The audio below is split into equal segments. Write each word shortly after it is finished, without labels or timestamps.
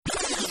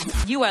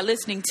You are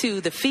listening to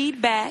the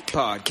Feedback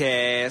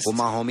Podcast with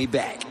my homie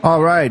Back.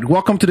 All right.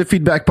 Welcome to the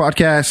Feedback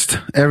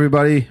Podcast,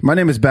 everybody. My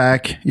name is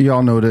Back. You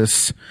all know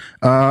this.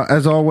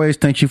 As always,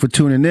 thank you for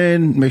tuning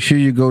in. Make sure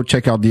you go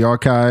check out the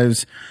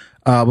archives.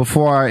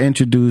 Before I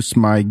introduce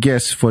my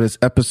guests for this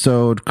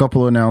episode,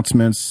 couple of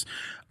announcements.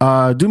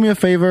 Do me a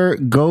favor.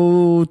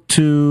 Go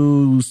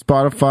to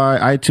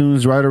Spotify,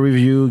 iTunes, write a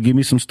review. Give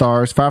me some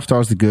stars. 5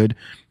 stars is good.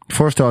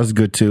 4 stars is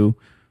good too.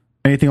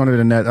 Anything other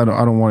than that, I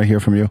don't want to hear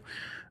from you.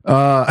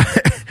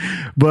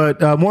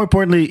 But more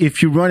importantly,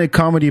 if you run a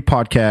comedy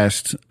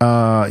podcast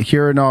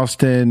here in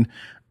Austin,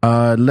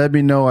 let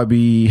me know. I'd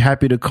be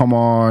happy to come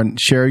on,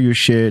 share your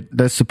shit.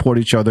 Let's support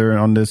each other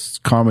on this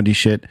comedy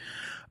shit.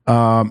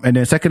 And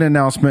then second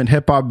announcement,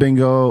 Hip Hop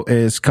Bingo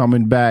is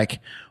coming back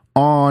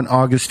on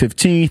August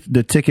 15th.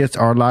 The tickets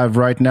are live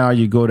right now.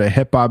 You go to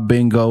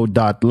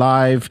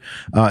hiphopbingo.live.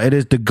 It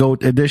is the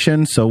GOAT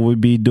edition, so we'll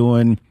be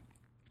doing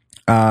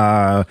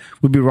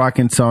we'll be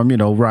rocking some,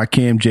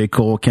 Rakim, J.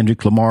 Cole,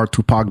 Kendrick Lamar,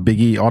 Tupac,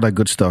 Biggie, all that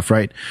good stuff,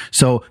 right?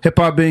 So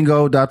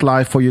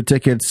hiphopbingo.live for your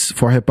tickets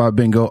for Hip Hop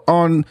Bingo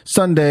on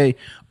Sunday,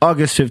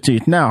 August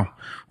 15th. Now,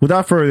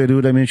 without further ado,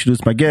 let me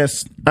introduce my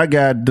guests. I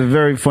got the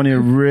very funny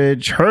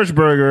Rich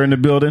Hershberger in the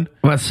building.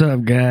 What's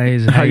up,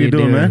 guys? How you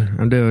doing, man?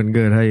 I'm doing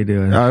good. How you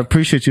doing? I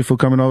appreciate you for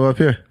coming over up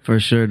here. For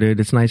sure, dude.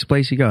 It's a nice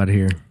place you got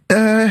here.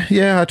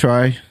 Yeah, I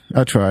try.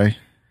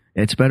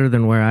 It's better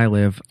than where I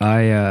live.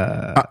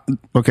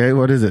 Okay,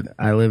 what is it?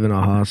 I live in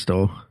a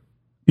hostel.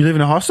 You live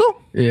in a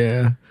hostel?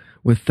 Yeah,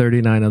 with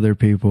 39 other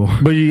people.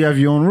 But you have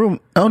your own room.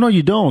 Oh, no,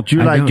 you don't.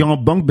 You're you're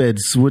on bunk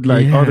beds with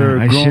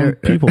other grown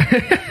people.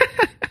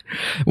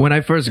 When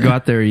I first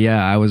got there,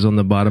 I was on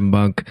the bottom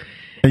bunk.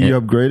 And you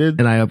upgraded?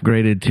 And I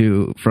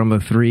upgraded from a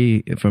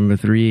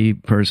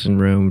 3-person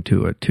room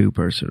to a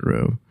 2-person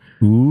room.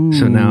 Ooh.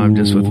 So now I'm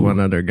just with one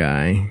other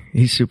guy.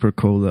 He's super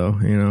cool though,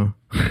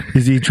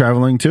 Is he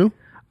traveling too?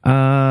 You're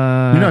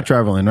not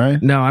traveling,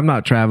 right? No, I'm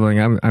not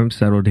traveling. I'm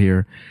settled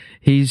here.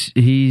 He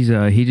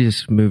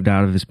just moved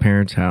out of his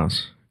parents'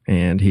 house,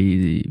 and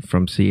he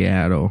from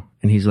Seattle,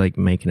 and he's like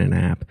making an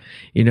app.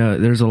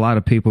 There's a lot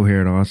of people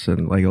here in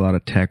Austin, like a lot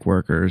of tech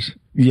workers.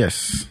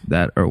 Yes,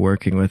 that are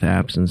working with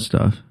apps and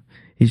stuff.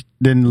 He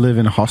didn't live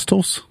in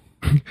hostels.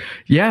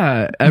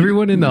 Yeah,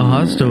 everyone in the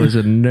hostel is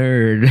a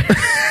nerd.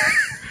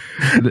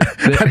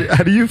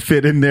 How do you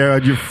fit in there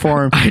on your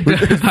farmer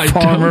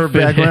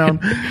background?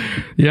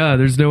 Yeah,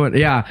 there's no one.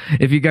 Yeah,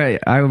 if you guys,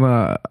 I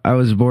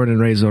was born and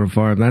raised on a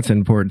farm. That's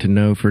important to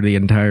know for the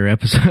entire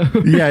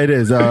episode. Yeah, it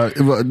is.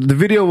 The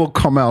video will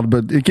come out,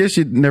 but in case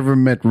you never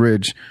met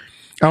Ridge,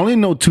 I only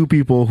know 2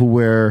 people who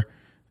wear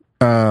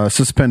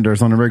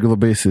suspenders on a regular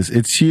basis.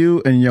 It's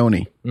you and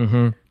Yoni.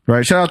 Mm-hmm.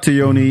 Right. Shout out to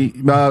Yoni.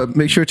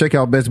 Make sure to check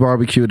out Best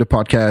Barbecue, the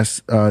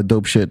podcast.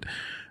 Dope shit.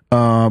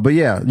 But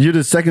yeah, you're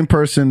the second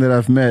person that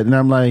I've met, and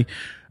I'm like,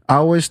 I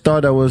always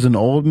thought that was an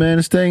old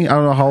man's thing. I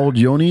don't know how old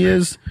Yoni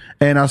is,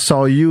 and I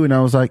saw you, and I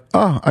was like,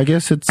 oh, I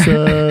guess it's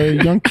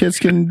young kids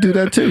can do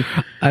that too.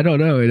 I don't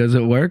know. Does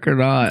it work or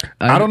not?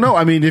 I don't know.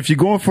 I mean, if you're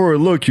going for a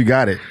look, you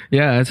got it.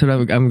 Yeah, that's what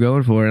I'm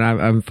going for,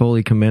 and I'm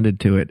fully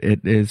committed to it.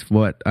 It is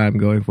what I'm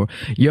going for.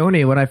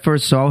 Yoni, when I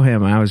first saw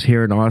him, I was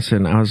here in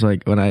Austin. I was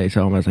like, when I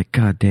saw him, I was like,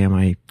 God damn,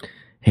 I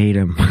hate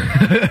him.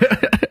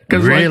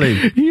 Really?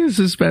 He has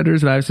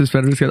suspenders and I have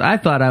suspenders, because I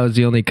thought I was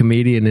the only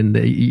comedian in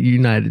the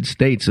United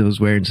States that was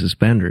wearing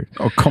suspenders.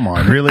 Oh, come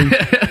on. Really?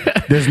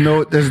 There's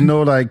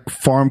no like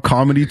farm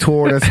comedy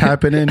tour that's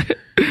happening.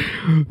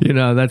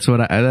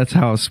 That's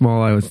how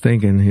small I was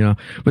thinking,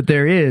 but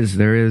there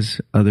is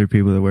other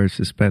people that wear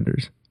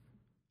suspenders.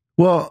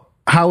 Well,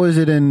 how is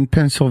it in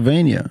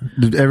Pennsylvania?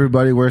 Did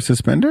everybody wear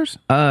suspenders?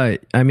 Yeah,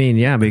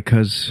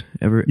 because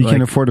you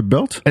can afford a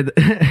belt.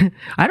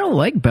 I don't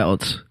like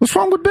belts. What's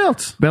wrong with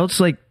belts?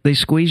 Belts, they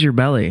squeeze your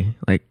belly.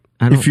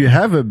 If you don't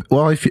have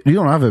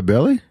a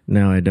belly.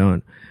 No, I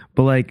don't.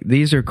 But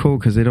these are cool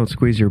because they don't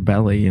squeeze your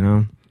belly.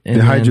 And they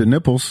hide your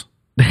nipples.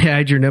 They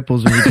hide your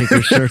nipples when you take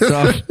your shirts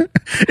off,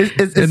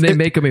 and they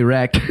make them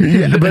erect.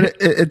 Yeah, but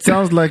it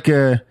sounds like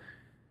a.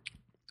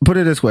 Put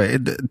it this way,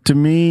 to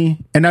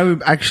me, and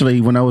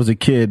when I was a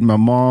kid, my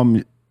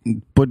mom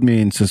put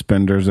me in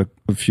suspenders a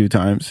few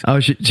times. Oh,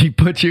 she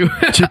put you?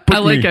 I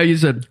like how you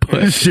said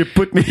put. She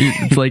put me.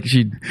 It's like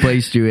she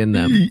placed you in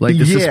them.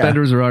 The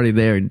suspenders were already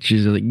there, and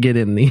she's like, get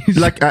in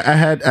these. I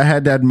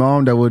had that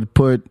mom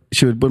that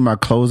she would put my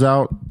clothes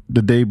out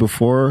the day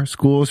before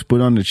school, she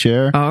put on the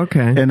chair. Oh,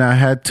 okay. And I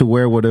had to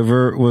wear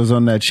whatever was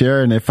on that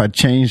chair, and if I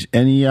changed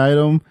any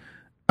item,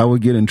 I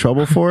would get in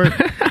trouble for it.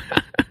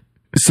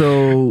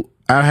 So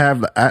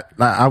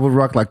I would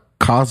rock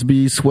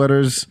Cosby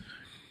sweaters.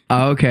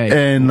 Oh,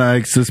 okay. And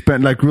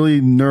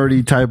really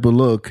nerdy type of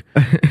look.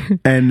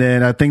 And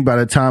then I think by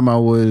the time I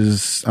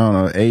was,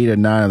 8 or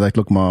 9, I was like,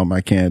 look, Mom,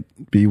 I can't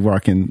be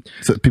rocking.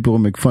 So people will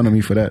make fun of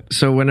me for that.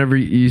 So whenever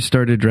you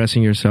started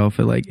dressing yourself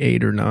at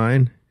 8 or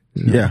 9?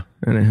 Yeah.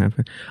 And it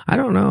happened. I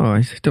don't know.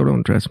 I still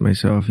don't dress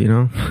myself,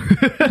 You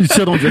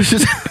still don't dress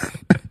yourself?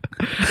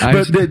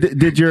 But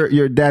did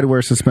your dad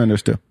wear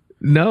suspenders too?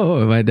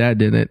 No, my dad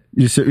didn't.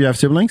 You have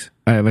siblings?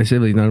 I have my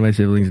siblings. None of my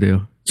siblings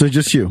do. So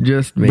just you?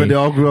 Just me. But they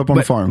all grew up on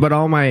a farm? But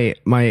all my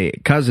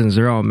cousins,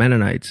 they're all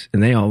Mennonites,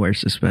 and they all wear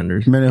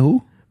suspenders. Men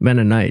who?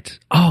 Mennonites.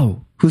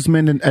 Oh. Who's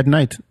men at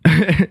night?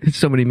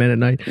 So many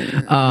Mennonite.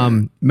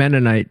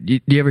 Mennonite. Do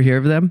you ever hear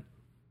of them?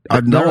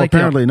 No, like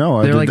apparently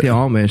no. They're like the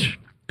Amish.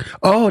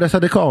 Oh, that's how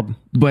they're called.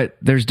 But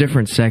there's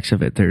different sects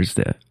of it. There's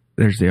the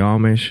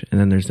Amish, and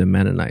then there's the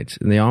Mennonites.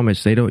 And the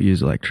Amish, they don't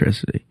use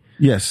electricity.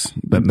 Yes.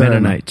 But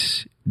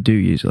Mennonites do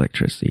use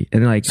electricity.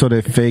 And like, so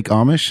they're fake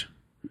Amish?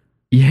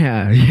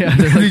 Yeah.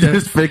 They're like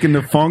just faking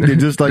the funk. They're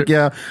just like,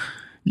 yeah,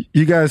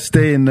 you guys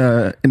stay in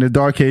the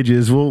dark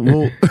ages.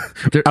 We'll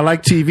I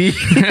like TV.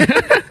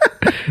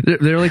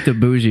 They're like the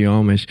bougie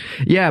Amish.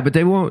 Yeah, but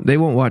they won't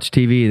watch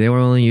TV. They will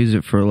only use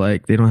it for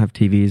like, they don't have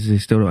TVs. They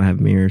still don't have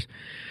mirrors.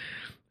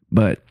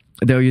 But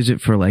they'll use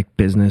it for like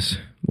business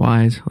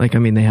wise. Like, I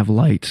mean, they have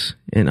lights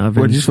and ovens.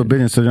 What, just for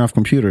business? So they don't have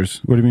computers?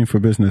 What do you mean for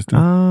business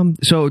then?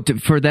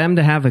 For them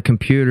to have a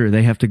computer,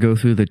 they have to go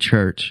through the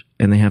church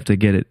and they have to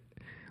get it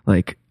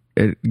like,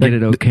 it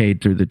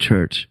okayed through the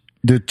church.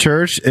 The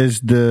church is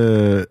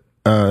the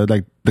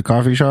like the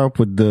coffee shop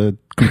with the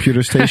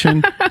computer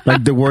station,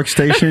 like the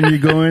workstation you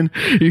go in,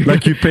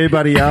 like you pay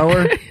by the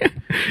hour.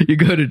 You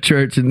go to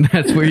church and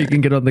that's where you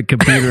can get on the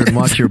computer and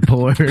watch your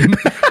porn.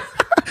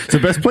 It's the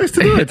best place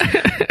to do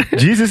it.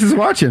 Jesus is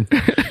watching.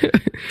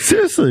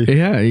 Seriously.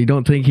 Yeah, you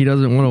don't think he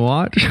doesn't want to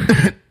watch?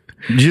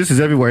 Jesus is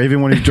everywhere.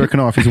 Even when he's jerking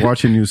off, he's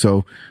watching you,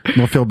 so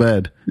don't feel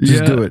bad.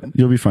 Just do it.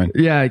 You'll be fine.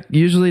 Yeah,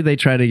 usually they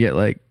try to get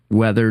like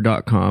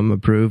weather.com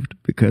approved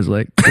because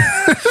like...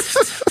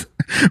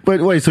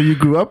 But wait, so you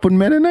grew up with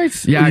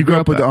Mennonites? Yeah, I grew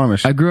up with the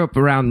Amish. I grew up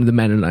around the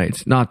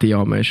Mennonites, not the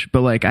Amish.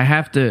 But like, I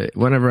have to,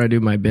 whenever I do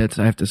my bits,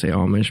 I have to say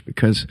Amish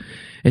because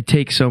it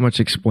takes so much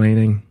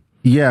explaining.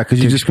 Yeah,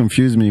 because you just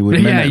confused me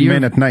with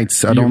men at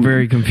nights. You're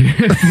very confused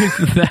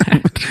with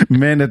that.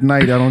 Men at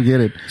night, I don't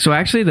get it. So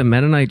actually, the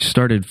Mennonites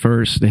started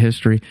first, the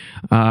history.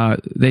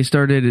 They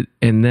started,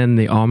 and then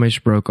the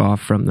Amish broke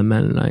off from the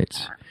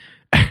Mennonites.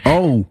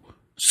 Oh,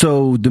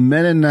 so the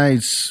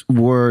Mennonites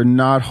were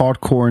not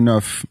hardcore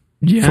enough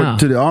to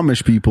the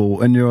Amish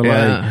people, and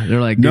they're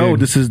like, no,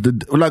 this is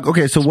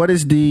okay. So what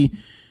is the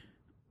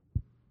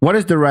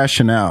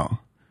rationale?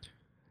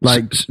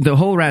 Like the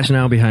whole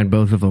rationale behind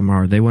both of them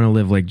are they want to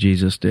live like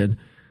Jesus did.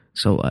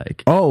 So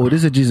like, oh, it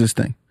is a Jesus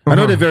thing. I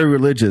know they're very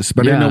religious,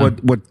 but I didn't know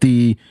what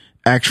the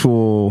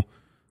actual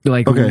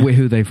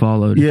who they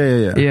followed.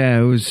 Yeah.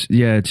 It was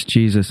it's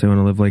Jesus. They want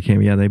to live like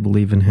him. Yeah, they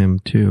believe in him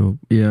too.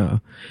 Yeah,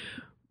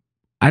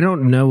 I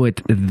don't know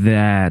it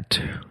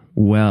that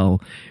well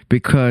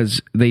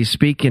because they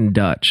speak in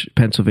Dutch,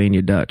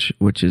 Pennsylvania Dutch,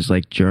 which is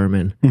like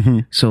German. Mm-hmm.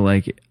 So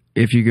like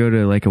if you go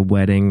to like a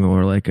wedding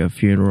or like a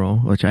funeral,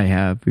 which I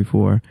have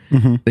before,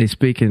 they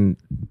speak in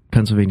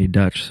Pennsylvania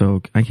Dutch,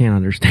 so I can't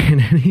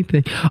understand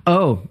anything.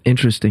 Oh,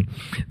 interesting.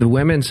 The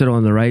women sit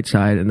on the right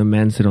side and the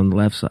men sit on the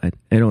left side.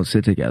 They don't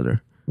sit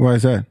together. Why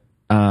is that?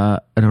 I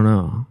don't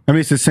know. I mean,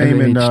 it's the same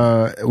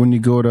when you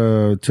go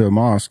to a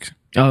mosque.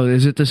 Oh,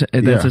 is it that's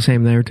the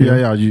same there too?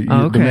 Yeah.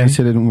 The men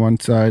sit on one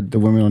side, the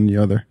women on the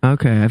other.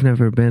 Okay, I've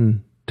never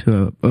been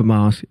to a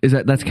mosque.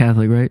 That's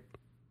Catholic, right?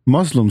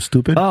 Muslim,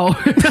 stupid. Oh,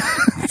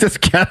 that's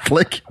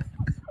Catholic.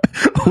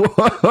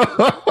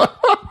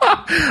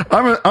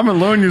 I'm gonna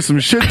learn you some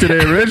shit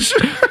today, Rich.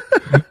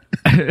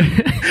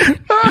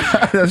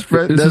 This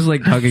is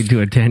like talking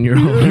to a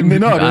 10-year-old.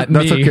 No,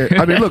 that's okay.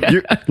 I mean,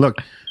 look.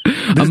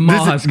 A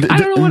mosque. I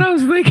don't know what I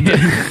was thinking.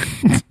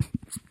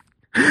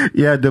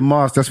 Yeah, the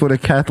mosque. That's where the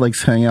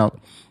Catholics hang out.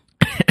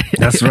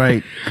 That's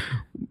right.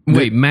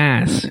 Wait,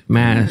 mass is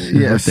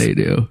what they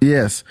do.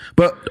 Yes,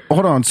 but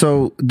hold on.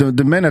 So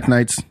the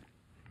Mennonites.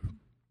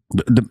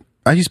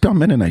 How do you spell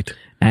Mennonite?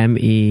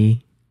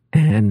 Mennonite.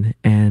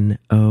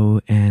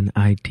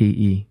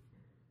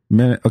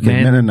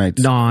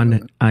 Mennonites.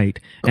 Non-ite.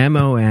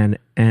 Monnonite.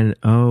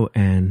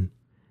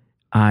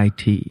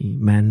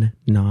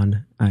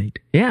 Mennonite.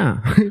 Yeah.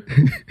 Did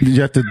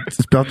you have to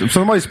spell?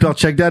 Somebody spell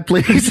check that,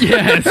 please.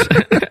 Yes.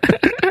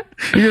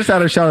 You just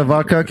had a shot of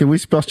vodka. Can we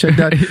spell check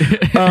that?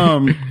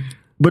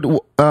 But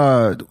what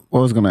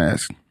was I going to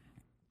ask?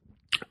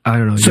 I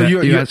don't know. So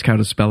you asked how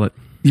to spell it.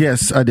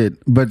 Yes, I did.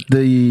 But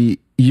you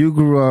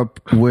grew up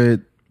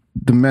with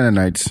the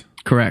Mennonites.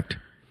 Correct.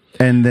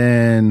 And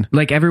then...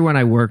 like everyone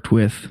I worked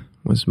with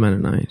was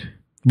Mennonite.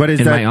 But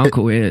my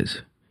uncle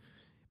is.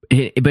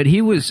 But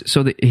he was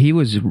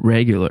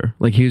regular.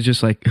 Like he was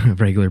just like a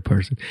regular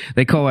person.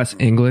 They call us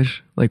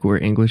English. Like we're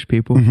English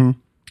people. Mm-hmm.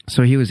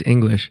 So he was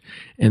English.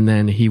 And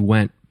then he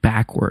went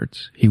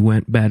backwards. He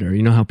went better.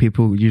 You know how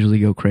people usually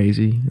go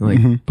crazy?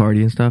 Like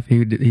party and stuff?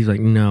 He's like,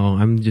 no,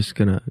 I'm just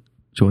going to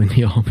join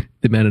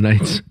the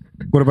Mennonites.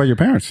 What about your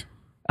parents?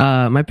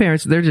 My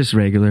parents, they're just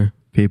regular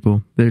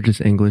people. They're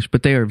just English,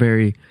 but they are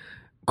very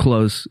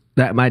close.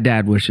 That my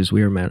dad wishes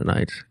we were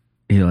Mennonites.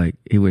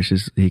 He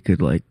wishes he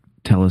could like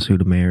tell us who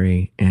to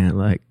marry and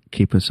like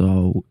keep us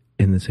all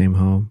in the same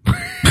home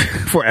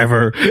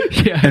forever.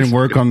 Yes. And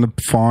work on the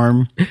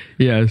farm.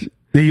 Yes.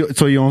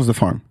 So he owns the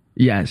farm.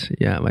 Yes.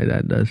 Yeah, my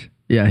dad does.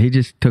 Yeah, he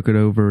just took it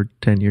over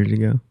 10 years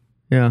ago.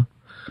 Yeah.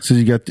 So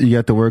you got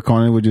to work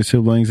on it with your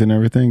siblings and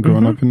everything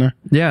growing up in there?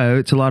 Yeah,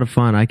 it's a lot of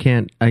fun. I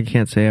can't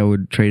say I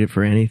would trade it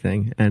for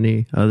anything,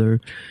 any other,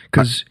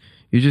 because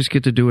you just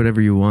get to do whatever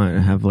you want.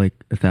 I have like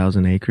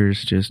 1,000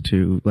 acres just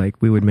to,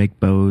 like, we would make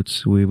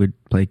boats. We would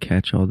play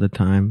catch all the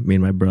time. Me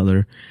and my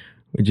brother,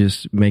 we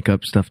just make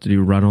up stuff to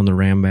do, run on the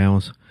ram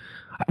bales.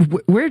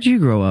 Where'd you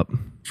grow up?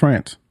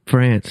 France.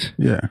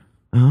 Yeah.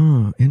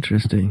 Oh,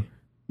 interesting.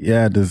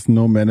 Yeah, there's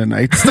no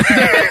Mennonites.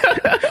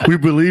 We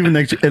believe in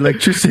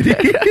electricity.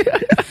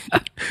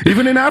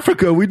 Even in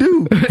Africa, we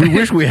do. We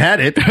wish we had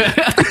it.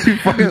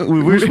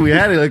 We wish we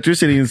had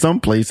electricity in some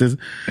places.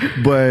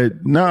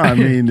 But no, I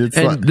mean, it's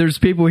and like... there's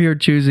people here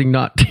choosing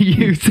not to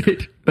use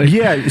it. Like,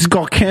 yeah, it's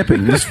called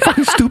camping. It's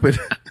fucking stupid.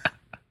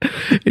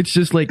 It's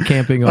just like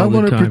camping all the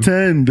time. I want to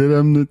pretend that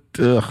I'm going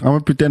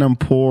to pretend I'm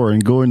poor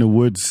and go in the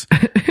woods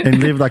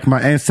and live like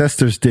my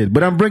ancestors did.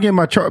 But I'm bringing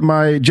my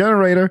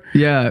generator.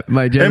 Yeah,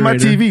 my generator. And my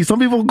TV. Some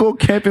people go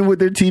camping with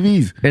their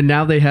TVs. And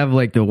now they have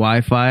like the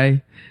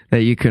Wi-Fi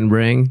that you can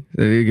bring,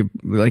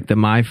 like the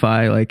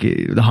MiFi, like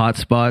the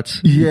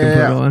hotspots. Yeah. You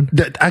can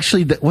put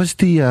on. What's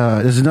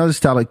there's another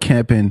style of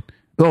camping.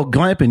 Oh,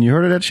 glamping. You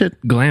heard of that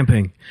shit?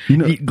 Glamping. You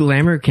know,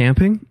 glamour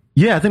camping?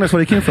 Yeah, I think that's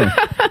where it came from.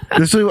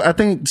 So I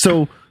think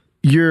so.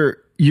 You're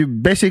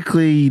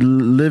basically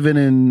living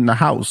in a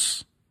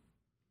house.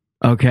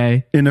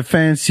 Okay. In a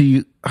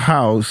fancy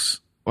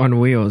house.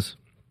 On wheels.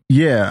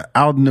 Yeah,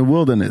 out in the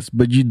wilderness,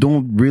 but you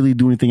don't really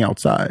do anything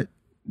outside.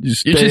 You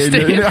just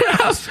stay in the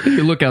house.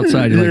 You look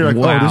outside, you're like,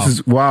 wow.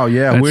 Wow,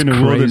 yeah, That's we're in the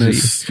crazy.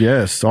 wilderness.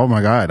 Yes. Oh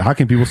my God. How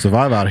can people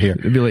survive out here?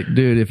 It'd be like,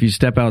 dude, if you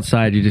step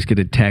outside, you just get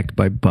attacked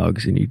by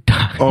bugs and you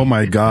die. Oh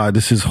my God,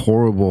 this is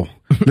horrible.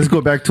 Let's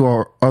go back to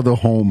our other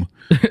home.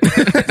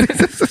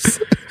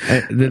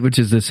 Which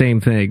is the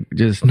same thing,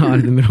 just not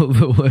in the middle of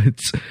the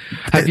woods.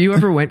 Have you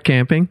ever went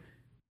camping?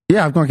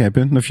 Yeah, I've gone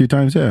camping a few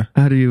times, yeah.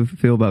 How do you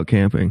feel about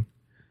camping?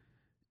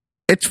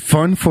 It's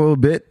fun for a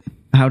bit.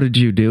 How did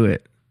you do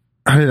it?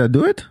 How did I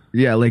do it?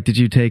 Yeah, like did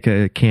you take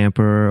a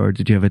camper or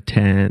did you have a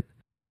tent?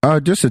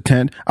 Just a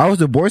tent. I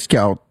was a Boy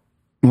Scout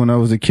when I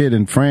was a kid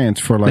in France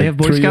for like 3 years.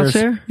 They have Boy Scouts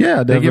there?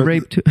 Yeah. They get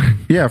raped too?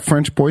 Yeah,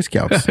 French Boy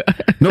Scouts.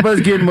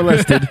 Nobody's getting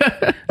molested.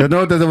 I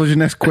know that was your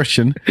next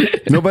question.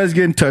 Nobody's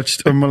getting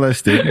touched or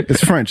molested.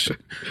 It's French.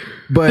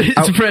 But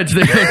it's French.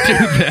 They don't do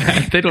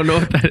that. They don't know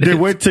what that is. They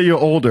wait till you're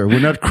older. We're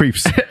not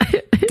creeps.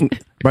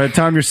 By the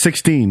time you're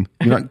 16,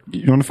 you want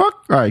to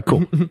fuck? All right,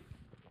 cool.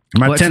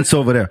 My tent's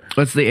over there.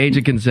 What's the age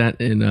of consent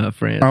in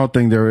France? I don't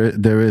think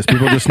there is.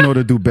 People just know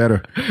to do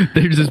better.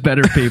 There's just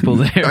better people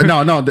there.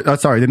 No,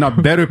 sorry. They're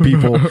not better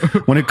people.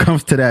 When it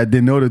comes to that, they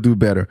know to do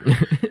better.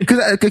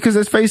 Because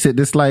let's face it,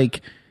 it's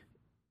like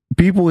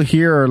people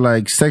here are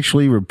like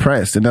sexually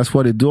repressed, and that's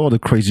why they do all the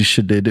crazy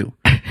shit they do.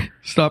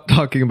 Stop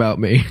talking about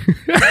me.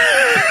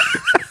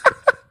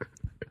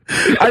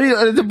 I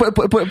mean,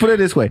 put it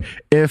this way: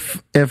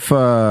 if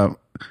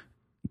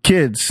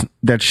kids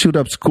that shoot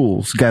up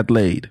schools got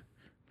laid.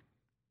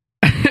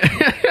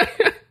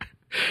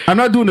 I'm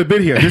not doing a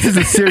bit here. This is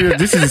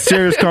a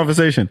serious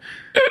conversation.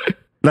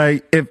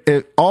 Like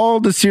if all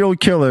the serial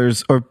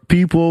killers are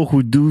people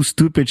who do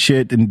stupid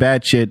shit and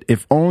bad shit,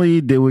 if only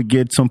they would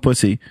get some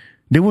pussy,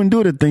 they wouldn't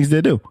do the things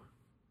they do.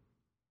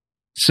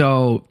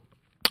 So,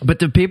 but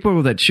the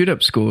people that shoot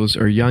up schools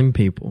are young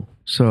people.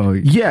 So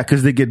yeah,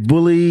 because they get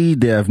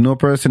bullied, they have no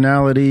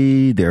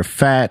personality, they're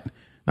fat,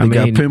 they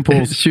got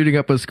pimples. Shooting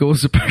up a school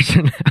is a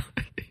personality.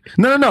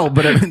 No,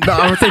 but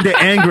I would say they're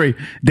angry.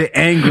 They're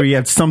angry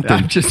at something.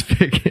 I'm just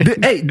picking.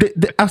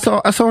 I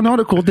saw an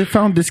article. They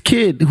found this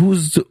kid they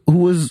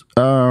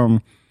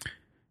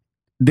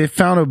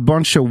found a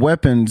bunch of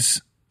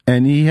weapons,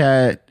 and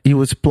he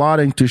was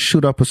plotting to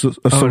shoot up a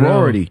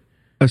sorority.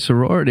 No. A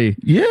sorority?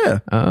 Yeah.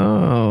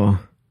 Oh.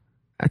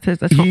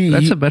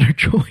 That's a better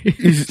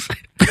choice.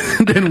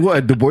 Than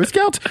what? The Boy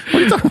Scouts? What are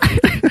you talking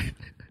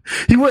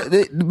about?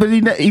 But he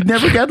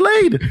never got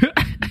laid.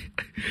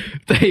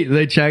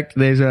 They checked.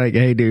 They said like,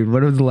 "Hey, dude,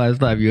 when was the last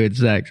time you had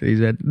sex?" He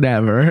said,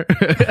 "Never."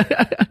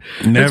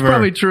 Never. It's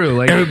probably true.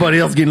 Like everybody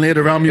else getting laid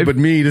around me, but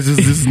me. This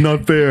is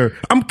not fair.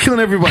 I'm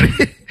killing everybody.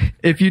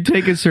 If you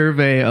take a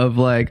survey of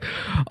like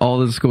all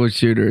the school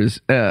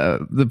shooters,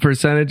 the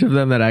percentage of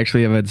them that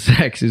actually have had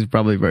sex is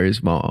probably very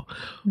small.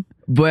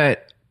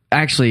 But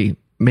actually,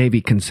 maybe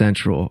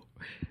consensual.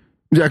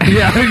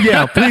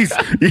 Yeah. Please,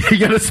 you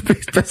gotta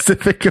speak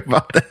specific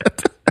about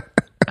that.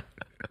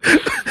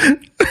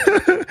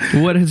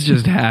 What has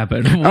just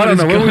happened? I don't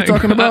know. What are we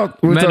talking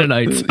about?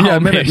 Mennonites.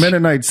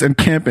 Mennonites and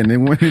camping. They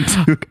went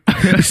into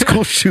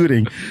school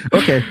shooting.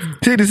 Okay.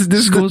 See,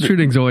 this school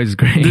shooting's always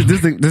great.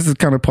 This is the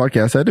kind of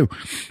podcast I do.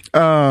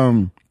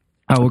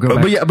 I will go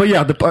back. But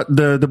yeah,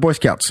 the Boy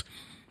Scouts,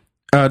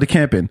 the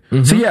camping.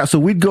 Mm-hmm. So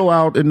we'd go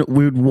out and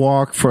we'd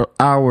walk for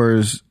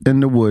hours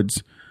in the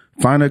woods,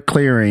 find a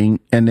clearing,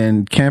 and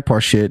then camp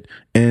our shit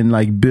and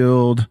like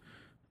build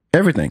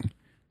everything.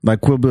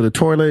 Like we'll build a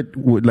toilet,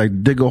 would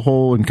like dig a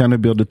hole and kind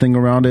of build a thing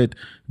around it,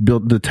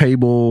 build the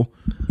table,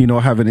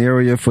 have an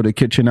area for the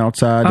kitchen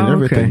outside and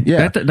everything. Okay.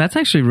 Yeah. That's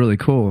actually really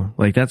cool.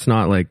 Like that's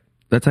not like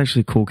That's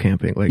actually cool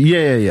camping. Like,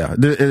 yeah.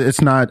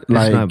 It's not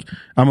like I'm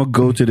gonna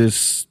go to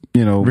this,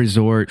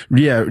 resort.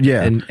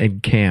 Yeah.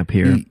 And camp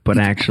here, but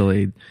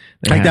actually,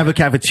 they have a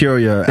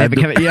cafeteria.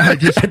 I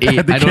just eat.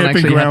 I don't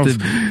actually have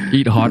to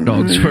eat hot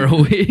dogs for a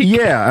week.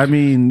 Yeah, I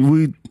mean,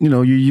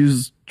 you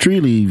use tree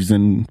leaves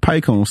and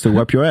pine cones to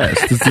wipe your ass.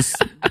 This is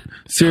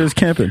serious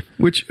camping.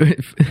 Which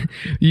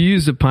you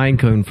use the pine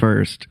cone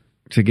first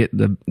to get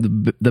the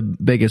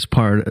biggest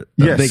part,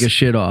 the biggest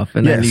shit off,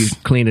 and then you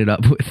clean it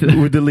up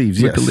with the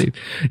leaves. With the leaves.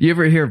 You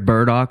ever hear of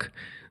burdock?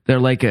 They're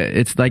like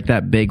it's like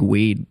that big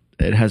weed.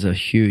 It has a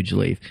huge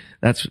leaf.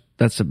 That's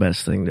the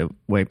best thing to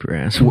wipe your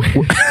ass with.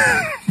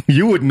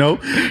 You would know.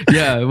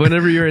 Yeah,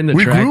 whenever you're in the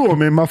we grew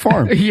them in my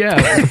farm.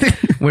 Yeah,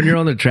 when you're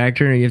on the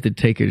tractor and you have to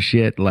take a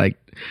shit, like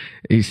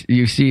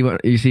you see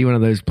one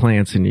of those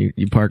plants and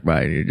you park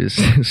by and you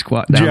just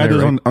squat down. Do you have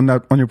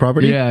those on your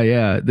property?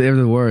 Yeah, they're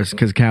the worst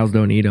because cows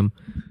don't eat them.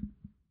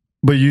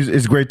 But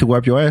it's great to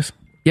wipe your ass.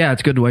 Yeah,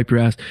 it's good to wipe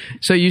your ass.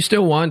 So you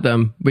still want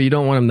them, but you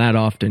don't want them that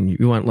often.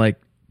 You want like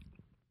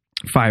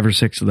 5 or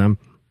 6 of them.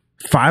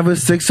 5 or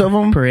 6 of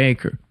them per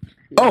acre.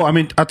 Oh, I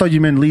mean, I thought you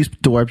meant leaves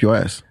to wipe your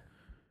ass.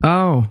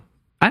 Oh,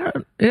 I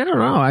don't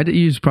know. I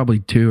use probably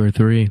 2 or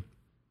 3.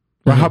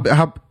 Well,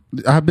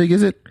 how big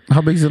is it?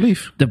 How big is the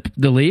leaf?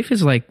 The leaf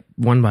is like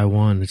 1 by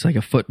 1. It's like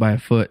a foot by a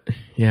foot.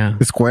 Yeah.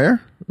 The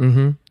square?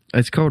 Mm-hmm.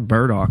 It's called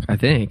burdock, I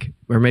think,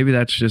 or maybe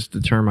that's just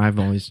the term I've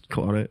always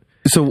called it.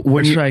 So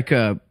when it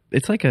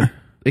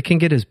can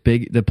get as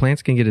big. The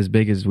plants can get as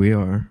big as we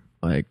are,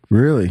 like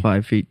really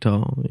 5 feet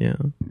tall. Yeah.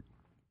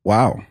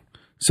 Wow.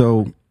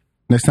 So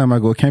next time I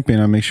go camping,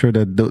 I make sure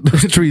that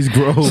those trees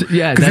grow. So,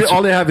 yeah, because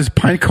all they have is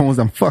pine cones.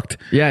 I'm fucked.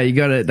 Yeah, you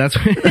gotta. That's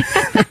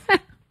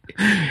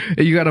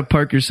you gotta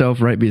park yourself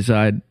right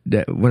beside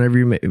that.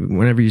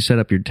 Whenever you set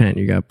up your tent,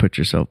 you gotta put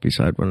yourself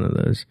beside one of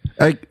those.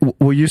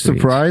 Were you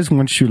surprised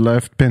once you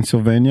left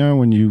Pennsylvania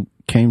when you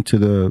came to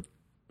the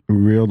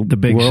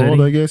big world?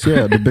 City? I guess,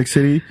 yeah, the big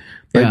city.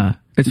 Yeah,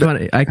 it's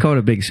funny. I call it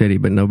a big city,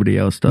 but nobody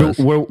else does.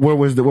 Where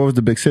was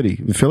the big city?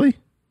 Philly?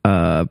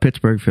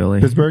 Pittsburgh,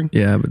 Philly. Pittsburgh?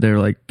 Yeah, but they're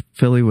like,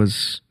 Philly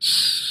was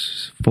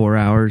 4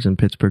 hours and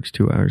Pittsburgh's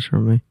 2 hours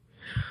from me.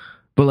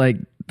 But like,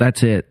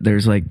 that's it.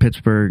 There's like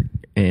Pittsburgh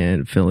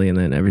and Philly, and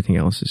then everything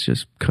else is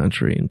just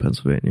country in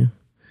Pennsylvania.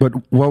 But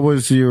what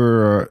was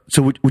your,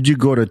 so would you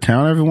go to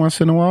town every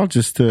once in a while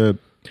just to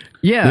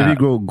maybe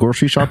go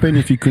grocery shopping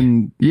if you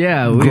couldn't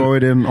grow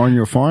it on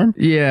your farm?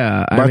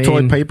 Yeah. Buy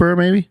toilet paper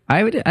maybe?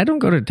 I don't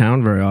go to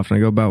town very often. I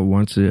go about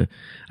once a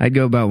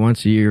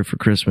year for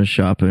Christmas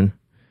shopping.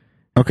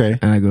 Okay.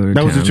 And I go to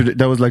town.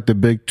 That was like the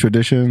big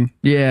tradition.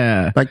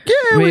 Yeah. Like,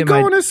 we're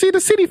going to see the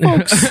city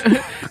folks.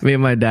 Me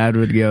and my dad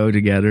would go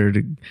together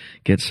to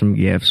get some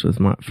gifts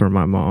for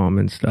my mom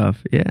and stuff.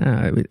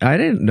 Yeah. I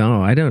didn't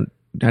know. I didn't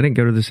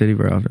go to the city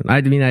very often.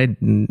 I mean, I had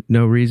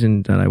no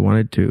reason that I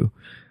wanted to.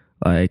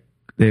 Like,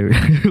 they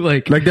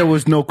like there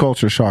was no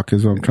culture shock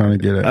is what I'm trying to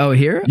get at. Oh,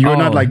 here? You're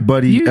not like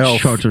Buddy huge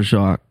Elf. Culture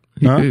shock.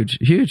 Huh?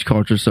 Huge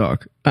culture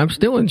shock. I'm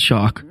still in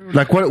shock.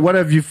 Like, what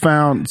have you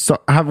found?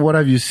 What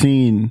have you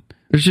seen?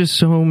 There's just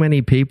so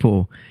many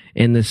people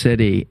in the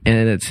city,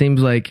 and it seems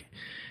like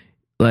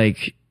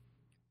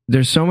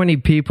there's so many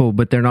people,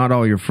 but they're not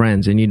all your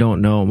friends, and you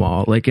don't know them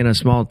all. Like in a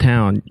small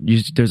town,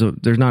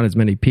 there's not as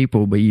many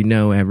people, but you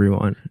know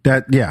everyone.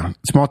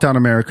 Small town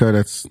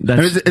America.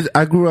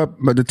 I grew up,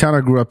 but the town I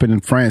grew up in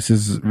France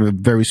is a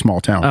very small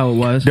town. Oh, it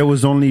was. There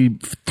was only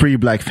 3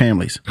 black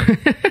families.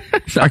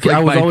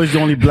 I was always the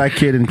only black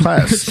kid in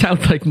class.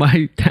 Sounds like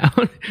my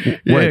town.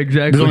 Yeah,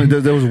 exactly.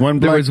 There was one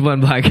black. There was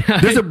one black guy.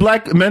 There's a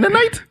black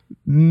Mennonite?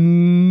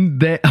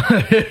 I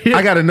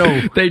gotta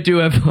know. They do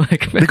have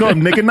black Mennonites. They call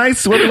them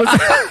Niggonites? What was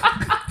it?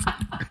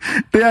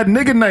 They had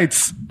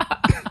Niggonites.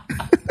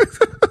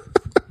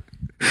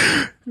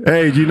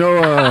 Hey, do you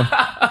know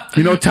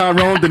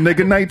Tyrone the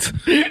Niggonites?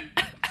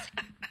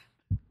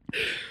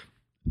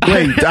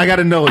 Wait, I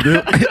gotta know.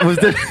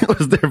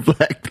 Was there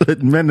black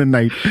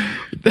Mennonite?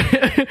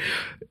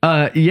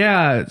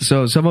 Yeah.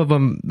 So some of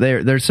them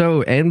they're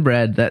so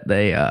inbred that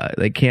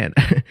they can't.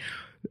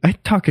 I'm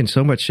talking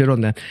so much shit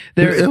on that.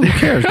 Who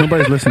cares?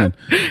 Nobody's listening.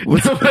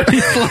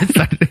 Nobody's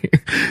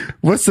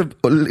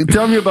listening.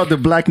 Tell me about the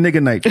black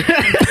Niggonite.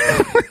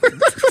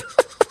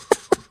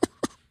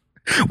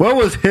 What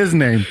was his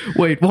name?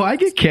 Wait, will I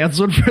get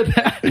canceled for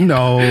that?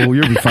 No,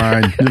 you'll be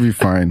fine. You'll be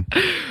fine.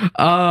 You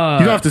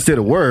don't have to say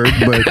the word,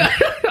 but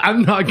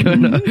I'm not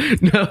gonna.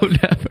 No,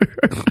 never.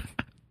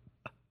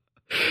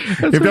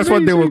 If that's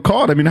what they were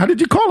called, I mean, how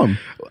did you call them?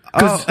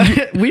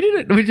 We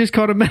didn't. We just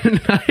called them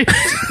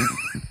Mennonites.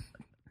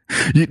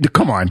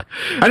 Come on!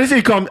 I didn't say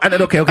you call them.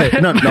 Okay.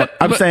 No.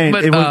 I'm saying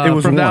it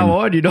was from one. now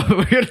on. You know,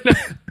 we're gonna.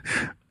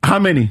 How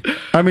many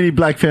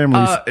black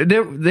families?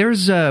 There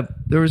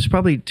was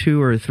probably 2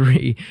 or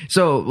 3.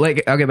 So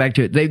like, I'll get back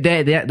to it. They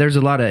there's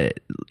a lot of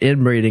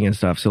inbreeding and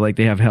stuff. So like,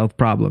 they have health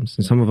problems,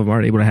 and some of them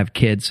aren't able to have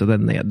kids. So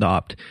then they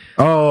adopt.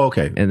 Oh,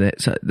 okay. And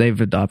they've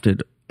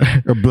adopted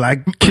a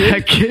black kid.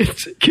 Black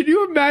kids. Can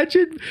you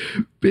imagine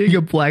being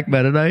a black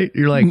Mennonite?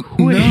 You're like,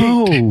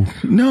 wait,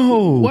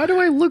 no. Why do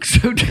I look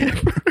so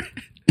different?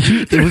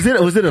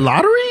 Was it a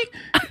lottery?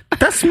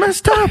 That's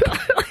messed up.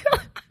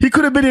 He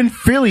could have been in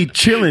Philly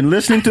chilling,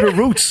 listening to the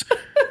Roots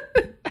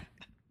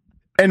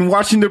and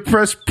watching the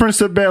Prince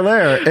of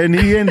Bel-Air, and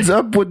he ends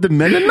up with the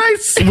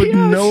Mennonites with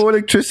no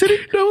electricity?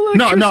 No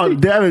electricity. No,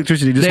 they have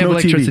electricity. Just they have no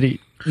electricity.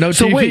 TV. No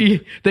so TV.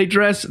 Wait. They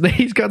dress.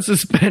 He's got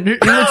suspenders.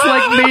 He looks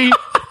like me.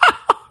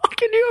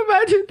 Can you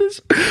imagine this?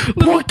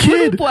 Poor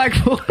kid.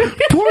 Black boy.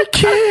 Poor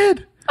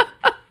kid.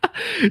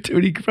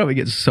 Dude, he could probably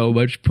get so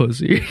much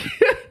pussy.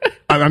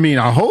 I mean,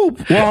 I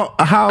hope. Well,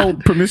 how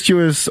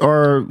promiscuous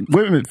are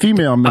women,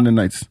 female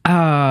Mennonites?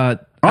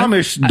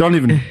 Amish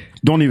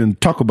don't even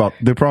talk about.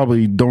 They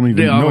probably don't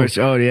even know.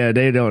 Oh yeah,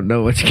 they don't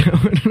know what's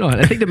going on.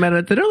 I think the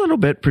Mennonites, they're a little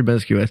bit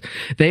promiscuous.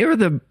 They are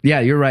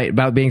you're right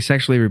about being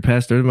sexually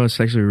repressed. They're the most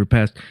sexually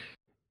repressed.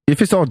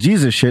 If it's all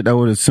Jesus shit, I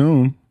would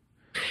assume.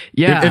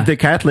 Yeah. If they're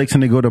Catholics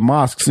and they go to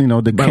mosques, they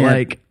but can't.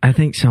 Like, I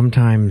think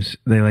sometimes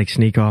they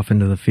sneak off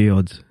into the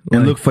fields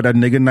and look for that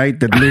nigga knight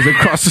that lives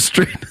across the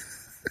street.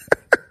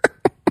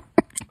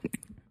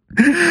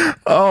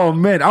 Oh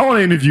man, I want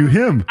to interview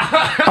him.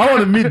 I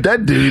want to meet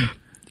that dude,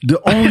 the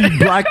only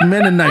black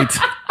Mennonite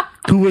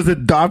who was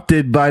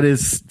adopted by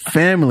this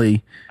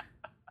family.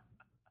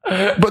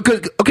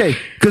 Because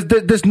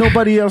there's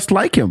nobody else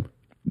like him.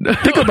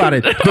 Think about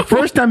it. The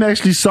first time I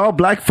actually saw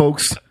black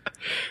folks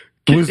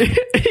was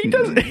he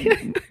doesn't.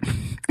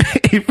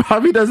 He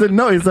probably doesn't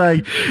know. He's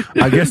like,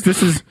 I guess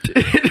this is.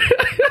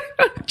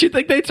 Do you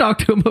think they talk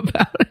to him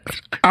about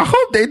it? I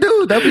hope they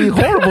do. That'd be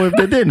horrible if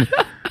they didn't.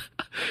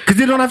 Because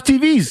they don't have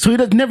TVs, so he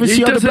doesn't never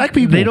see other black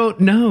people. They don't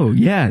know.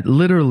 Yeah,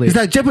 literally. He's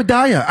like,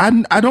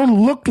 Jebediah, I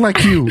don't look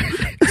like you.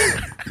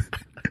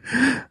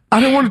 I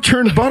don't want to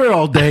churn butter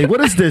all day.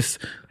 What is this?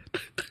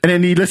 And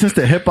then he listens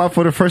to hip hop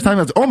for the first time.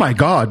 He's like, oh my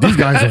God, these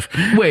guys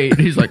are. Wait,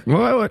 he's like,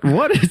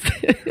 what is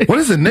this? What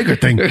is a nigger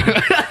thing?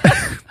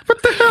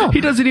 What the hell?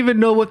 He doesn't even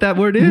know what that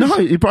word is. No,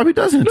 he probably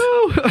doesn't.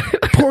 No.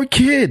 Poor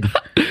kid.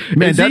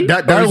 Man, is that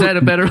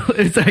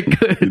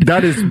good?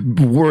 That is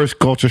worse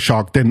culture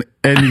shock than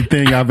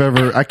anything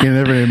I can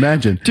ever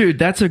imagine. Dude,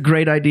 that's a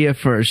great idea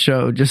for a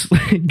show. Just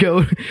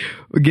go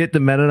get the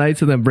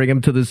Mennonites and then bring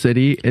them to the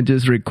city and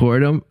just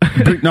record them.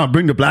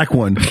 Bring the black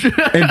one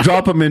and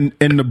drop him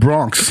in the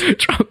Bronx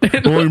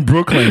or in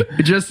Brooklyn.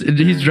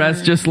 He's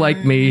dressed just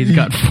like me. He's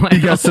got flannel. He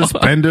got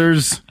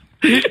suspenders.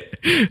 Do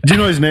you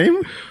know his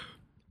name?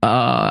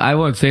 I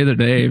won't say their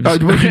names.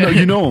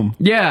 You know him.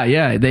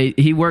 Yeah.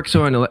 He works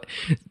on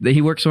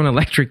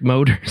electric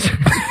motors.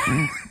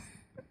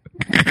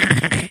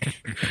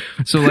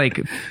 So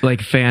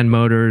like fan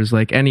motors,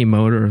 like any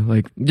motor,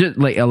 like just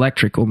like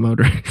electrical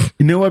motors.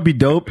 You know what'd be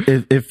dope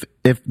if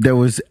there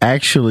was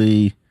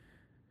actually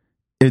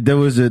a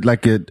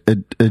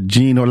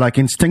gene, or like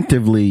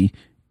instinctively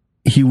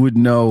he would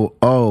know.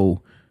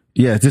 Oh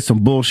yeah, this is some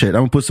bullshit.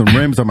 I'm gonna put some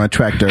rims on my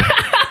tractor.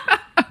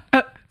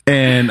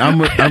 And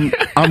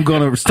I'm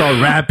gonna start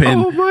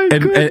rapping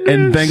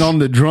and bang on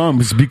the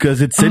drums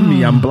because it's in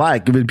me. I'm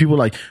black. I mean, people are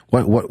like,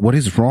 what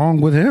is wrong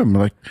with him?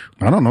 Like,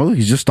 I don't know.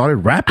 He just started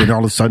rapping all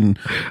of a sudden,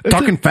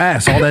 talking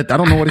fast, all that. I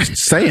don't know what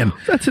he's saying.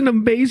 That's an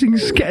amazing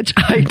sketch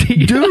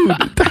idea, dude.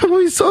 That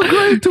would be so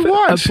great to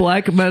watch. A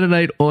black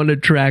Mennonite on a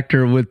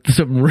tractor with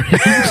some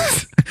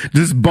rims,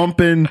 just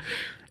bumping.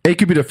 It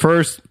could be the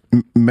first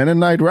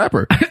Mennonite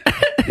rapper.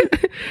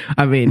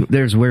 I mean,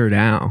 there's Weird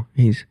Al.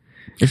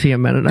 Is he a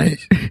Mennonite?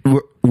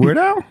 Weird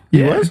Al?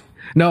 He was?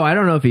 No, I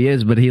don't know if he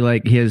is, but he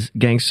has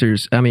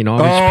Gangsters. I mean, Amish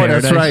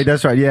Paradise.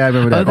 That's right. Yeah, I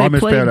remember that.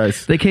 Amish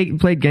Paradise. They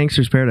played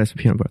Gangsters Paradise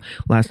with Peanut Butter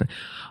last night.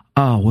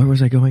 Oh, where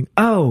was I going?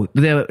 Oh,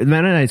 the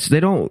Mennonites, they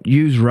don't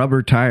use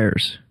rubber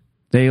tires.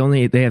 They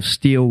have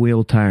steel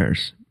wheel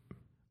tires.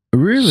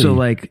 Really?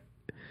 So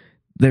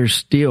they're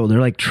steel. They're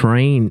like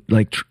trains.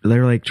 I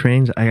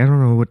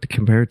don't know what to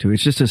compare it to.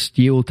 It's just a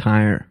steel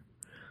tire.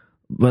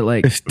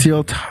 But a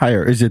steel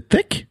tire. Is it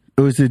thick?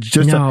 Or is it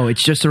just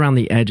it's just around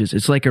the edges.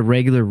 It's like a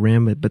regular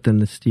rim, but then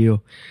the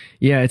steel.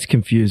 Yeah, it's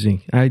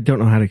confusing. I don't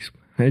know how to.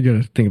 I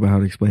gotta think about how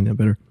to explain that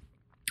better.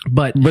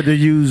 But they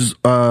use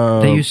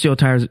steel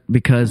tires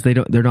because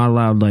they're not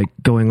allowed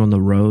going on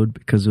the road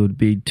because it would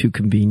be too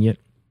convenient.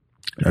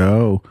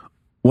 Oh,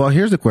 well,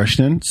 here's the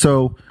question.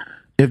 So,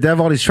 if they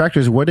have all these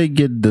tractors, where do they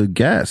get the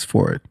gas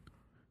for it?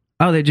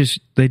 Oh, they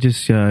just buy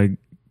the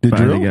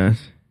gas.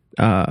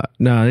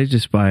 No, they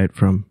just buy it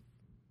from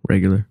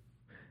regular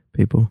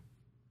people.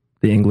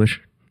 The English.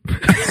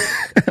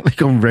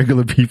 Like on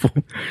regular people.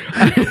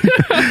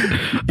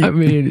 I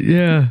mean,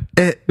 yeah.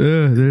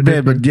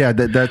 But yeah,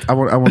 I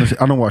want to.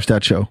 I don't watch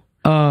that show.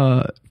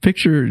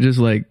 Picture just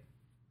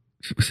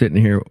sitting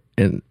here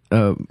and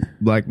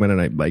black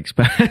Mennonite bikes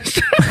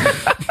past.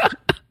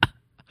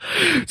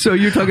 So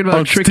you're talking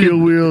about steel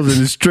wheels and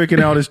he's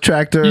tricking out his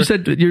tractor. You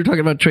said you're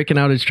talking about tricking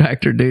out his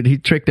tractor, dude. He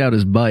tricked out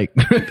his bike.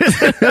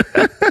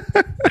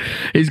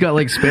 He's got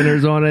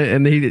spinners on it,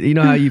 and you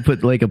know how you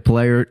put a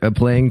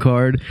playing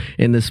card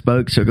in the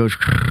spoke, so it goes.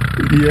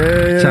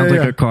 Yeah, sounds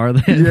like a car.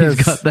 Then yes.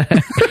 He's got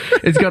that.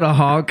 It's got a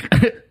honk.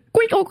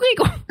 Quinkle,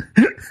 quinkle.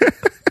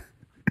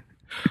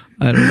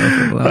 I don't know if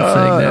I'm allowed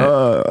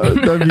saying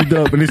that. That'd be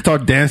dope. And he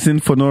start dancing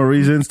for no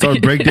reason.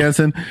 Start break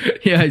dancing.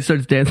 Yeah, he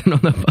starts dancing on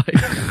the bike.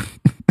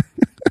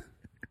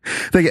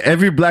 Like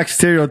every black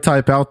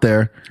stereotype out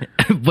there.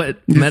 But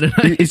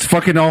Mennonite, he's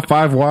fucking all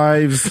 5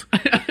 wives.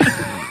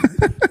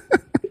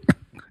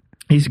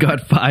 he's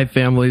got 5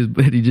 families,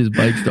 but he just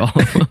bikes to all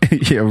of them.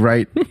 Yeah,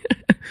 right.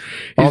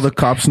 All the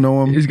cops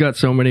know him. He's got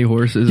so many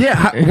horses.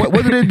 Yeah,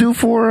 what do they do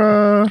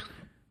for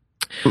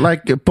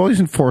like police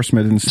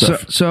enforcement and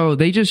stuff? So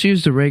they just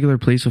use the regular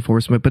police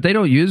enforcement, but they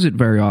don't use it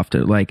very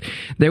often. Like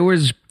there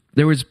was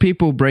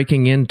people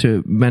breaking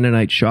into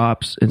Mennonite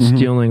shops and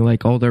stealing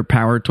like all their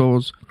power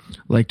tools,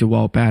 like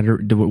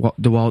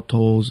DeWalt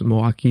tools,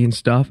 Milwaukee and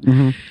stuff.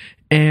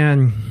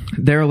 And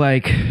they're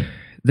like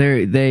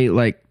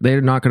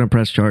they're not going to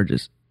press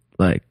charges.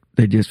 Like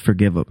they just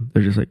forgive them.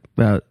 They're just like,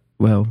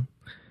 well.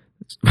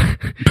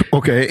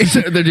 Okay.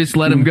 So they just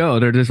let him go.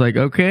 They're just like,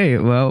 okay,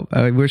 well,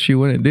 I wish you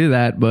wouldn't do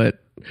that, but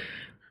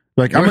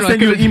like I'm gonna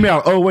send you an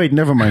email. Oh wait,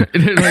 never mind.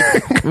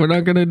 Like, we're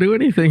not gonna do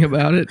anything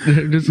about it.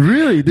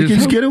 Really? They can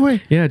just get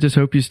away? Yeah, just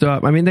hope you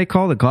stop. I mean, they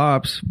call the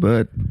cops,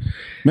 but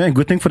man,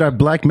 good thing for that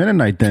black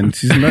Mennonite. Then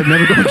he's never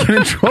gonna get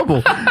in trouble.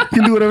 He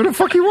can do whatever the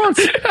fuck he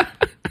wants.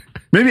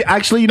 Maybe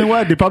actually, you know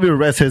what? They probably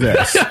arrest his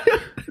ass.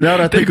 Now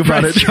that I think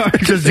about it,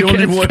 just the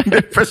only one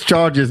that press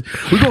charges.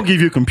 We're gonna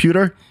give you a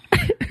computer.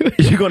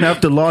 You're gonna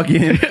have to log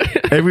in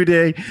every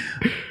day.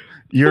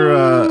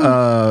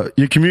 Your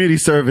community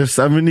service.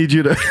 I'm gonna need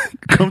you to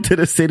come to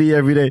the city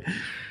every day.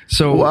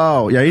 So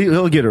wow, yeah,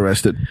 he'll get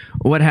arrested.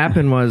 What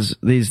happened was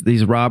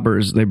these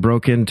robbers, they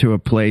broke into a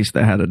place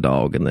that had a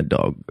dog, and the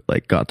dog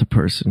like got the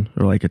person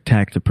or like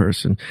attacked the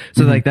person.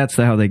 So like that's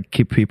how they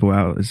keep people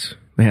out. Is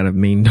they had a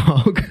mean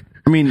dog.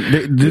 I mean,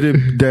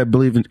 they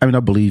believe in? I mean, I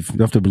believe you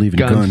have to believe in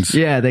guns.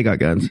 Yeah, they got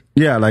guns.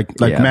 Yeah, like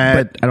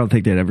mad. But I don't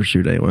think they'd ever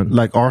shoot anyone.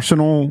 Like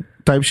arsenal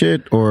type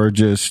shit, or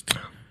just.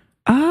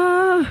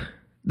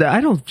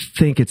 I don't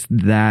think it's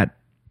that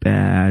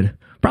bad.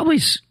 Probably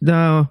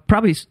no.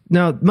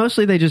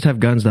 Mostly they just have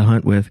guns to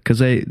hunt with because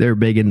they're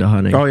big into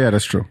hunting. Oh yeah,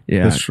 that's true.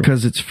 Yeah,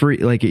 because it's free.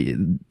 Like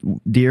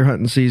deer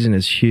hunting season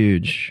is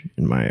huge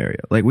in my area.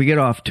 Like we get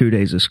off 2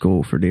 days of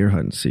school for deer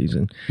hunting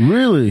season.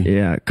 Really?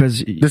 Yeah,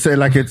 because they say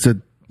like it's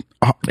a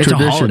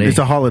tradition. It's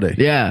a holiday.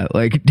 Yeah,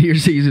 like deer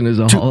season is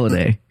a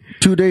holiday.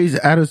 2 days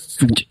out of.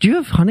 Do you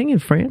have hunting in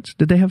France?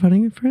 Did they have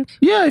hunting in France?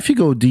 Yeah, if you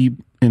go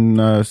deep in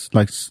middle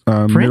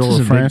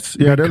of France,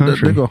 they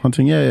go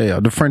hunting. Yeah.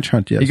 The French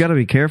hunt. Yes. You got to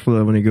be careful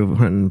though when you go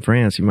hunting in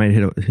France. You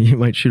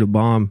might shoot a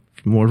bomb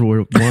from World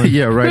War I.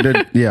 Yeah, right.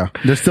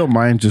 There's still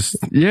mines just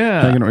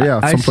hanging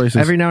around. Some places.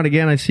 Every now and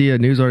again, I see a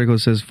news article that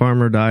says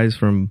farmer dies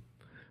from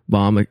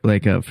bomb,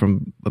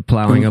 from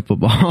plowing up a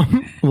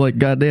bomb. I'm like,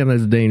 goddamn,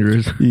 that's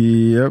dangerous.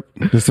 Yep,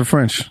 it's the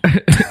French.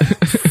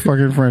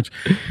 Fucking French.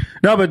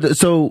 No, but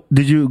so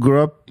did you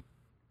grow up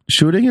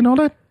shooting and all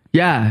that?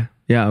 Yeah,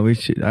 we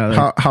shoot.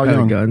 How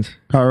young? Guns.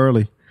 How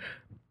early?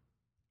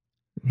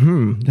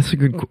 That's a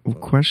good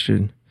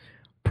question.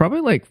 Probably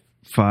like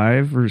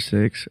 5 or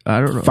 6. I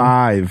don't know.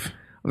 5.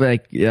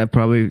 Like, yeah,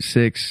 probably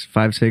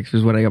 5, 6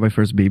 is when I got my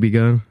first BB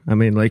gun. I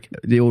mean, like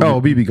the old. Oh,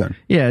 BB gun.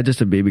 Yeah,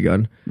 just a BB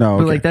gun. No,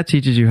 but like that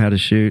teaches you how to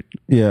shoot.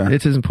 Yeah,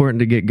 it's as important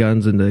to get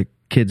guns in the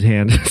kids'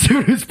 hands as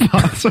soon as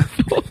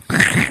possible.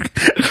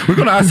 We're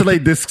gonna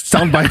isolate this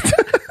soundbite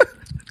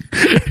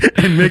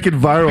and make it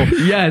viral.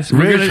 Yes,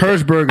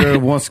 Hershberger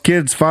wants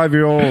kids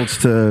 5-year-olds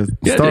to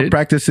start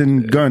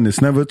practicing gun.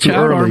 It's never too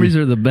Child early. Armies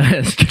are the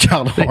best.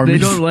 Child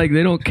armies.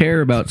 They don't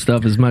care about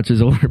stuff as much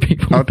as older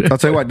people. I'll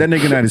tell you what, that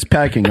nigga night is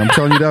packing. I'm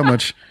telling you that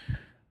much.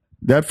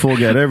 That fool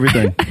got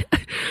everything.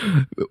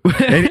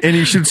 and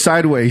he shoots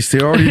sideways.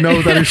 They already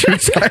know that he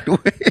shoots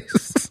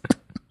sideways.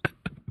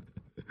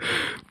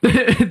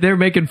 They're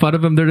making fun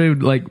of him. They're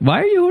like,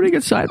 why are you holding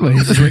it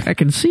sideways? It's like, I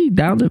can see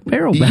down the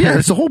barrel. Yeah,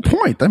 that's the whole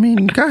point. I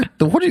mean, God,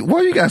 why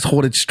do you guys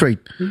hold it straight?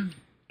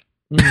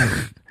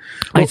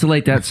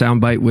 Isolate that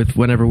soundbite with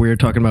whenever we were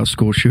talking about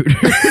school shooters.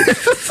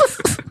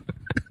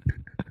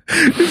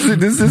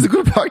 This is a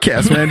good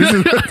podcast, man.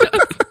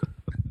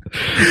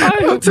 I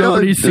hope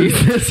nobody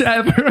sees this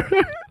ever.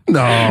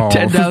 No.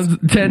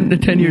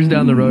 10 years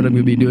down the road, I'm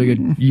going to be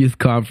doing a youth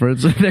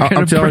conference. They're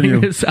going to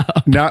bring this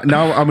up. Now I'm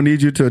going to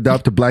need you to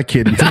adopt a black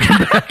kid and take him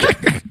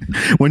back.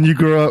 When you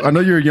grow up, I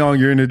know you're young,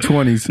 you're in your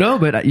 20s. No,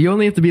 but you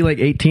only have to be like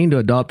 18 to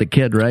adopt a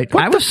kid, right?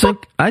 I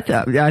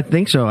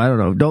think so. I don't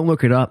know. Don't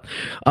look it up.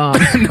 No,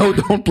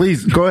 don't,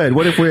 please. Go ahead.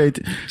 What if we're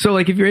 18? So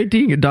like if you're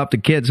 18, you adopt a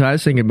kid. So I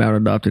was thinking about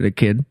adopting a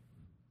kid.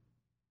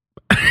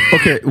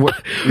 Okay.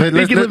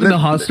 They can live in the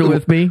hostel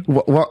with me.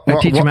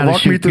 Teach them how to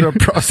walk me through the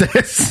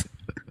process.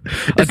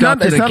 It's not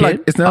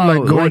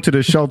like going to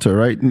the shelter,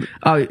 right?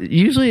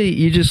 Usually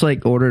you just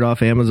like order it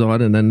off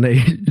Amazon and then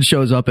it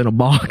shows up in a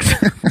box.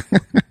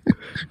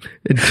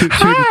 In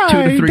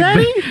Hi,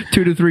 Daddy.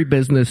 2 to 3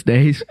 business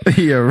days.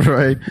 Yeah,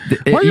 right.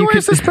 Why are you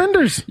wearing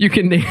suspenders? You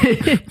can,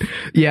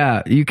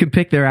 yeah, you can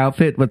pick their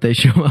outfit, what they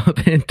show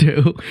up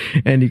into,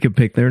 and you can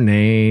pick their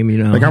name, you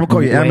know. Like, I'm gonna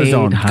call you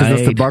Amazon because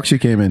that's the height, box you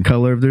came in.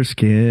 color of their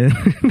skin.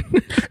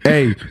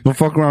 Hey, don't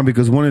fuck around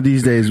because one of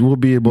these days we'll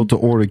be able to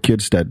order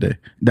kids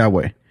that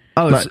way.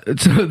 Oh, Like-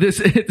 so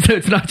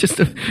it's not just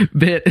a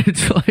bit.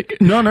 It's like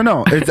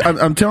No.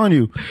 I'm telling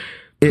you,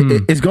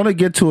 it's gonna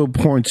get to a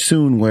point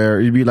soon where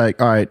you'd be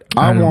like, all right,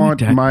 I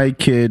want my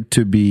kid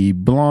to be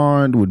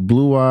blonde with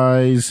blue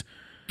eyes.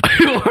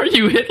 are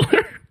you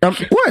Hitler?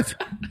 What?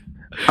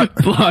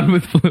 Blonde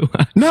with blue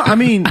eyes. No, I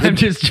mean, I'm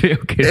just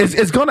joking.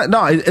 it's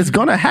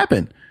gonna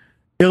happen.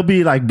 It'll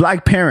be like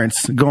black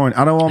parents going,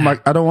 I don't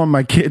want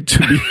my kid to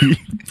be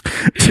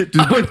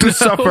to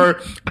suffer.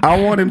 I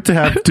want him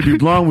to be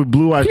blonde with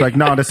blue eyes. Like,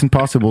 no, that's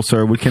impossible,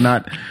 sir.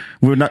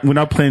 We're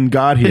not playing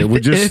God here.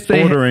 We're just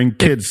ordering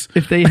kids.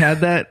 If they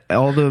had that,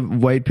 all the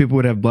white people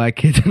would have black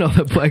kids, and all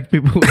the black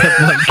people would have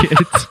black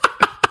kids.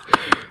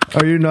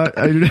 Are you not?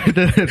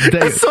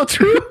 That's so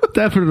true.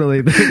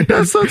 Definitely.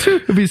 That's so true.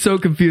 It'd be so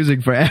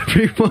confusing for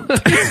everyone.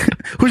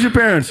 Who's your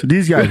parents?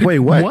 These guys. Wait,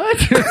 what?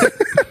 What?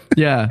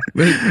 Yeah.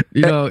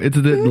 You know, it's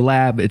the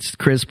lab. It's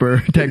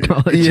CRISPR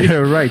technology. Yeah,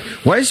 right.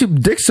 Why is your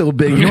dick so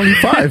big? You're only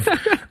 5.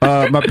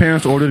 My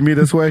parents ordered me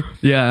this way.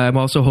 Yeah, I'm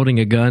also holding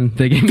a gun.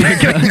 They gave me a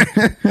gun.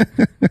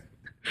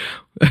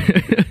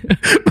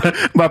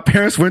 My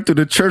parents went to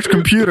the church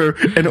computer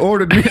and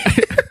ordered me.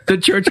 The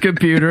church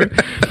computer.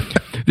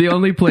 The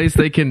only place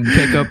they can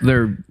pick up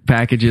their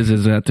packages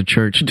is at the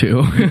church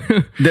too.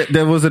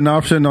 There was an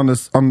option on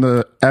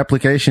the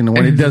application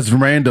when it does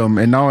random,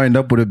 and now I end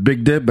up with a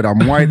big dip, but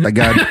I'm white.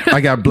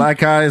 I got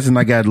black eyes and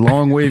I got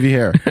long wavy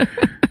hair.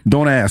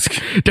 Don't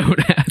ask. Don't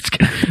ask.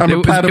 I'm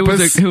a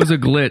platypus. It was a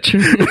glitch.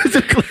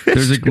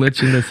 There's a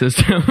glitch in the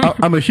system.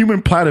 I'm a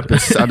human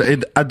platypus.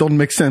 I don't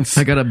make sense.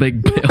 I got a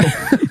big bill.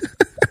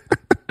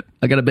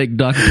 I got a big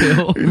duck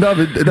bill. No,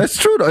 but that's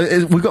true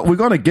though. We're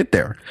gonna get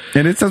there,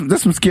 and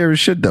that's some scary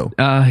shit though.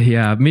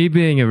 Yeah, me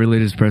being a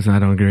religious person, I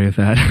don't agree with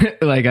that.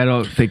 Like, I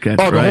don't think that's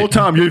the whole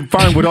time you're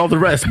fine with all the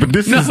rest, but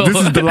this is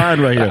the line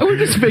right here. We're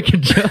just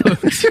making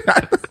jokes.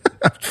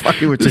 I'm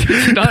fucking with you.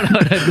 It's not how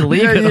I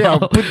believe it.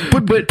 All.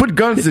 Put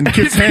guns in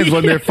kids' hands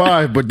when they're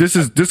 5, but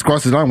this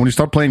crosses the line when you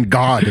start playing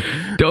God.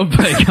 Don't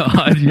play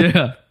God.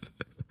 Yeah.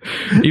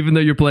 Even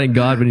though you're playing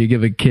God when you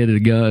give a kid a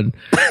gun.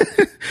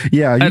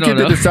 Yeah, you get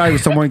to decide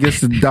if someone gets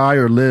to die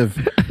or live.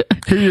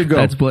 Here you go.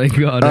 That's playing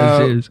God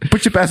as is.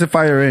 Put your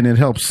pacifier in, it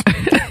helps.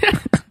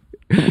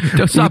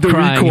 Don't stop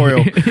crying.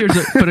 Recoil.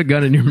 Put a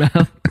gun in your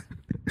mouth.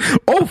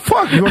 Oh,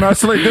 fuck. You want to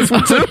isolate this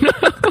one too?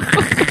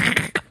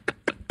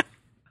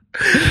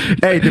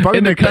 Hey,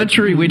 in the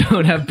country, we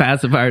don't have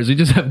pacifiers. We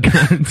just have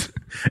guns.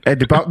 Hey,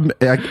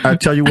 I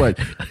tell you what.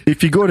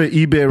 If you go to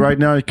eBay right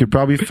now, you could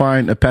probably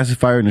find a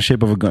pacifier in the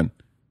shape of a gun.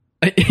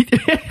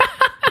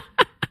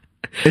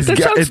 That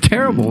sounds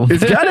terrible.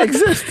 It's got to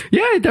exist.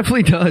 Yeah, it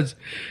definitely does.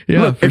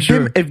 Yeah, look,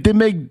 if they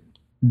make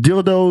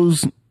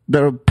dildos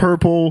that are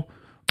purple,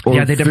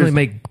 yeah, they definitely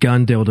make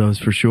gun dildos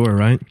for sure,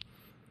 right?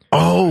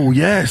 Oh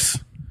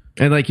yes.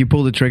 And like, you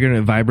pull the trigger and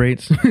it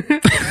vibrates.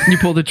 You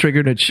pull the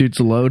trigger and it shoots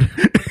a load.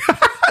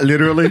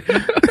 Literally.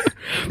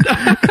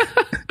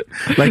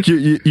 Like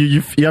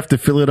you have to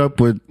fill it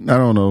up with, I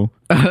don't know,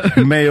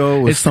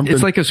 mayo or something.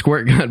 It's like a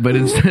squirt gun, but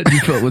instead you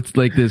fill it with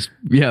like this,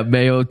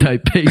 mayo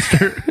type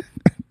paster.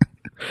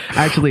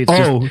 Actually, it's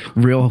just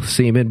real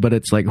semen, but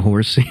it's like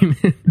horse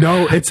semen.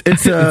 No, it's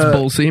it's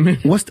bull semen.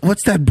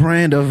 What's that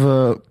brand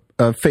of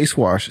face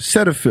wash?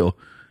 Cetaphil.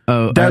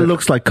 Oh, that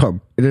looks like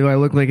cum. Do I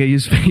look like I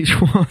use face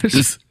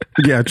wash?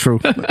 Yeah, true.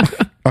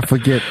 I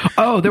forget.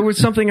 Oh, there was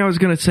something I was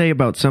going to say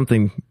about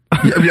something.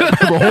 Yeah,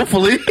 well,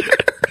 hopefully.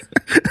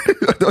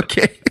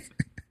 Okay.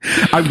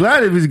 I'm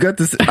glad if he's got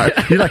this.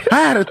 You're like, I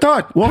had a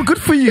thought. Well,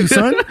 good for you,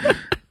 son.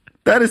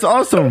 That is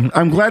awesome.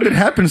 I'm glad it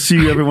happens to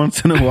you every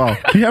once in a while.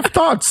 You have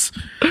thoughts.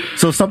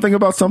 So something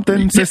about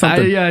something. Say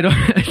something. I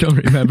don't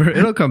remember.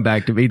 It'll come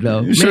back to me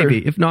though. Sure.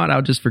 Maybe. If not,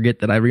 I'll just forget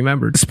that I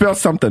remembered. Spell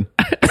something.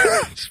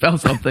 Spell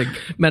something.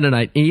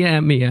 Mennonite.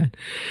 E-M-E-N.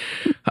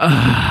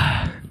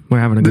 We're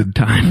having a good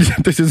time.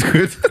 This is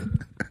good.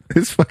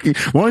 It's fucking.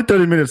 We're only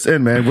 30 minutes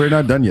in, man. We're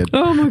not done yet.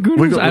 Oh my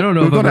goodness! I don't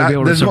know if I'm gonna be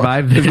able to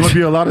survive this. There's going to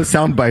be a lot of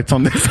sound bites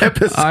on this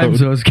episode. I'm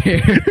so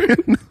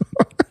scared.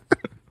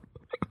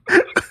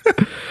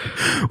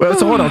 Well,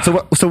 so hold on.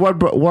 So what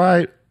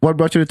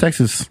brought you to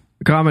Texas?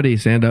 Comedy,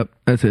 stand up.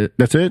 That's it.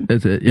 That's it.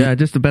 That's it. Yeah,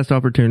 just the best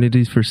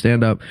opportunities for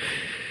stand up.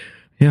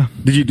 Yeah.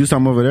 Did you do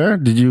something over there?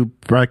 Did you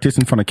practice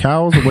in front of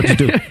cows, or what'd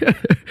you do?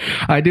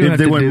 I do. If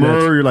they went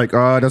murr, you're like,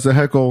 oh, that's a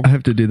heckle. I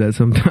have to do that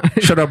sometimes.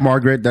 Shut up,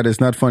 Margaret. That is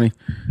not funny.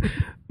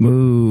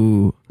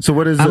 Moo. So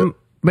what is it?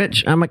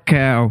 Bitch, I'm a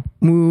cow.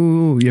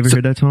 Moo. You ever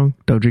heard that song?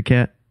 Doja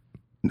Cat?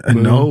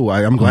 No,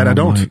 I'm glad I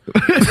don't.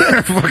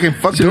 Fucking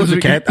fuck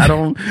Doja Cat. I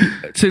don't.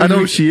 I know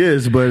who she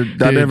is, but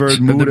I never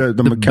moved the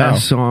The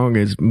best song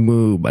is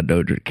 "Moo" by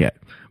Doja Cat.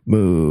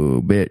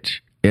 Moo,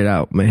 bitch, get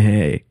out my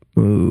hay.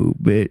 Moo,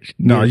 bitch.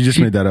 No, you just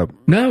made that up.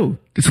 No,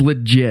 it's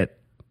legit.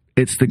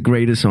 It's the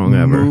greatest song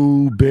ever.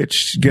 Moo,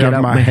 bitch. Get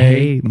out my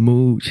hay.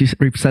 Moo. She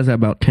says that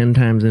about 10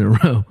 times in a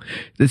row.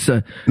 It's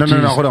a No,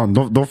 hold on.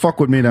 Don't fuck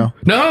with me now.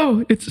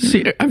 No,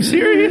 I'm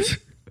serious.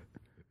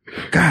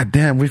 God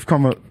damn, we've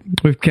come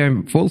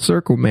full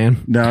circle,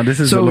 man. No, this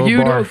is a low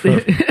bar.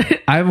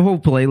 I have a whole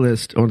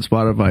playlist on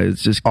Spotify.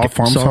 It's just all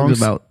farm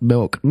songs about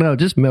milk. No,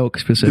 just milk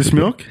specifically. Just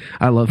milk?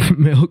 I love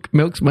milk.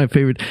 Milk's my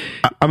favorite.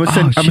 I'm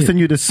gonna send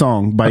you this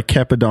song by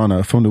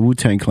Capadonna from the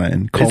Wu-Tang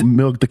Clan called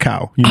 "Milk the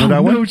Cow." You know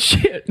that one? No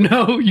shit.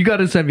 No, you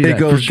gotta send me that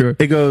for sure.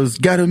 It goes,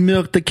 gotta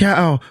milk the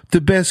cow the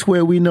best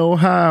way we know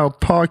how.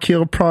 Park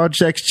Hill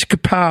Projects,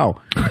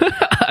 chicka-pow.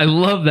 I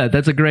love that.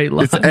 That's a great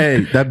line.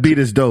 Hey, that beat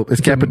is dope.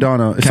 It's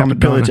Capadonna. It's on the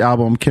Pillage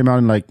album. Came out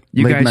in like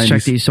you late guys 90s.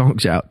 Check these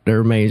songs out.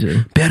 They're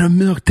amazing. Better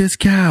milk this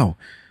cow.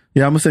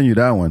 Yeah, I'm gonna send you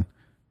that one.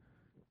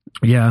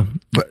 Yeah,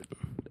 but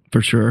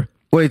for sure.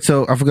 Wait,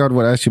 so I forgot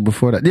what I asked you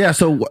before that. Yeah,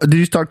 so did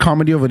you start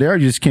comedy over there, or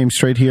you just came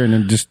straight here and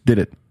then just did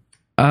it?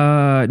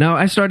 No,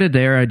 I started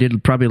there. I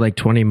did probably like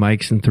 20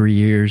 mics in 3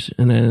 years,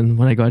 and then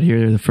when I got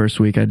here the first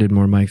week, I did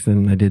more mics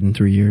than I did in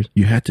 3 years.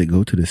 You had to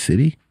go to the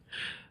city?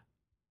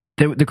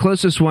 The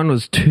closest one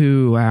was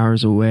 2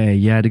 hours away.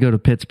 You had to go to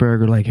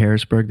Pittsburgh or like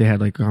Harrisburg. They had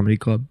like a comedy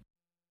club.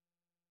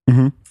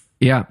 Mm-hmm.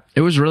 Yeah,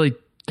 it was really.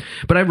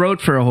 But I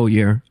wrote for a whole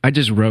year. I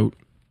just wrote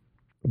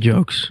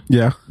jokes.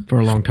 Yeah, for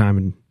a long time.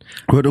 And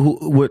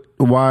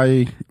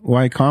why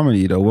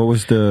comedy though? What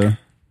was the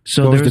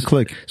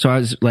click? So I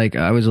was like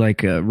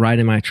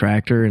riding my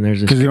tractor, and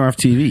there's this because you don't have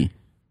TV.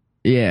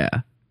 Yeah,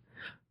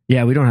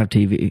 we don't have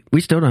TV.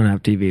 We still don't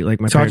have TV. Like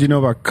so, how do you know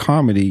about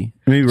comedy?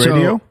 Maybe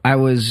radio. So I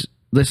was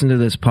listening to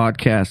this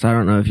podcast. I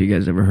don't know if you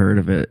guys ever heard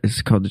of it.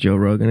 It's called the Joe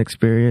Rogan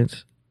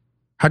Experience.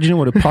 How do you know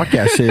what a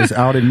podcast is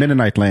out in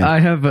Mennonite land?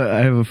 I have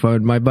a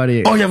phone. My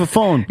buddy. Oh, you have a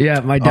phone?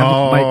 Yeah,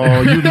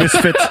 you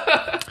misfit.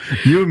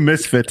 You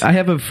misfit. I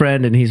have a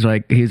friend, and he's a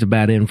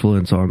bad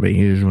influence on me.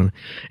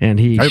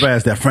 Everybody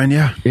has that friend,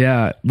 yeah.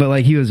 Yeah, but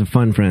like he was a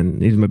fun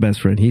friend. He's my best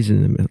friend. He's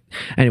in the middle.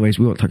 Anyways,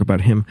 we won't talk about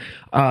him.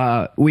 Is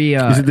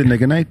it the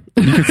nigga night?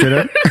 You can say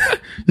that.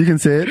 You can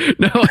say it.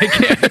 No, I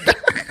can't.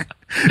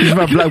 He's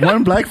my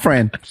one black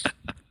friend.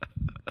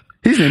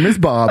 His name is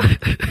Bob.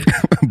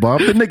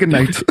 Bob the nigga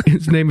night.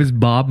 His name is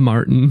Bob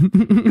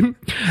Martin.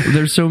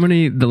 There's so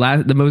many.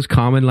 The most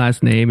common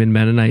last name in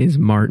Mennonite is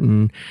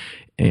Martin,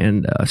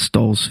 and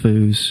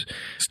Stolzfus.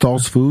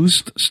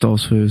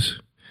 Stolzfus.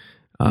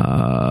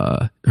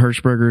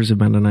 Hershberger is a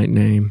Mennonite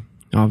name,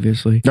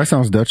 obviously. That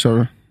sounds Dutch,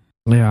 or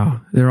yeah,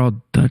 they're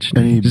all Dutch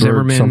names.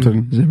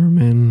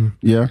 Zimmerman.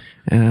 Yeah.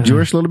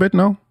 Jewish a little bit,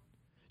 no?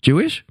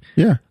 Jewish?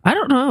 Yeah. I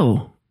don't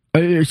know.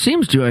 It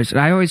seems Jewish.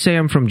 I always say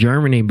I'm from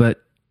Germany,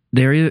 but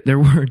there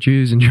were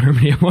Jews in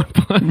Germany at one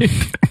point.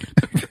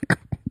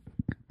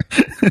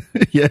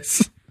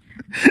 Yes.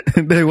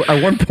 At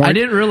one point. I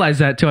didn't realize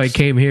that till I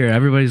came here.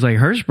 Everybody's like,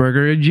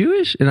 Hershberger,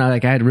 Jewish? And I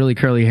had really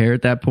curly hair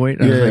at that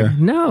point. I was like,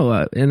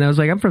 no. And I was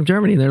like, I'm from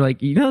Germany. And they're like,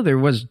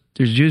 there's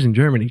Jews in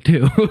Germany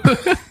too.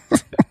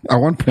 At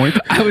one point.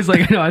 I was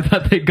like, no, I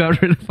thought they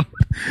got rid of them.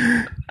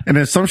 And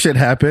then some shit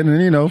happened,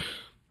 and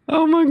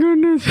oh my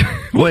goodness.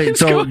 Wait,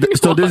 so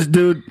this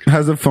dude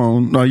has a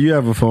phone. No, you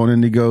have a phone,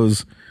 and he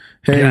goes,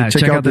 hey,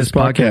 check out this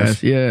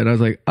podcast. Yeah, and I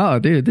was like, oh,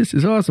 dude, this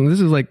is awesome.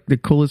 This is like the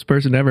coolest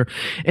person ever.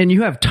 And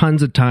you have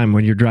tons of time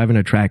when you're driving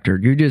a tractor.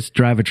 You just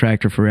drive a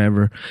tractor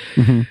forever.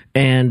 Mm-hmm.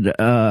 And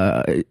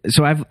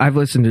so I've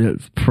listened to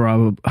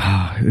probably,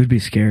 it would be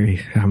scary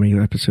how many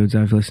episodes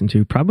I've listened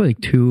to. Probably like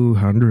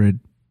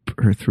 200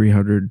 or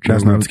 300.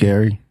 That's not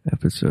scary.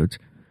 Episodes.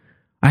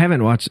 I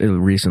haven't watched it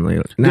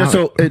recently. Now,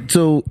 so it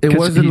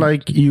wasn't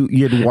like you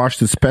had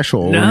watched the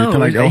special or anything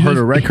like or heard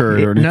a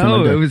record or anything like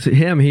that. No, it was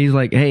him. He's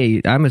like,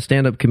 hey, I'm a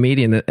stand-up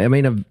comedian. I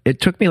mean,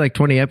 it took me like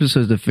 20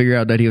 episodes to figure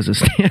out that he was a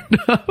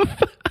stand-up.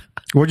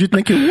 What'd you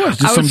think it was?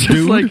 Just some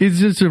dude? Like, he's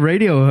just a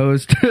radio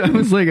host. I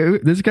was like,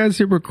 this guy's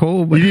super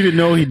cool. But you didn't even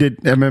know he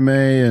did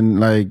MMA and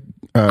like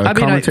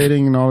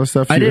commentating and all this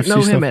stuff? I didn't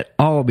know him at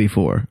all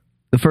before.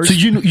 So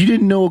you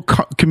didn't know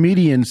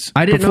comedians?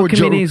 I didn't know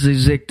comedians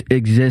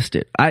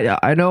existed.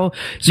 I know.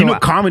 So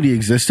comedy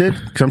existed?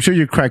 Because I'm sure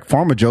you crack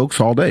pharma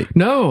jokes all day.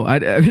 No, I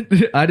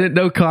didn't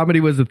know comedy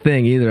was a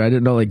thing either. I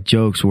didn't know like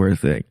jokes were a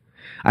thing.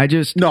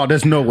 No,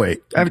 there's no way.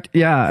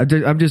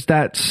 I'm just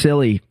that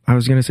silly. I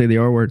was gonna say the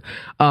R word.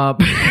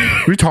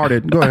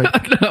 Retarded. Go ahead.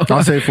 No.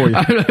 I'll say it for you.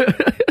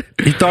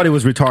 He thought he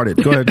was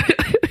retarded. Go ahead.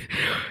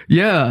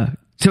 Yeah.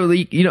 So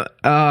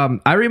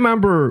I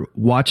remember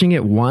watching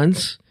it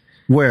once.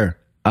 Where?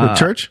 The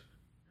church?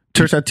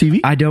 Church at TV?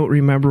 I don't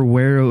remember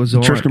where it was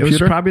on. Church computer?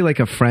 It was probably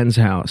like a friend's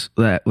house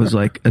that was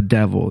like a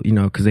devil,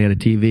 because they had a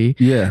TV.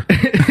 Yeah.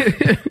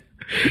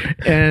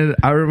 And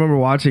I remember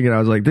watching it. I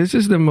was like, this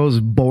is the most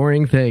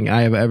boring thing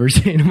I have ever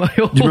seen in my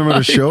whole life. Do you remember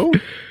the show?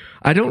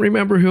 I don't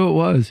remember who it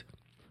was.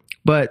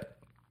 But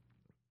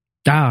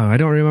I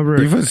don't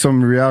remember. Even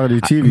some reality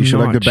TV show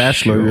like The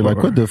Bachelor. Sure. You're like,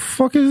 what the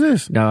fuck is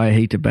this? No, I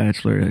hate The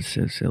Bachelor. That's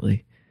so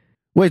silly.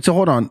 Wait, so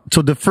hold on.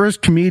 So the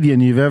first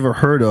comedian you've ever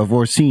heard of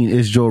or seen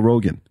is Joe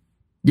Rogan?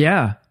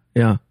 Yeah.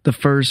 The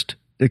first,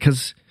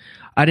 because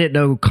I didn't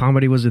know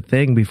comedy was a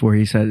thing before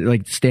he said,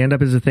 like,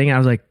 stand-up is a thing. I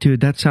was like,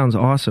 dude, that sounds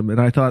awesome. And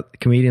I thought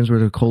comedians were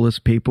the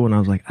coolest people, and I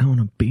was like, I want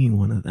to be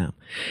one of them.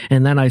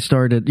 And then I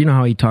started, you know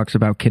how he talks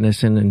about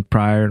Kinnison and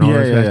Pryor and all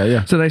those guys?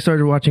 Yeah. So I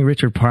started watching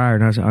Richard Pryor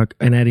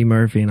and Eddie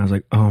Murphy, and I was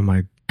like, oh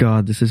my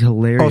God, this is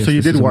hilarious. Oh, so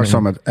you did watch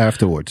some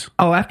afterwards?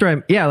 Oh, after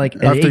at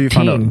after 18, you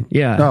found out?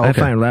 Yeah, oh, okay. I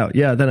found out.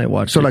 Yeah, then I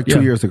watched so it. like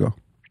 2 years ago?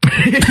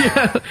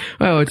 Yeah.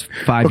 Oh, it's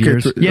 5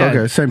 years. Yeah.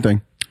 Okay, same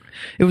thing.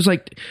 It was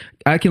like,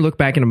 I can look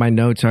back into my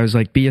notes. I was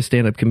like, be a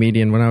stand-up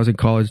comedian. When I was in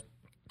college,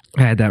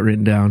 I had that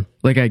written down.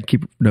 Like, I'd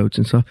keep notes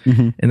and stuff.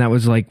 Mm-hmm. And that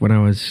was like when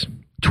I was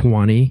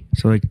 20.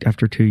 So like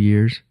after 2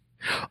 years.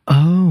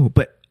 Oh,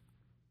 but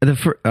I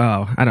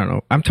don't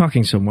know. I'm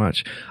talking so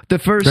much.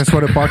 That's what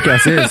a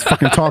podcast is.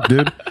 Fucking talk,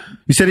 dude.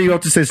 You said you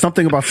have to say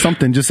something about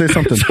something. Just say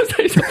something.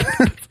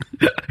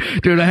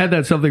 Dude, I had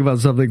that something about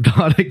something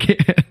thought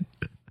again.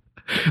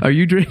 Are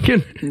you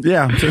drinking?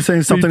 Yeah, just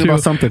saying something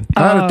about something.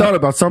 I hadn't thought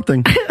about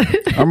something.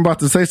 I'm about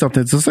to say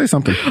something, so say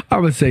something.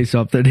 I'm going to say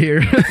something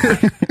here.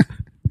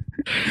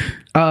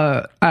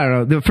 I don't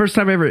know. The first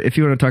time ever, if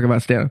you want to talk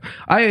about stand-up,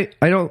 I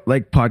don't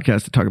like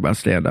podcasts to talk about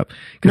stand-up.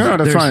 No,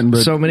 that's fine.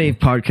 But so many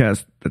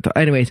podcasts.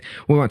 Anyways,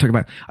 we want to talk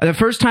about the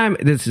first time.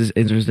 This is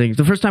interesting.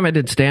 The first time I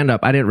did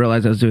stand-up, I didn't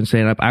realize I was doing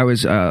stand-up. I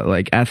was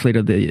like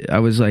I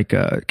was like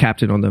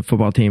captain on the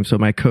football team. So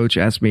my coach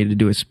asked me to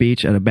do a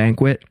speech at a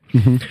banquet.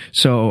 Mm-hmm.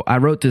 So I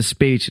wrote this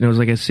speech, and it was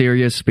like a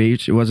serious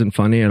speech. It wasn't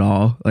funny at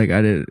all. Like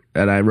I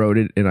wrote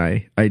it, and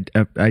I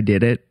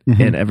did it,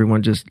 mm-hmm. and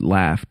everyone just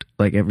laughed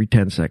like every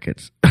 10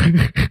 seconds.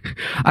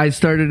 I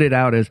started it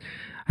out as,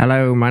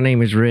 "Hello, my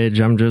name is Ridge.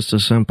 I'm just a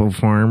simple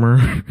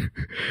farmer."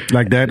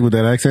 Like that with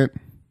that accent?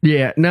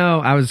 Yeah.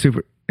 No, I was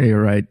super.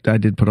 You're right. I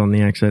did put on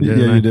the accent.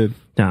 Didn't I? You did.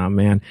 Oh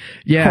man.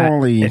 Yeah.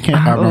 Holy, you can't.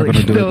 I'm not going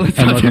to do it.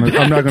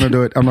 I'm not going to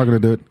do it. I'm not going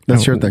to do it.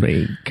 That's your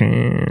thing.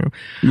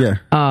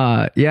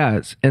 Yeah.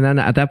 Yes. And then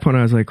at that point,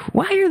 I was like,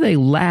 why are they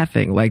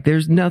laughing? Like,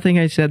 there's nothing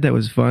I said that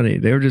was funny.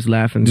 They were just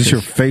laughing. Just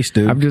your face,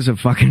 dude. I'm just a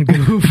fucking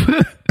goof.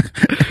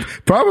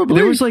 Probably.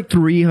 There was like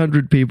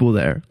 300 people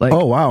there. Like,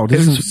 oh wow,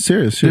 this is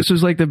serious shit. This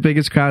was like the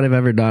biggest crowd I've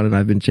ever done, and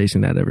I've been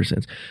chasing that ever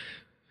since.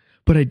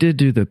 But I did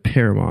do the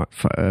Paramount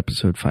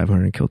episode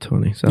 500 Kill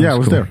Tony. So I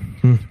was cool.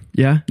 there.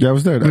 Yeah? Yeah, I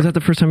was there. Was that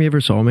the first time you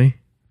ever saw me?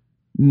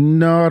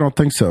 No, I don't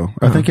think so.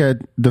 I think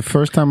the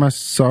first time I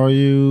saw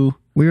you,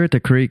 we were at the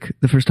creek.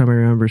 The first time I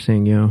remember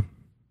seeing you.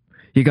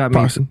 You got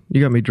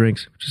me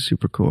drinks, which is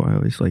super cool. I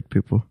always like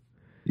people.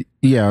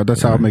 Yeah,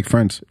 that's how I make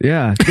friends.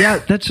 Yeah,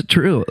 that's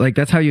true. Like,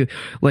 that's how you,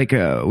 like,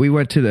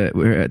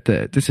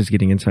 this is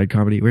getting inside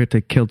comedy. We're at the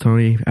Kill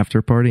Tony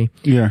after party.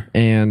 Yeah.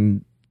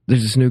 And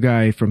there's this new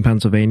guy from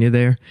Pennsylvania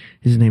there.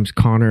 His name's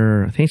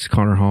Connor. I think it's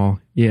Connor Hall.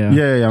 Yeah.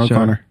 Yeah, I'm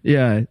Connor.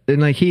 Yeah.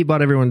 And like, he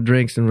bought everyone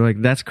drinks, and we're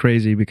like, that's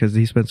crazy because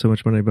he spent so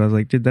much money. But I was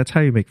like, dude, that's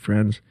how you make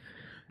friends.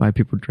 Buy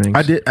people drinks.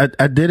 I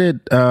did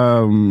it,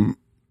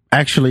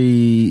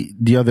 actually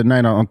the other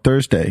night on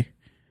Thursday.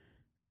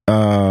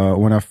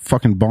 When I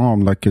fucking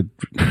bombed like a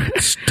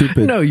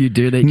stupid. No, you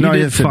didn't. You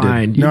did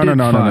fine.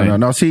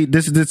 No. See,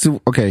 this is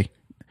okay.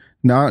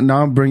 Now I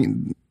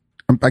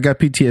got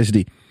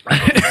PTSD.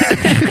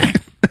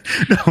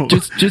 No.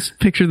 Just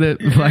picture the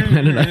Black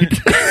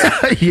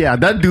Mennonite. Yeah,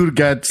 that dude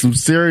got some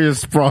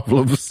serious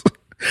problems.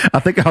 I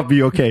think I'll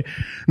be okay.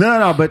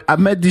 No. But I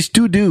met these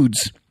two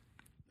dudes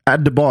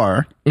at the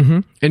bar, mm-hmm.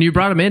 and you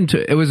brought him into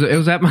it. Was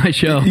at my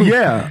show.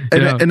 Yeah,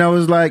 and I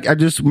was like, I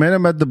just met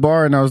him at the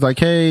bar, and I was like,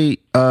 hey,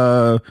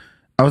 I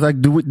was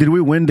like, did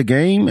we win the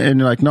game? And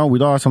they're like, no, we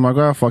lost. I'm like,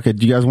 oh fuck it,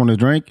 do you guys want to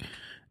drink?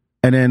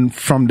 And then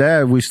from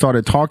there we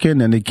started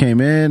talking, and they came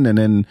in, and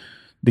then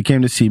they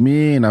came to see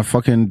me, and I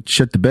fucking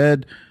shit the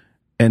bed,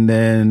 and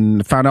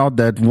then found out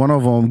that one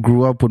of them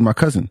grew up with my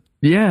cousin.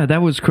 Yeah,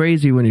 that was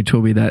crazy when you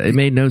told me that. It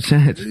made no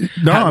sense.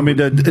 No, I mean,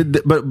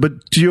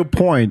 but to your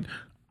point,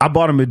 I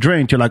bought him a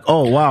drink. You're like,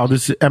 oh wow,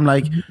 I'm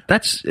like,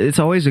 it's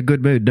always a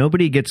good mood.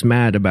 Nobody gets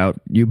mad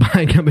about you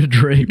buying him a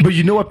drink. But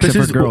you know what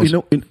pisses girls?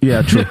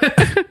 Yeah, true.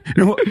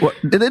 You know what?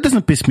 It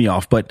doesn't piss me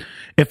off. But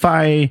if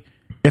I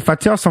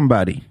tell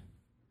somebody,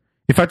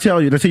 if I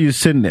tell you, let's say you're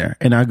sitting there,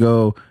 and I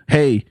go,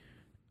 hey,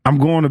 I'm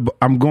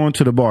going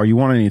to the bar. You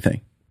want anything?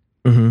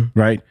 Mm-hmm.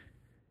 Right?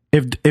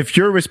 If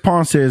your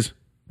response is,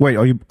 wait,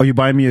 are you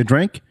buying me a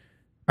drink?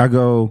 I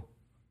go,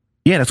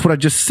 yeah, that's what I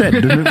just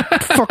said.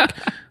 Fuck.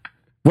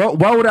 Well,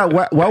 why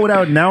would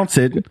I announce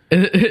it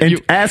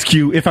and ask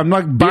you if I'm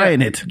not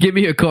buying it? Give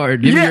me a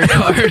card. Give me your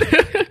card.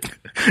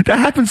 That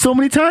happens so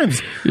many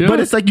times. Yeah. But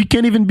it's like you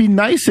can't even be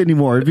nice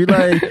anymore. It'd be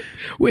like,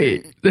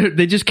 wait,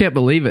 they just can't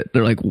believe it.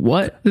 They're like,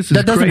 what? This is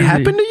that doesn't crazy.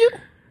 happen to you?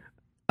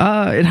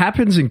 It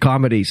happens in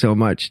comedy so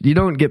much. You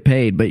don't get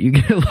paid, but you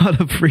get a lot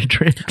of free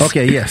drinks.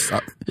 Okay, yes.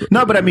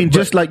 No, but I mean,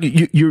 just like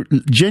you're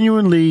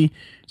genuinely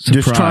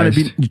surprised.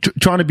 just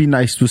trying to be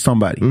nice to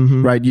somebody,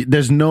 mm-hmm. right?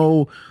 There's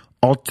no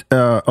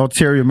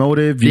ulterior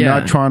motive. You're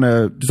not trying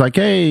to. It's like,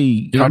 hey,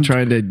 you're not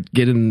trying to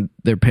get in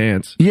their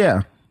pants.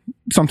 Yeah,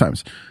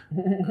 sometimes.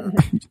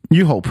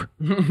 You hope,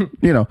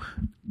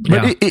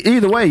 But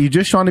either way, you're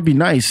just trying to be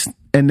nice,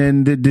 and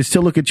then they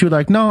still look at you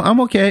like, no,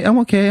 I'm okay,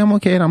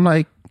 and I'm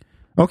like,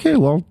 Okay,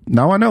 well,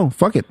 now I know.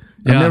 Fuck it.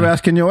 I'm Yeah. never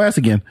asking your ass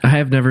again. I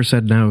have never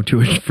said no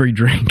to a free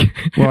drink.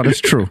 Well,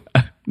 that's true.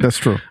 That's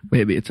true.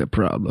 Maybe it's a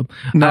problem.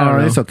 I No, don't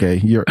know. it's okay.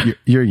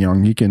 You're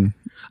young. You can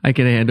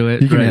handle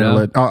it. you can right handle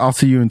now. it. I'll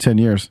see you in 10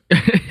 years.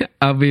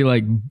 I'll be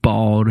like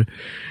bald,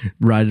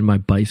 riding my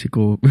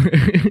bicycle.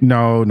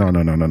 No.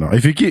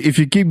 If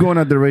you keep going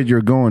at the rate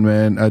you're going,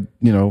 man,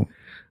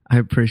 I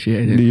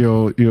appreciate it.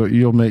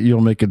 you'll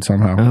make it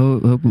somehow. Oh,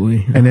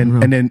 hopefully. And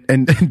then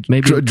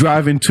Maybe-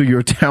 drive into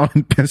your town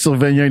in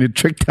Pennsylvania in a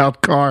tricked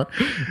out car.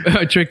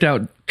 A tricked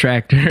out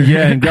tractor.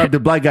 Yeah, and grab the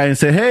black guy and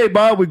say, "Hey,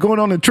 Bob, we're going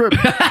on a trip.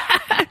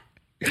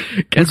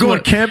 We're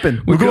going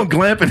camping. We're going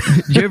glamping."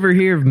 Did you ever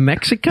hear of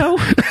Mexico?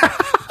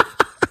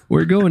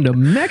 We're going to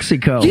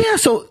Mexico. Yeah.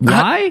 So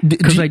Why?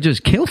 Because I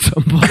just killed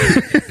somebody.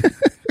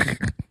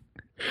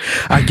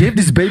 I gave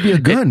this baby a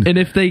gun. And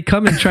if they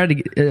come and try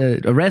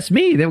to arrest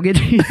me, they'll get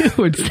you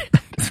instead.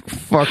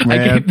 Fuck, I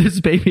man. gave this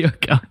baby a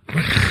gun.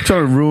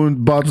 Trying to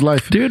ruin Bob's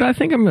life. Dude, I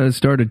think I'm going to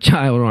start a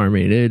child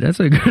army, dude. That's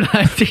a good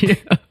idea.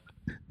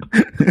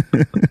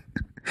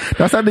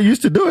 That's how they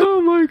used to do it.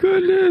 Oh, my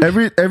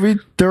goodness. Every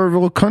third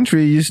world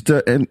country used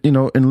to,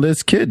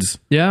 enlist kids.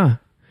 Yeah.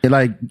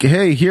 Like,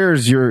 hey,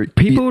 here's you're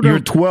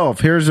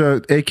 12. Here's a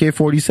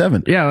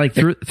AK-47. Yeah, like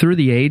through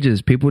the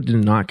ages, people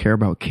did not care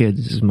about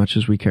kids as much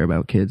as we care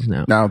about kids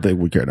now. I don't think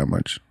we care that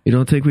much. You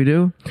don't think we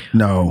do?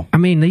 No. I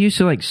mean, they used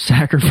to like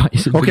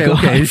sacrifice them to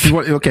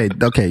Okay.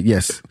 God. Okay.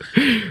 Yes.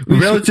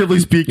 Relatively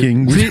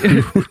speaking,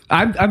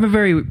 I'm a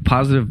very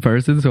positive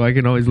person, so I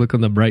can always look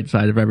on the bright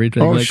side of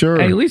everything. Oh, like, sure.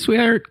 Hey, at least we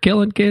aren't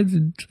killing kids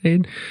and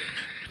saying,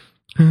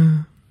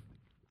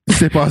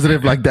 stay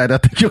positive like that. I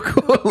think you'll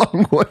go a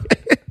long way.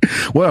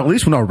 Well, at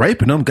least we're not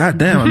raping them.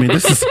 Goddamn. I mean,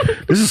 this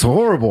is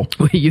horrible.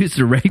 we used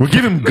to rape We're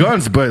giving them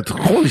guns, but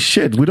holy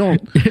shit, we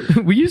don't.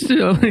 we used to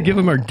only give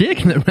them our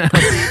dick in their mouth.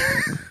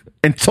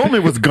 And told me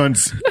it was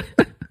guns.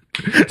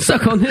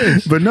 Suck on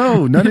this. But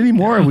no, not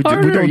anymore. We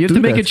Harder, don't you have do to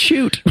make that. it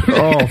shoot.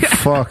 Oh,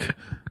 fuck.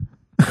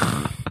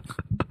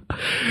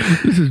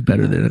 This is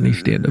better than any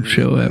stand-up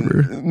show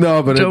ever.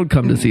 No, but Don't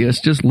come to see us.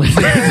 Just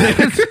listen to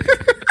this.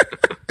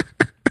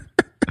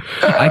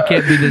 I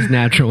can't be this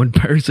natural in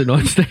person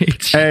on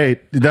stage. hey,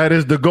 that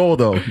is the goal,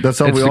 though. That's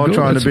how we're all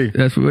trying to be.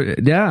 That's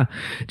what. Yeah,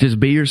 just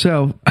be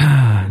yourself.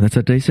 That's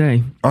what they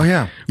say. Oh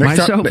yeah,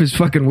 Myself is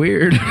fucking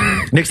weird.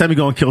 Next time you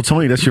go and kill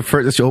Tony, that's your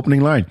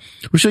opening line.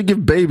 We should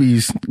give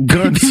babies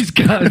guns. These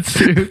guns,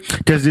 dude.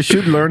 Because they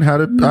should learn how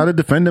to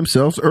defend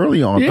themselves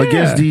early on Yeah.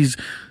 against these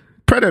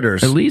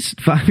predators. At least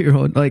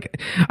 5-year-old. Like,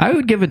 I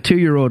would give a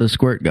 2-year-old a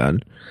squirt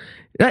gun.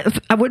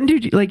 I wouldn't do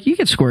like you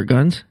get squirt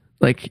guns.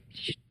 Like,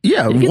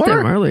 Yeah, you get water.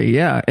 them early,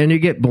 yeah, and you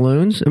get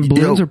balloons, and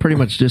balloons Yo. are pretty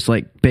much just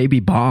like baby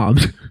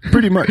bombs.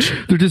 Pretty much.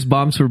 They're just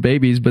bombs for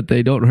babies, but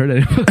they don't hurt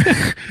anyone.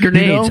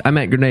 Grenades. You know? I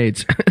meant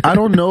grenades. I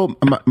don't know.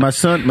 My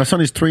son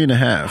is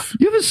 3.5.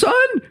 You have a son?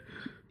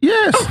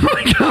 Yes. Oh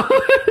my god!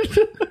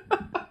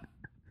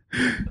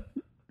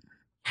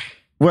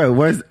 Well,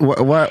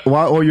 why?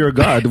 Oh, you're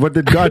God. What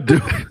did God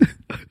do?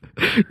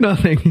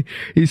 Nothing.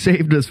 He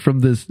saved us from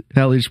this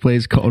hellish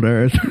place called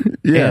Earth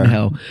Yeah. and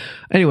hell.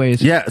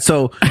 Anyways, Yeah.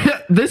 So,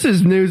 this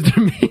is news to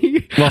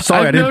me. well,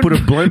 sorry, I didn't put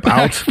a blimp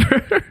out.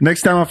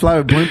 Next time I fly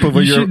a blimp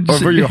over your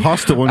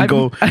hostel and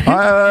go, I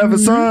have a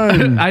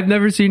son. I've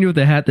never seen you with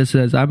a hat that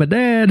says "I'm a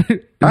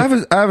dad." I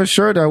have a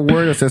shirt I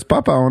wear that says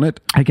Papa on it.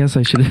 I guess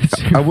I should.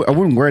 I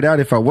wouldn't wear that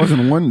if I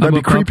wasn't one. That'd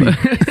be creepy.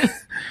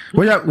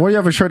 Why you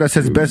have a shirt that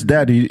says Best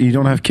Dad? You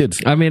don't have kids.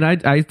 I mean, I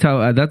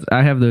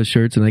have those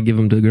shirts and I give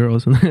them to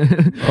girls.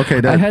 Okay,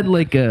 I had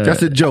like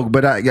that's a joke.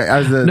 But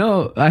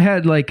I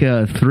had like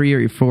 3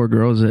 or 4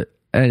 girls that,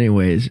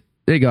 anyways,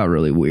 they got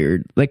really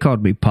weird. They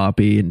called me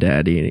Poppy and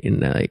Daddy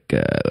and like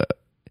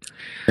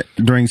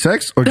during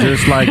sex or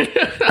just like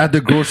at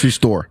the grocery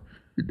store.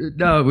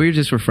 no, we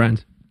just were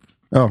friends.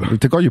 Oh, if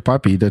they call you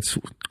Poppy, that's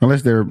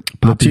unless they're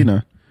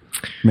Latina,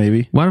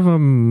 maybe. One of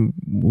them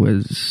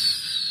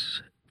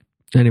was,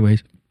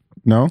 anyways.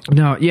 No.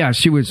 Yeah,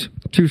 she was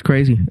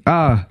crazy.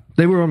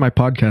 They were on my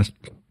podcast.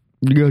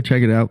 You go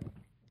check it out.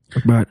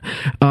 But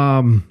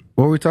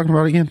What were we talking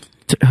about again?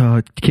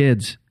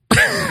 kids.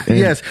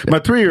 Yes, my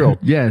 3-year-old.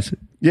 Yes.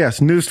 Yes,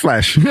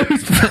 newsflash.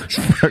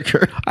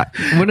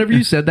 Whenever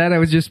you said that, I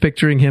was just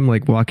picturing him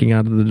like walking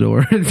out of the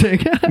door and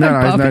saying, No,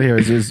 he's not here.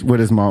 He's with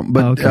his mom.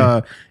 But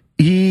okay.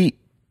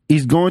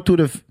 he's going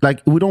through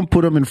we don't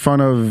put him in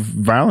front of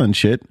violent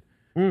shit,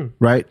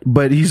 right?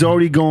 But he's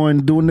already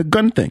doing the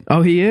gun thing.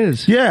 Oh, he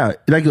is. Yeah,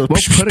 like Well,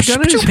 put a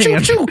gun in his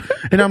hand.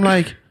 and I'm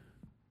like,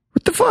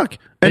 what the fuck?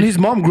 And his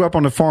mom grew up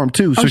on the farm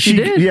too, so she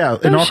did? yeah,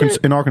 in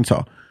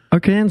Arkansas.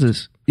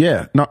 Arkansas.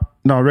 Yeah,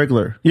 no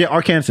regular. Yeah,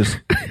 Arkansas.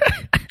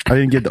 I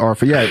didn't get the R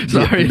for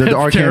Sorry, the that's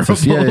Arkansas.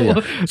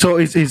 terrible. Yeah. So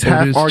he's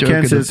half just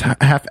Arkansas,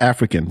 half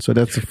African. So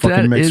that's a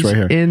fucking mix is right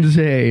here.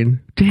 insane.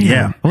 Damn.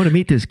 Yeah. I want to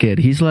meet this kid.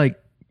 He's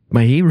like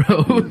my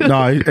hero.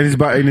 No,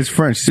 and he's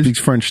French. He speaks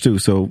French too.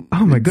 So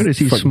Oh my goodness,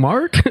 he's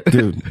smart.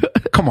 dude.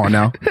 Come on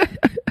now,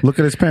 look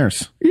at his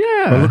parents.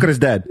 Yeah. Or look at his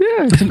dad.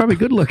 Yeah, he's probably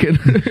good looking.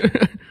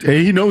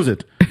 Hey, he knows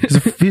it.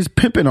 He's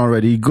pimping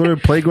already. You go to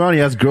the playground, he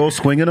has girls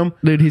swinging him.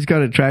 Dude, he's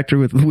got a tractor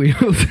with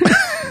wheels.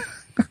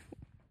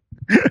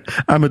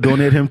 I'm gonna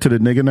donate him to the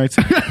nigger nights.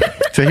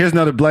 So here's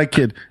another black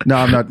kid. No,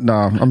 I'm not. No,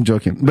 I'm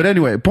joking. But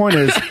anyway, point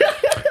is,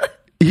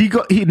 he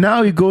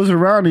goes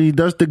around and he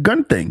does the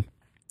gun thing.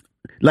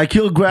 Like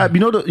he'll grab, you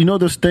know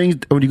those things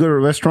when you go to a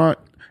restaurant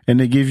and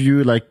they give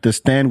you like the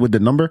stand with the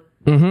number.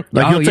 Mm-hmm.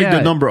 Like he'll take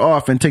the number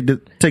off and take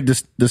the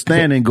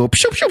stand and go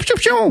shoot,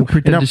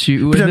 pretend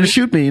to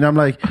shoot me, and I'm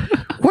like,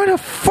 where the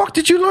fuck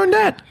did you learn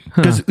that?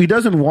 Because he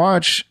doesn't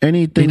watch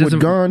anything with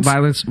guns.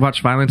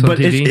 Watch violence on but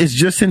TV. It's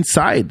just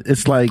inside.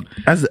 It's like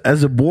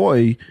as a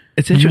boy,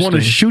 it's you want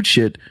to shoot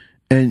shit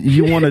and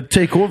you want to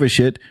take over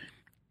shit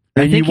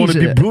and you want to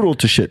be brutal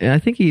to shit. I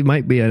think he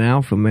might be an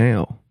alpha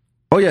male.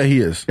 Oh yeah, he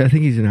is. I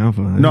think he's an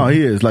alpha. No,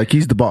 he is. Like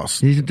he's the boss.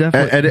 He's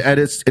definitely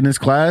in his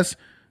class.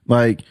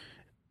 Like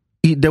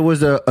there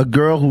was a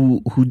girl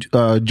who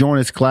joined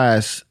his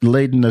class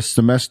late in the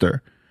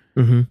semester,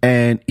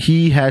 and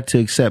he had to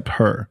accept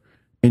her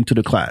into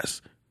the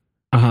class.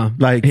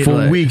 Like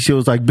for weeks, he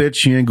was like,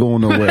 "Bitch, you ain't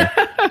going nowhere.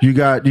 you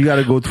got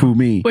to go through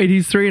me." Wait,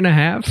 he's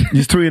 3.5.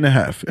 He's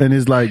 3.5, and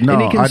he's like, "No,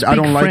 I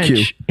don't like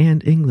you."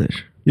 And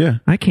English. Yeah,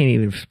 I can't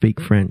even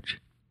speak French.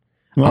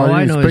 Well, all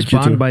I know is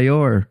bon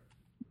voyeur.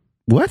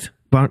 What?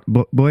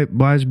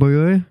 Boys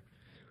boyer?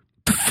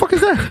 The fuck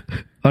is that?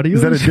 Adios?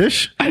 Is that a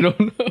dish? I don't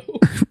know.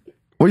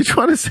 What are you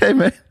trying to say,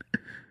 man?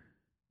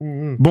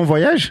 Bon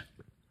voyage?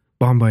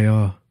 Bon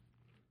voyeur.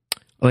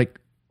 Like,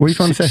 what are you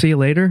trying to say? See you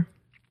later?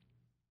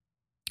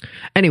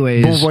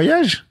 Anyways. Bon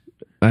voyage?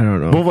 I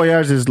don't know. Bon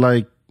voyage is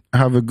like,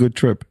 have a good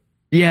trip.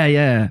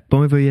 Yeah.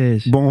 Bon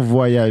voyage. Bon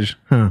voyage.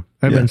 Huh.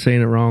 I've been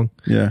saying it wrong.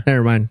 Yeah.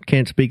 Never mind.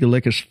 Can't speak a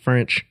lick of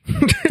French.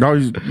 No,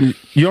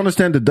 you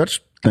understand the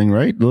Dutch thing,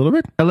 right? A little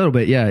bit? A little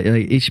bit, yeah.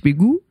 Like, ich bin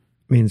gut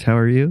means how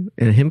are you?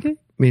 And himke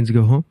means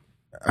go home.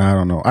 I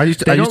don't know.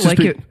 They don't like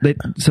it.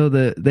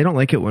 They don't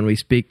like it when we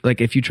speak.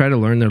 Like if you try to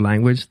learn their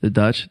language, the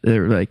Dutch,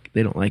 they're like,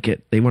 they don't like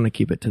it. They want to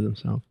keep it to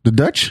themselves. The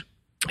Dutch?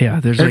 Yeah.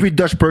 There's every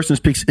Dutch person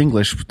speaks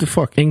English. What the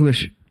fuck?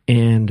 English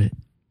and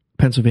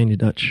Pennsylvania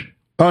Dutch.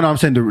 Oh no, I'm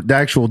saying the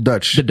actual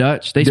Dutch. The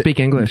Dutch, they speak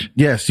English.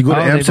 Yes, you go to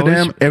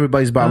Amsterdam,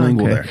 everybody's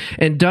bilingual there.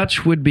 And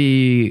Dutch would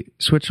be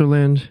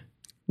Switzerland,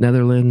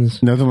 Netherlands,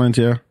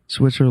 yeah.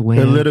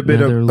 Switzerland, a little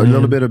bit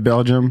of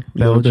Belgium,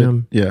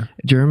 yeah.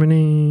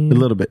 Germany, a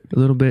little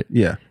bit,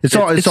 yeah. It's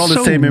all the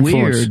so same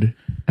influence. Weird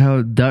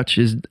how Dutch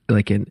is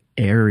like an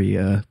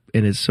area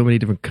and it's so many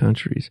different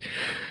countries.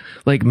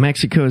 Like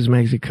Mexico is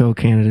Mexico,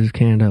 Canada is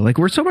Canada. Like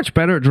we're so much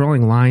better at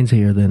drawing lines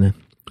here than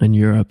in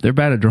Europe. They're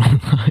bad at drawing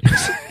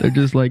lines. They're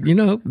just like,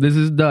 this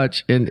is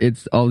Dutch and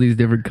it's all these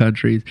different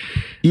countries.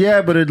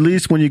 Yeah, but at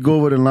least when you go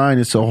over the line,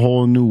 it's a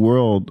whole new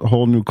world, a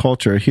whole new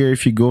culture. Here,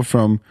 if you go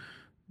from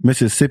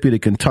Mississippi to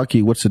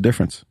Kentucky, what's the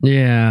difference?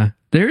 Yeah,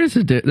 there's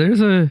a big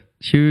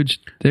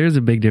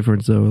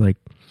difference though. Like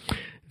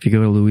if you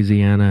go to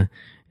Louisiana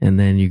and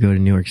then you go to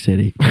New York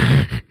City.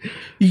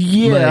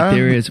 Yeah, like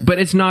there is, but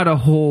it's not a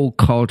whole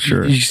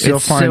culture. You still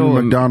find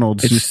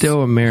McDonald's. It's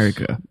still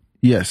America.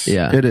 Yes,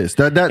 yeah, it is.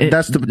 That's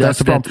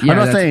the problem. I'm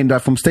not saying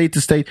that from state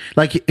to state.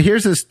 Like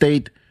here's a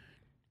state.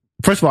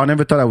 First of all, I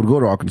never thought I would go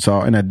to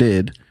Arkansas, and I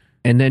did.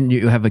 And then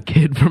you have a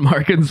kid from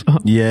Arkansas.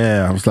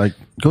 Yeah, I was like,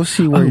 go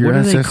see where your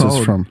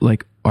ancestors from.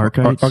 Like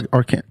Arkites?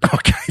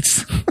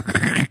 Arkites.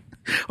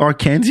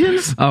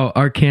 Arkansians? Oh,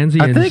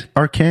 Arkansians. I think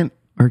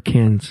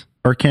Arkans.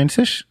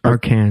 Arkansas?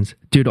 Arkans.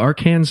 Dude,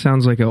 Arkans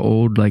sounds like an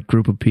old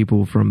group of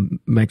people from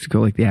Mexico,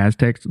 like the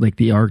Aztecs, like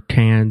the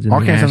Arkans.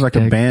 Arkan sounds like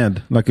a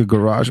band, like a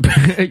garage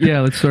band.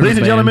 Yeah, let's start. Ladies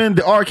and gentlemen,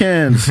 the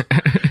Arkans.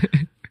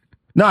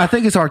 No, I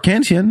think it's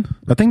Arkansian.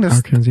 I think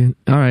that's Arkansian.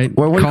 All right.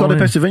 What do you call the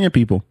Pennsylvania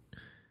people?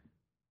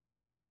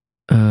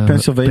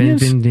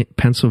 Pennsylvanians?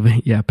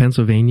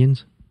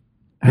 Pennsylvanians.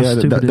 Yeah,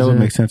 that would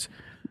make sense.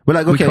 But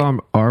okay. We call them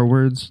R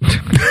words.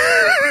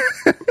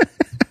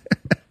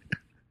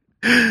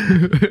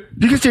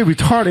 You can say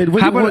retarded.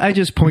 How about I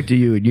just point to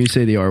you and you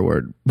say the R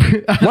word?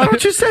 Why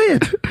don't you say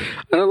it?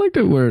 I don't like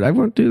that word. I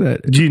won't do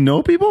that. Do you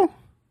know people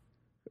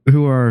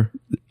who are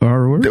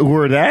R word? Who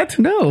are that?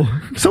 No.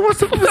 So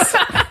what's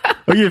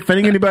are you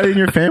offending anybody in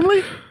your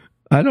family?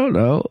 I don't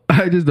know.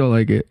 I just don't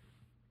like it.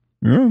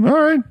 All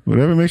right.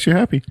 Whatever makes you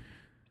happy.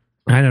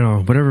 I don't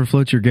know. Whatever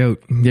floats your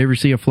goat. You ever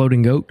see a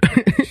floating goat?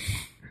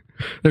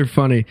 They're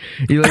funny.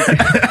 You like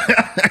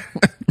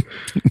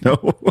No.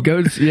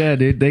 Goats, yeah,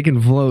 dude, they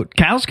can float.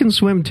 Cows can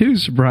swim too,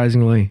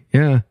 surprisingly.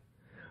 Yeah.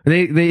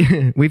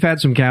 We've had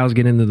some cows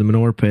get into the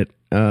manure pit.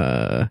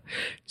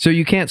 So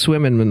you can't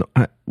swim in manure.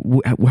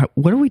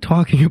 What are we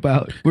talking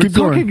about? We're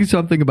talking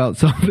something about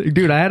something.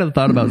 Dude, I had a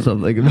thought about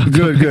something.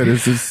 Good.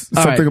 It's just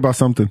something about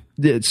something.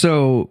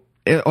 So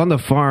on the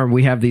farm,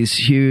 we have these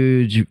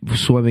huge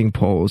swimming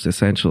pools,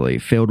 essentially,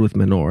 filled with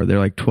manure. They're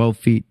like 12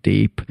 feet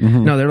deep.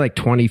 Mm-hmm. No, they're like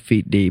 20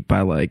 feet deep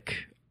by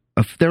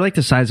they're like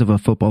the size of a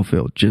football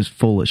field, just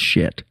full of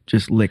shit,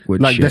 just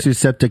liquid shit. Like that's your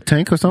septic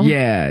tank or something?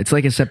 Yeah, it's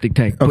like a septic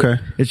tank. Okay.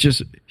 It's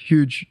just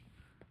huge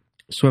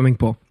swimming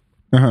pool.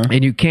 Uh-huh.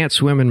 And you can't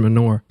swim in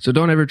manure. So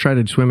don't ever try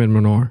to swim in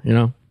manure,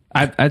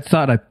 I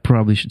thought I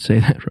probably should say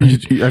that,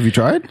 right? Have you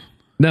tried?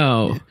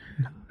 No.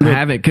 I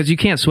haven't, because you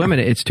can't swim in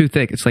it. It's too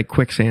thick. It's like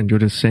quicksand. You'll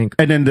just sink.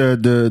 And then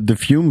the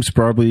fumes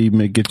probably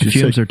may get you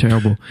sick. Fumes are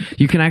terrible.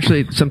 You can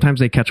actually, sometimes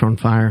they catch on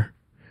fire.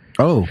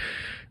 Oh.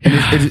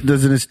 And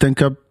doesn't it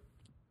stink up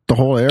the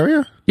whole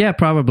area? Yeah,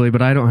 probably,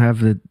 but I don't have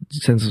the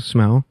sense of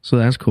smell, so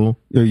that's cool.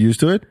 You're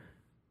used to it?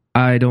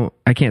 I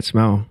can't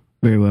smell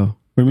very well.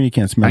 What do you mean you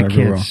can't smell it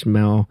very well? I can't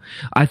smell.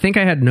 I think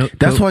I had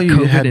That's why you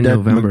COVID had in that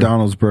November.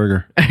 McDonald's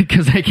burger.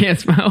 Because I can't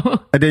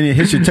smell. And then it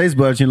hits your taste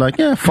buds and you're like,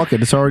 yeah, fuck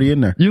it. It's already in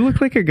there. You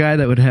look like a guy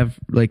that would have,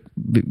 like,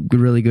 be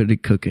really good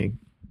at cooking.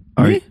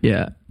 Me?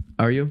 Yeah.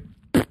 Are you?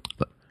 No.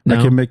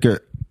 I can make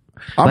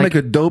I'll make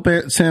a dope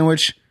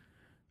sandwich.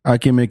 I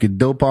can make a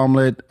dope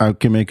omelet. I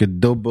can make a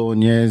dope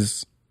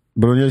bolognese.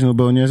 Bolognese, you know what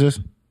bolognese is?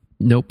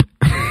 Nope.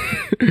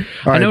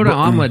 I know what an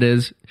omelet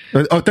is.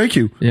 Oh, thank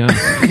you. Yeah.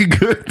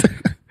 Good.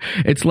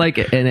 It's like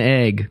an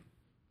egg.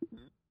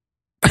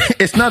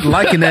 It's not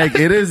like an egg.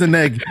 It is an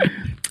egg.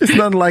 It's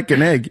not like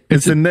an egg.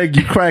 It's an egg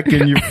you crack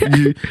and you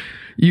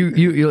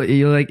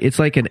like, it's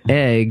like an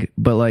egg,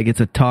 but like it's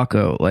a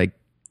taco. Like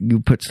you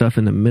put stuff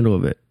in the middle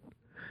of it.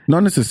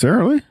 Not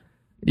necessarily.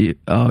 You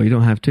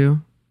don't have to?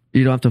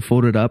 You don't have to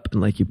fold it up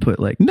and like you put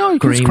like no, you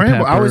can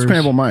scramble. I always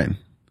scramble mine.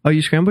 Oh,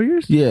 you scramble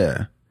yours?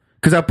 Yeah,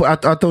 because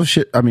I throw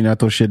shit. I mean, I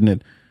throw shit in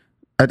it.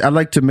 I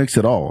like to mix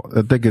it all.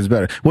 I think it's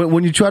better.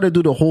 When you try to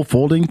do the whole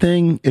folding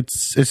thing,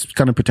 it's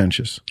kind of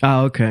pretentious.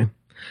 Oh, okay.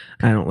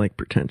 I don't like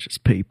pretentious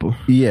people.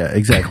 Yeah,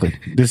 exactly.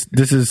 This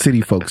is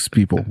city folks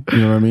people. You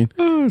know what I mean?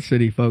 Oh,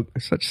 city folk,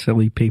 such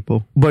silly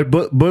people. But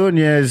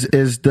bolognese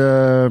is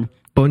the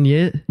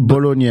bolognese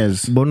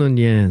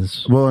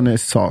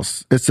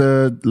sauce. It's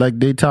like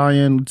the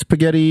Italian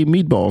spaghetti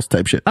meatballs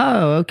type shit.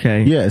 Oh,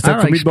 okay. Yeah,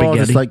 except for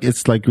meatballs, spaghetti.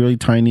 It's like really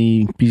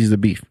tiny pieces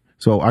of beef.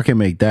 So I can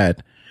make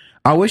that.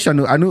 I wish I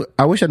knew how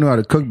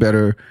to cook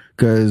better,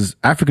 because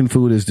African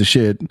food is the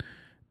shit.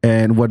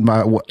 And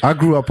I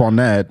grew up on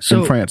that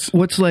in France.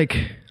 What's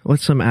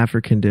some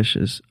African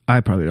dishes?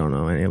 I probably don't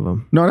know any of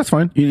them. No, that's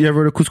fine. You ever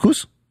heard of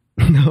couscous?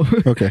 No.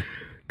 Okay.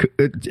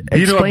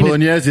 You know what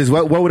bolognese is?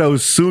 What would I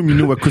assume you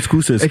knew what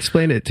couscous is?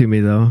 Explain it to me,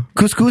 though.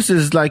 Couscous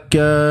is like,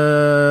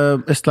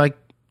 it's like,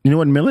 you know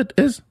what millet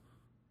is?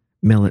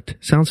 Millet.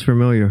 Sounds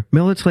familiar.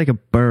 Millet's like a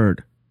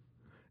bird.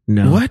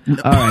 No. What?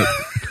 All right.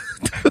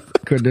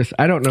 Goodness,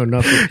 I don't know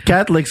nothing.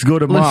 Catholics go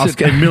to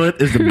mosque and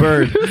millet is the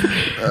bird.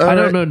 I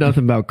don't know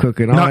nothing about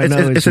cooking. All I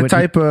know it's a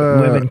type of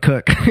women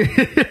cook.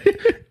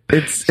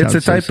 It's a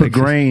type of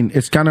grain.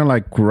 It's kind of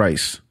like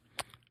rice.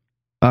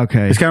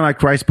 Okay, it's kind of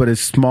like rice, but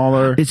it's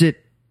smaller. Is it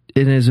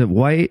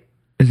white?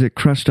 Is it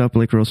crushed up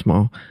like real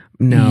small?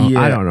 No,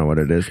 yeah. I don't know what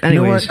it is. Anyways,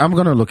 you know what? I'm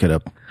gonna look it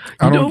up.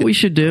 You know what we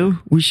should do?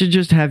 We should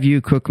just have you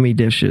cook me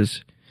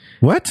dishes.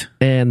 What?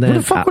 And then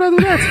what the fuck would I do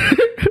that?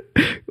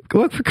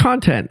 Look for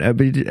content,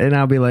 and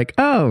I'll be like,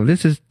 "Oh,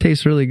 this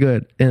tastes really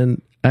good,"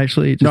 and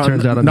actually, it just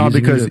turns out I'm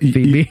using because you to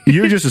feed me.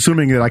 You're just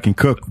assuming that I can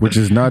cook, which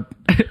is not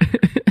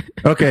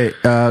okay.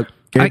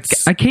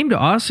 I came to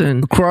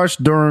Austin.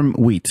 Crushed durum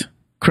wheat.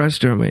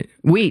 Crushed durum wheat.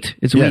 Wheat.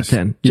 It's wheat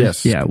then.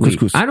 Yes. Yeah. Wheat.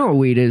 Couscous. I know what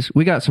wheat is.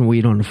 We got some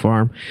wheat on the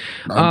farm.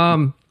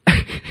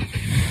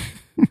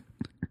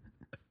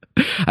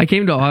 I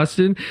came to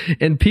Austin,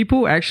 and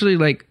people actually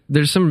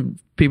there's some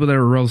people that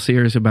are real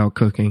serious about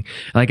cooking.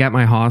 Like at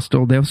my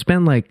hostel, they'll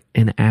spend like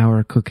an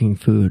hour cooking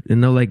food,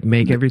 and they'll like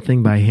make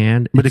everything by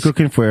hand. But they're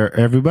cooking for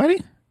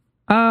everybody?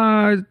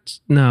 No,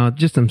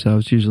 just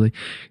themselves usually.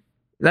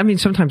 I mean,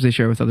 sometimes they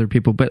share with other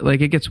people, but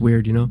like it gets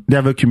weird, you know? They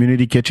have a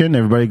community kitchen.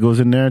 Everybody goes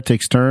in there,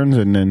 takes turns,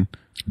 and then...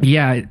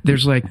 Yeah,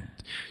 there's like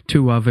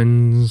 2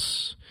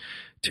 ovens,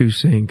 2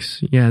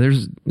 sinks. Yeah,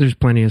 there's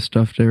plenty of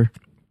stuff there.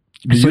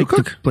 Do you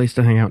cook? It's a place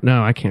to hang out.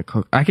 No, I can't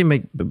cook. I can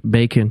make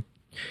bacon.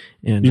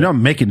 And you're not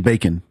making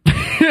bacon.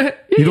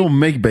 You don't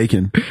make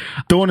bacon.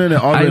 Throwing it in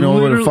the oven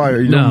over the fire.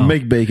 You don't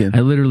make bacon. I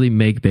literally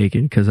make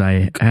bacon because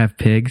I have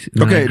pigs.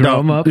 And I grow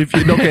them up. If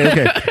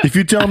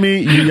you tell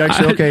me you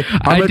actually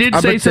I did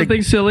say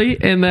something silly,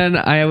 and then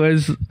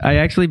I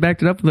actually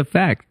backed it up with a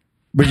fact.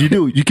 But you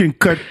do. You can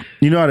cut.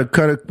 You know how to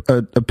cut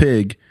a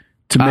pig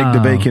to make the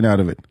bacon out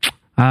of it.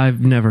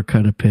 I've never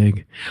cut a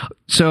pig.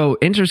 So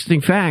interesting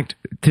fact: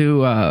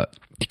 to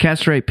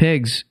castrate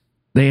pigs,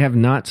 they have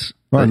nuts.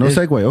 All right, no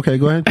segue. Okay,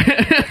 go ahead.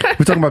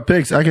 We're talking about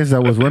pigs. I guess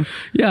that was one.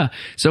 Yeah.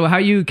 So how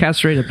you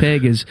castrate a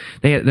pig is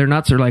their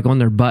nuts are like on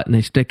their butt and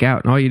they stick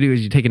out, and all you do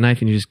is you take a knife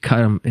and you just cut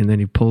them, and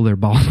then you pull their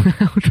balls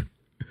out.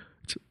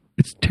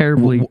 It's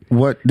terribly.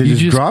 What? They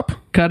just drop?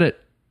 Cut it.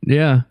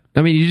 Yeah.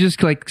 I mean, you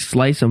just like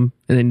slice them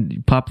and then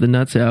you pop the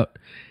nuts out.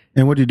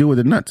 And what do you do with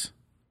the nuts?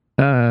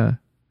 Throw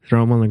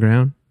them on the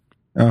ground.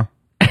 Oh.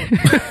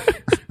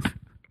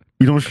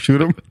 You don't shoot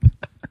them?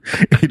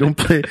 You don't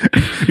play.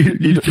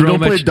 You don't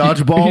play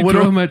dodgeball with them. You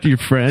throw them at your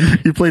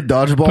friend. You play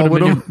dodgeball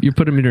with them. You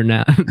put them in your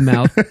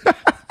mouth.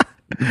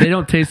 They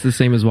don't taste the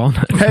same as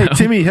walnuts. Hey,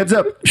 Timmy, heads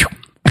up.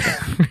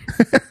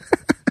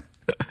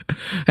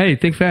 Hey,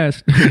 think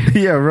fast.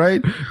 Yeah,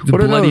 right. The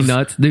what bloody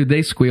nuts, dude.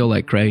 They squeal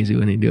like crazy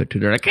when they do it too.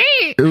 They're like,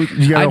 hey.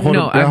 You gotta hold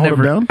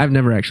them down. I've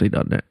never actually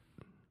done that.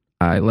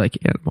 I like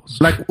animals.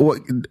 Like,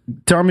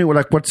 tell me,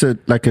 what's a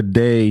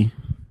day,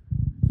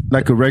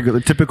 like a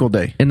regular, typical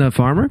day in the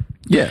farmer?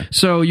 Yeah.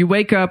 So you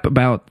wake up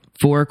about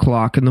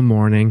 4:00 in the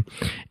morning,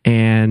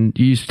 and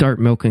you start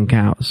milking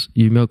cows.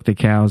 You milk the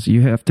cows.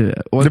 You have to.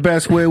 The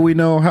best way we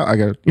know how. I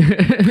got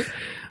it.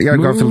 You gotta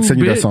go to send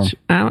you that song.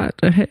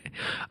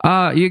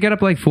 You get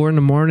up like 4 in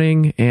the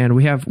morning, and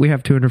we have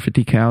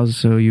 250 cows.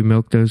 So you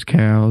milk those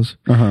cows,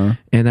 and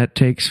that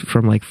takes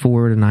from like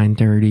 4 to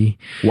 9:30.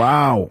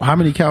 Wow, how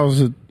many cows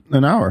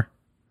an hour?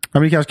 How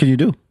many cows can you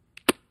do?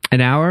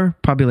 An hour,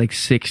 probably like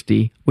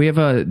 60. We have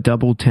a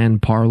double 10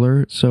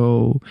 parlor,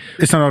 so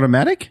it's not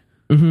automatic.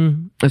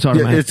 Mm-hmm. It's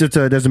automatic.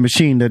 Yeah, there's a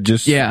machine that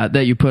just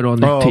that you put on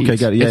the teats. Okay,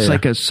 got it. It's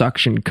like a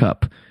suction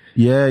cup.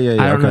 Yeah.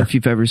 I don't know if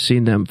you've ever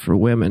seen them for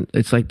women.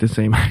 It's like the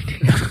same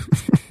idea.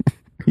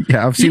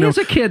 Yeah, I've seen it as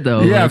a kid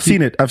though. Yeah, I've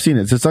seen it.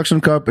 It's a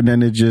suction cup, and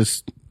then it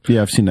just.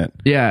 Yeah, I've seen that.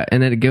 Yeah,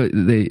 and then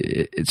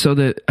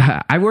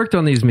I worked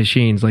on these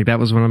machines. Like that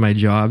was one of my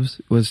jobs,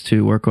 was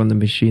to work on the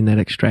machine that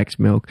extracts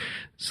milk.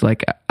 It's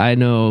like I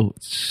know.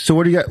 So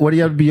what do you got? What do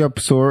you have to be up?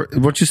 So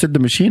once you set the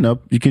machine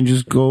up, you can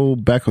just go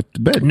back to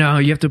bed. No,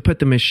 you have to put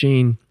the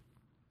machine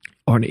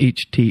on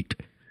each teat.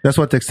 That's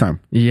what takes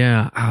time.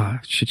 Yeah, I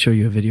should show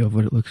you a video of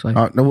what it looks like.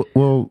 No,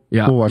 we'll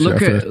watch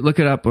it. Look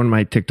it up on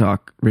my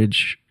TikTok,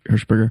 Ridge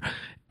Hershberger.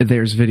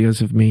 There's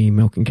videos of me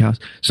milking cows.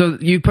 So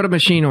you put a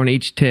machine on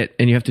each tit,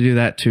 and you have to do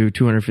that to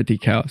 250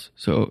 cows.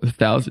 So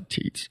 1,000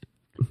 teats.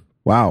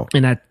 Wow.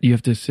 And that you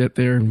have to sit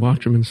there and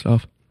watch them and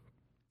stuff.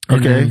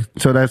 Okay.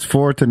 So that's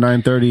 4 to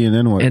 9:30, and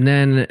then what? And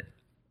then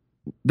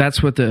that's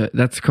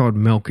called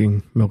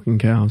milking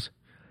cows.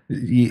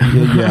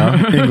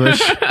 Yeah.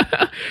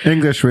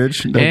 English,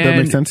 Ridge. That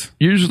makes sense.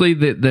 Usually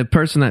the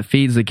person that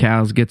feeds the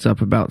cows gets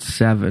up about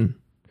 7.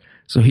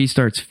 So he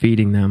starts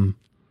feeding them.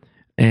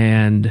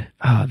 And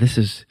this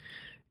is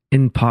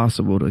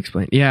impossible to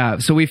explain. Yeah,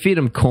 so we feed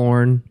them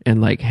corn and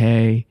like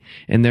hay,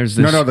 and there's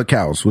this. Not other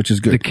cows, which is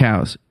good. The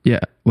cows, yeah.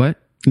 What?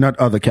 Not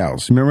other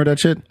cows. Remember that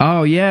shit?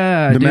 Oh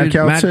yeah, the mad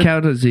cow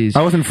disease.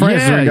 I was in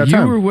France during that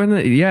time. You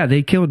were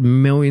they killed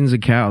millions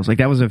of cows. Like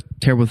that was a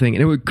terrible thing,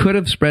 and it could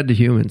have spread to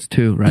humans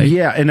too, right?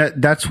 Yeah, and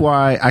that's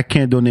why I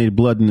can't donate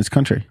blood in this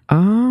country.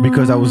 Oh,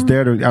 because I was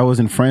there. I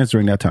was in France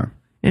during that time.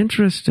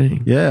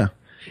 Interesting. Yeah.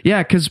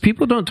 Yeah, because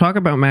people don't talk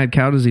about mad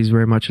cow disease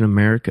very much in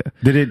America.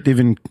 Did it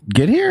even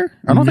get here?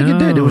 I don't think it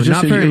did. It was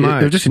just not very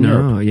much. It was just in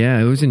Europe. Yeah,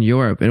 it was in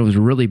Europe, and it was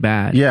really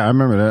bad. Yeah, I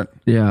remember that.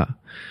 Yeah.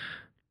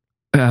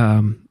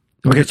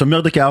 Okay, so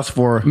milk the cows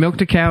for... Milk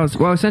the cows.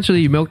 Well,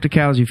 essentially, you milk the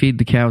cows, you feed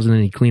the cows, and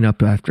then you clean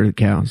up after the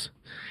cows.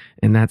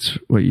 And that's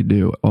what you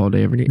do all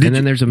day, every day. And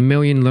then there's a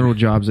million little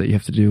jobs that you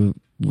have to do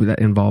that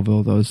involve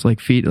all those.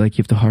 Like you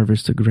have to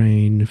harvest the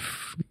grain,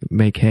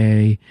 make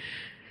hay...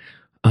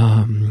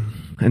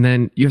 and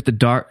then you have to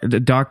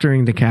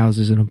doctoring the cows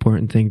is an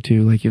important thing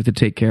too. Like you have to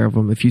take care of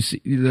them. If you see,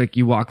 like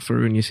you walk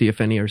through and you see if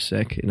any are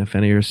sick, and if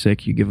any are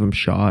sick, you give them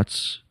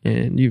shots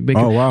and you make.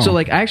 Wow. So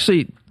like I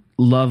actually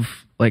love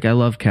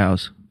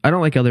cows. I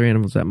don't like other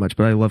animals that much,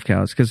 but I love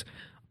cows because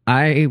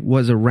I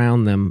was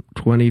around them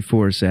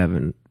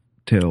 24/7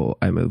 till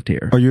I moved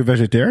here. Are you a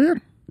vegetarian?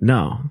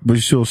 No, but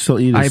you still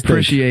eat. I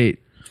appreciate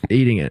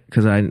eating it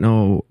because I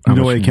know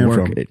where it came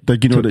from.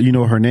 Like you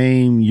know her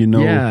name,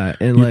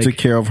 and you took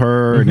care of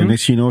her, and then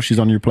next you know she's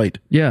on your plate.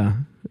 Yeah.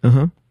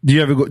 Do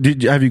you ever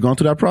have you gone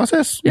through that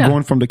process? Yeah.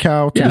 Going from the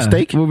cow to the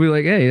steak? We'll be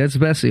like, hey, that's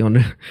Bessie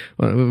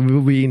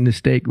we'll be eating the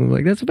steak and we'll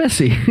be like, that's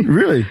Bessie.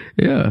 Really?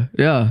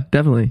 Yeah,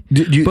 definitely.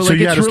 You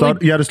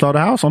had a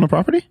slaughterhouse on the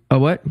property? A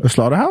what? A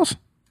slaughterhouse?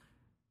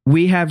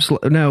 We have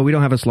no, we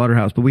don't have a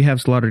slaughterhouse, but we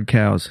have slaughtered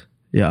cows.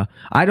 Yeah.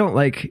 I don't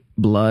like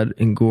blood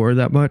and gore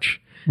that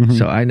much.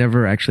 So I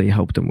never actually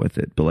helped them with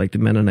it. But like the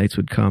Mennonites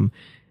would come.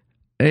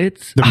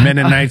 It's the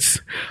Mennonites.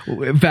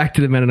 Back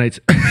to the Mennonites.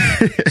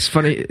 It's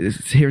funny.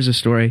 Here's a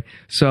story.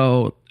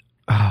 So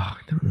I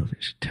don't know if I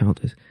should tell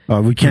this.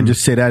 We can't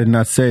just say that and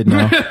not say it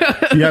now.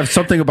 You have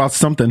something about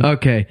something.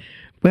 Okay.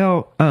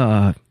 Well,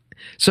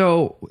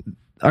 so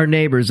our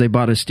neighbors, they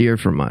bought a steer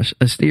from us.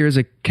 A steer is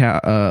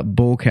a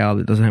bull cow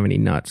that doesn't have any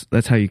nuts.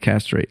 That's how you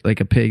castrate,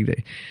 like a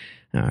pig.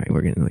 All right,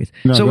 we're getting noise.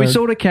 So we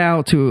sold a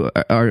cow to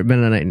our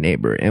Mennonite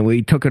neighbor, and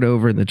we took it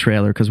over in the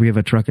trailer because we have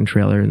a truck and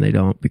trailer, and they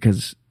don't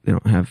because they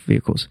don't have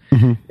vehicles.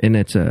 And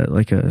it's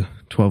like a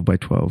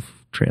 12x12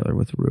 trailer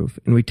with a roof.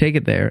 And we take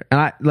it there.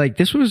 And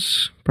this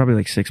was probably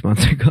like 6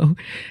 months ago.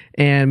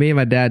 And me and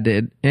my dad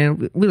did.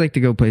 And we like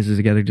to go places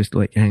together just to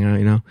like hang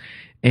out,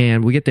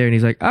 And we get there, and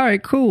he's like, all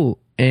right, cool.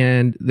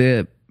 And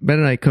the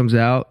Mennonite comes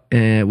out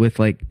with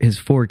like his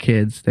 4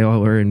 kids. They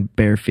all were in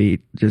bare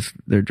feet, just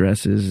their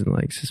dresses and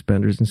like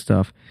suspenders and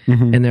stuff.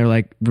 And they're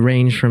like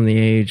range from the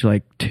age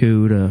like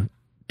 2 to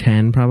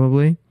 10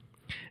 probably.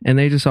 And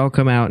they just all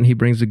come out, and he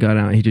brings the gun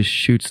out, and he just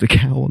shoots the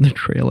cow on the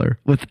trailer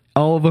with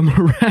all of them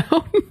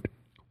around.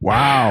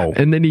 Wow.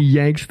 And then he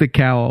yanks the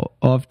cow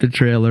off the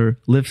trailer,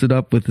 lifts it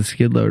up with the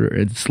skid loader,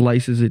 and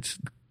slices its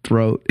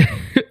throat.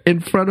 in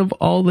front of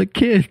all the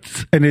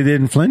kids. And they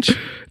didn't flinch?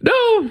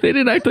 No, they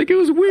didn't act like it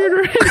was weird or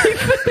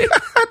anything.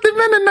 The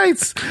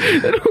Mennonites.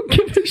 They don't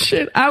give a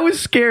shit. I was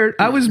scared.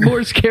 I was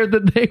more scared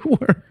than they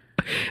were.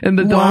 And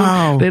the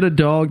dog, they had a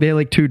dog. They had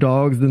like 2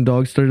 dogs. Then the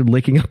dog started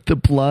licking up the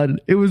blood.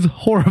 It was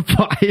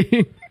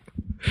horrifying.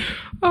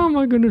 Oh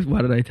my goodness.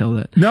 Why did I tell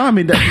that? No, I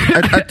mean,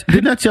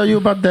 didn't I tell you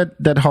about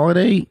that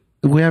holiday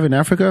we have in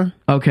Africa?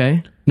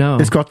 Okay. No.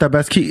 It's called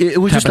Tabaski. It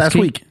was just last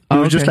week. It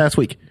was just last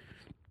week.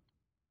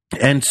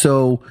 And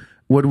so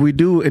what we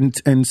do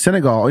in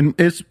Senegal, and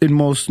it's in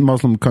most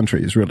Muslim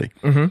countries, really.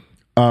 Mm-hmm.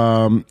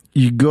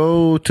 You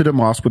go to the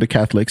mosque with the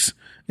Catholics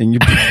and you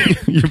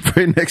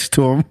pray next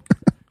to them.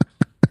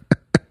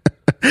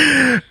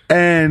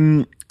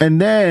 and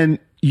then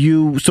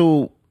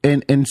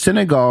in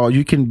Senegal,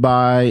 you can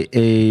buy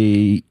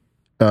a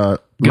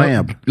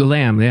lamb.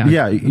 Lamb, yeah.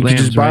 Yeah, you can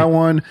just buy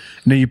one, and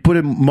then you put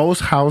it.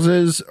 Most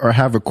houses or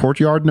have a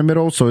courtyard in the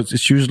middle, so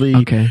it's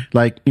usually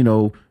like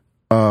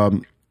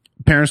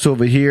parents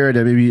over here,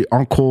 then maybe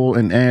uncle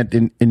and aunt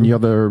in the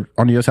other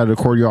on the other side of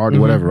the courtyard, or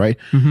whatever, right?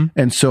 Mm-hmm.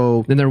 And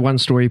so then they're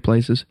 1-story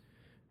places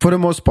for the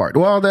most part.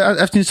 Well,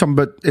 I've seen some,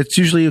 but it's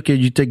usually okay.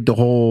 You take the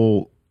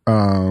whole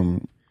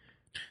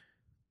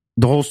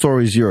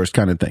story is yours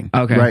kind of thing.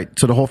 Okay. Right.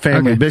 So the whole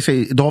family,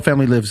 basically the whole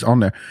family lives on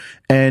there,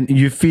 and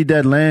you feed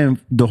that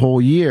lamb the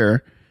whole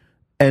year.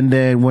 And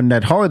then when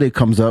that holiday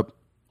comes up,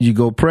 you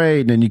go pray,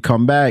 and then you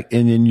come back,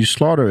 and then you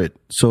slaughter it.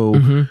 So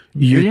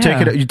you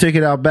take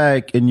it out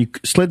back, and you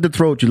slit the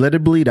throat, you let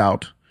it bleed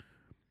out.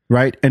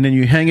 Right. And then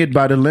you hang it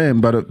by the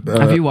limb.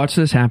 Have you watched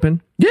this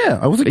happen? Yeah.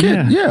 I was a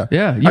kid.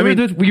 Yeah.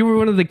 You were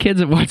one of the kids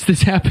that watched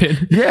this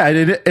happen. Yeah.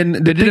 It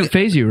didn't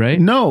faze you, right?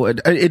 No,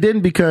 it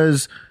didn't,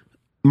 because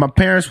my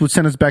parents would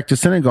send us back to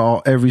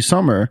Senegal every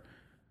summer.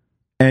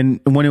 And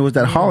when it was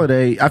that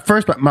holiday, at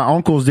first my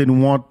uncles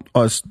didn't want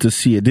us to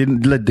see it.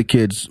 Didn't let the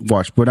kids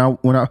watch. But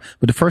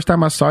the first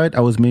time I saw it, I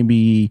was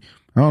maybe,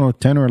 I don't know,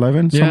 10 or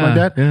 11, something like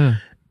that. Yeah.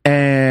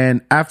 And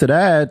after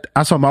that,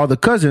 I saw my other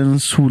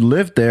cousins who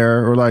lived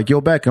there were like,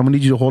 "Yo, Beck, I'm gonna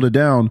need you to hold it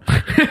down."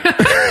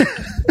 I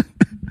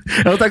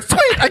was like,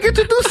 "Sweet, I get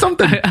to do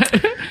something.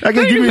 I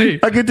get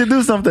to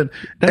do something."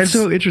 That's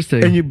so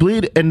interesting. And you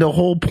bleed, and the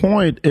whole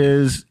point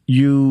is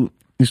you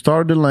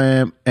start the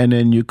lamb, and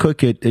then you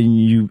cook it, and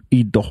you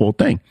eat the whole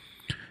thing.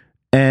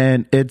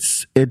 And it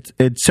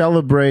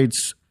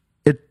celebrates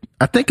it.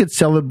 I think it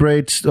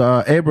celebrates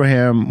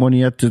Abraham when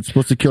he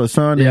supposed to kill his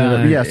son.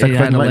 I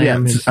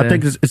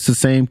think it's the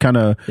same kind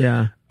of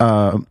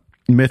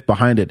myth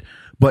behind it,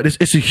 but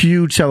it's a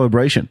huge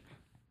celebration.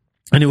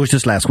 And it was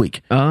just last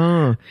week.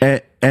 Oh.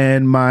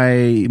 And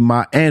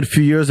my aunt, a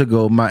few years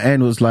ago, my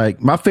aunt was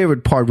like, my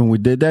favorite part when we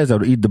did that is I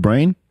would eat the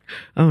brain.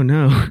 Oh,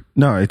 no.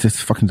 No, it's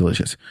just fucking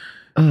delicious.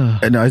 No,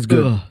 it's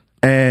good.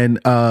 And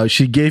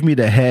she gave me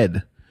the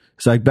head.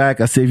 It's like, "Back,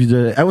 I saved you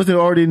the... I was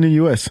already in the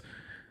U.S.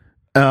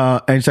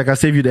 And she's like, "I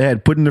saved you the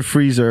head. Put it in the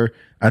freezer."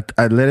 I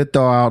let it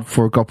thaw out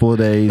for a couple of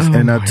days.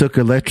 And I took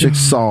an electric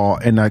saw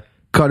and I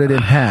cut it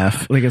in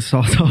half. Like a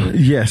sawtall?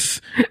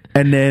 Yes.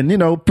 And then,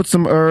 put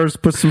some herbs,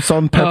 put some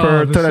salt and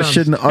pepper, throw that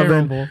shit in the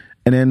oven.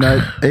 And then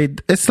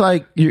it's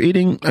like you're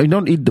eating. You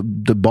don't eat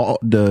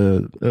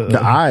the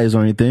eyes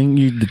or anything.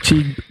 You eat the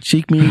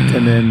cheek meat,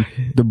 and then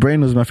the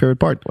brain was my favorite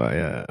part. Well,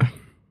 yeah.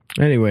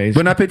 Anyways,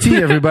 bon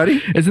appetit,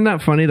 everybody. Isn't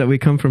that funny that we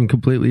come from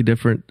completely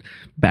different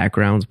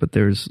backgrounds, but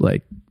there's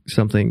like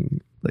something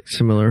like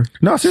similar?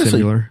 No, seriously.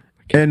 Similar.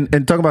 And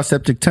talking about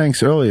septic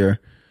tanks earlier.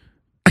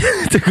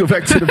 To go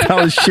back to the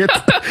palace shit.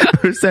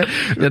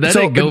 That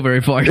didn't go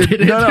very far. It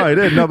didn't.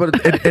 No, but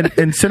I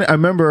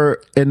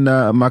remember in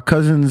my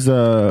cousin's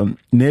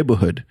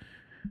neighborhood.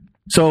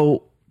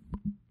 So,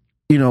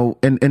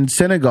 in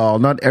Senegal,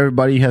 not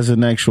everybody has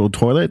an actual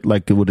toilet,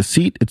 like with a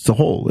seat. It's the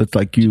hole. It's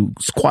like you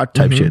squat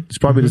type shit. It's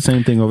probably the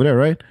same thing over there,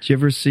 right? Did you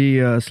ever see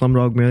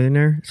Slumdog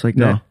Millionaire? It's like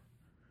that.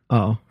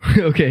 Oh,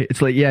 okay.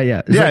 It's like,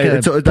 yeah.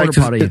 It's like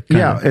potty.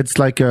 It's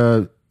like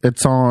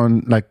it's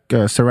on like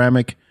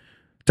ceramic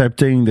type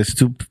thing. There's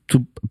two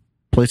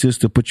places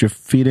to put your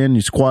feet in. You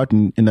squat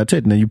and that's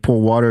it. And then you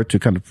pour water to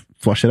kind of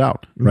flush it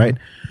out, right?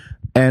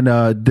 And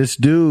this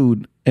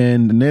dude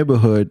in the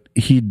neighborhood,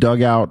 he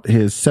dug out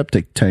his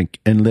septic tank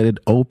and let it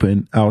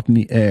open out in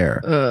the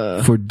air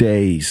for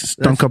days.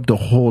 Stunk up the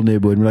whole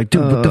neighborhood. And we're like,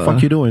 "Dude, what the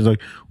fuck you doing?" He's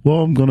like,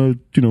 "Well, I'm gonna,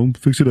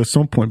 fix it at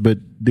some point." But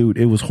dude,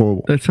 it was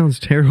horrible. That sounds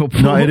terrible.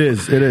 No, it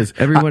is. It is.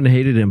 Everyone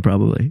hated him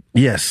probably.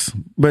 Yes,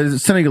 but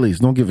Senegalese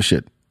don't give a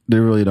shit. They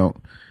really don't.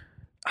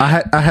 I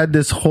had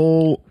this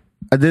whole.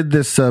 I did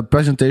this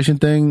presentation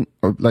thing,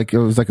 like it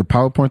was like a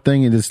PowerPoint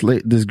thing, and this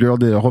girl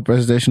did a whole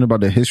presentation about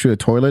the history of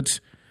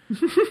toilets.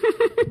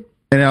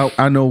 And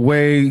I know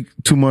way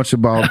too much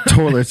about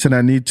toilets, and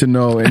I need to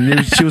know.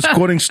 And she was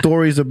quoting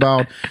stories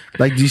about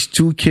like these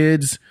 2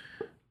 kids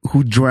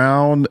who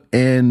drowned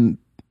in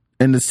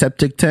the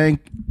septic tank,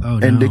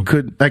 and they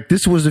could like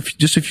this was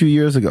just a few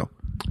years ago.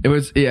 It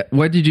was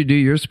What did you do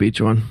your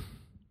speech on?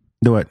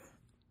 The what?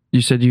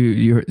 You said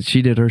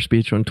she did her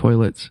speech on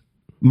toilets.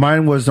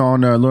 Mine was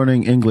on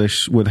learning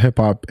English with hip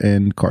hop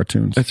and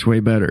cartoons. That's way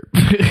better.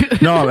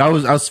 No, I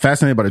was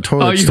fascinated by the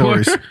toilet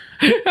stories.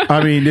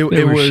 I mean,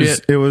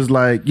 it was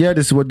like, yeah,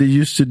 this is what they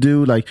used to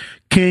do. Like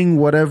King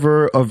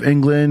whatever of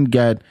England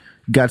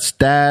got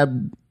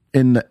stabbed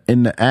in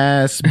the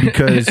ass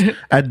because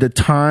at the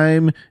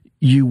time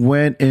you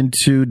went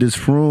into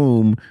this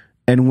room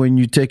and when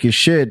you take a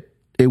shit,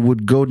 it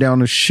would go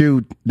down a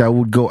chute that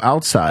would go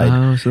outside.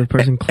 Oh, so the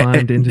person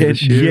climbed into the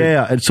chute.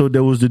 Yeah, and so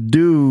there was the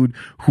dude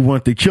who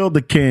wanted to kill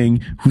the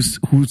king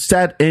who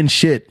sat in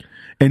shit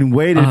and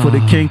waited for the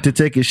king to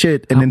take a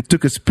shit and then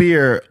took a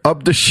spear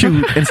up the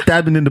chute and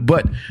stabbed him in the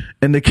butt.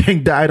 And the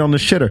king died on the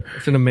shitter.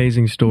 It's an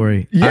amazing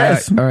story.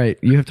 Yes. All right.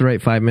 You have to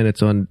write 5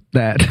 minutes on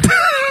that.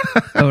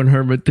 On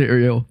her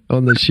material,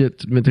 on the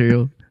shit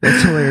material.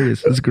 That's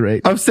hilarious. That's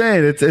great. I'm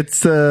saying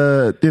it's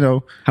I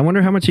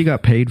wonder how much he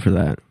got paid for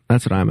that.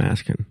 That's what I'm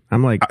asking.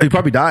 I'm like, he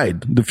probably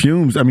died. The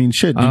fumes. I mean,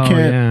 shit. You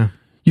can't. Yeah.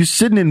 You're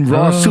sitting in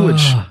raw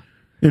sewage,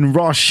 in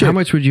raw shit. How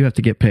much would you have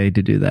to get paid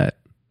to do that?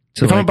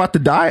 So if I'm about to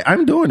die,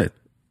 I'm doing it.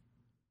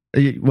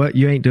 What?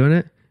 You ain't doing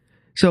it?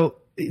 So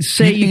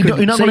say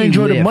you're not going to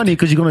enjoy the money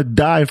because you're going to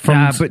die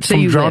from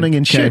drowning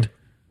in shit.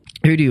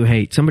 Who do you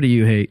hate? Somebody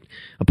you hate.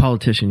 A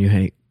politician you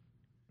hate.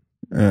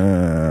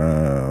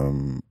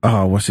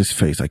 What's his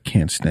face? I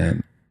can't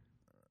stand.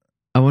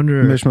 I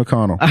wonder. Mitch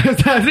McConnell. I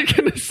was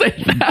going to say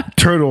that.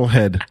 Turtle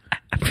head.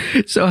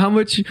 So how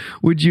much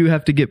would you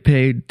have to get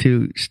paid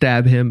to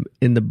stab him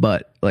in the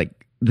butt, like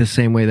the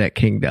same way that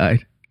king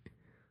died?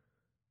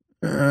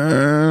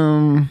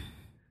 If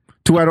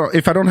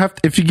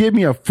you give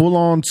me a full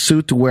on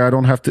suit to where I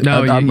don't have to.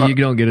 No, you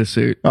don't get a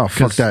suit. Oh,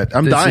 fuck that.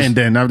 I'm dying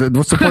then.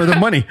 What's the point of the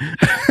money?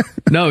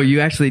 No,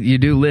 you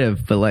do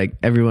live, but like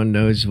everyone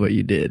knows what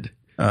you did.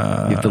 You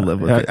have to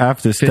live with it. I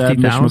have to stab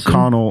Mitch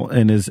McConnell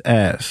in his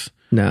ass.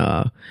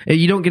 No,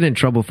 you don't get in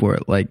trouble for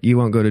it. Like you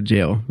won't go to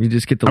jail. You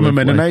just get to. I'm a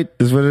Mennonite.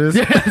 Is what it is.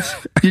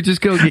 Yes, you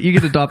just you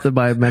get adopted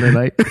by a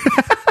Mennonite.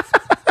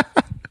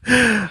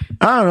 I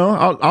don't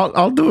know.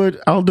 I'll do it.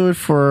 I'll do it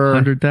for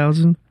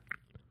 100,000.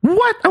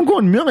 What? I'm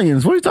going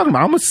millions. What are you talking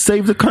about? I'm gonna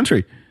save the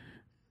country.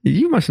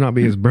 You must not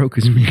be as broke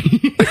as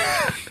me.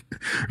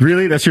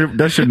 Really? That's your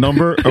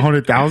number?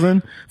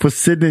 100,000 for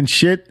sitting in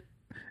shit?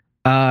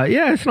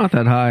 Yeah, it's not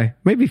that high.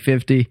 Maybe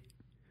 50.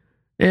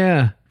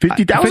 Yeah.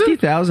 50,000?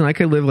 50,000. I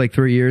could live like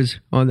 3 years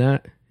on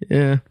that.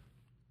 Yeah.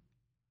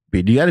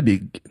 But you gotta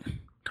be.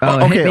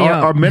 Okay.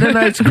 Are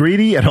Mennonites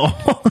greedy at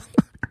all?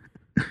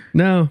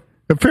 No.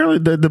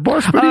 Apparently, the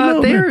bar's pretty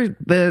low.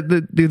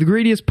 The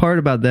greediest part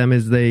about them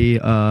is they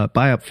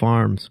buy up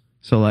farms.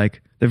 So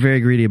like they're very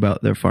greedy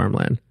about their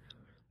farmland,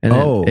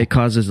 and it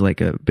causes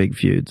like a big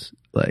feuds.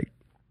 Like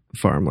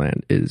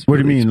farmland is. What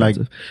do you mean?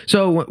 Expensive. Like,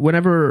 so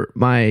whenever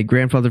my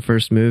grandfather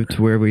first moved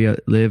to where we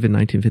live in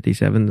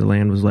 1957, the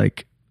land was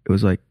like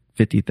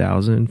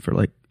 50,000 for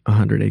like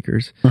 100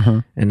 acres,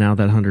 and now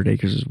that 100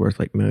 acres is worth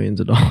like millions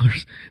of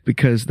dollars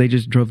because they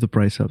just drove the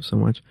price up so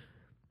much.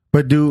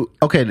 But do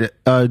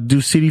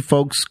city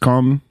folks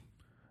come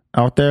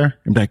out there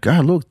and be like,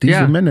 God, look, these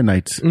are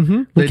Mennonites.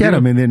 Mm-hmm. Look at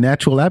them in their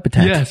natural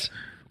habitat. Yes.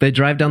 They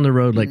drive down the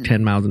road like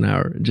 10 miles an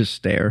hour and just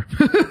stare.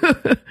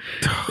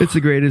 It's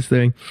the greatest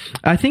thing.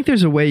 I think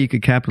there's a way you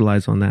could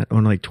capitalize on that,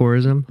 on like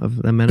tourism of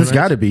the Mennonites. There's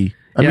got to be.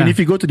 I mean, if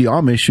you go to the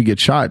Amish, you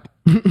get shot.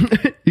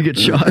 You get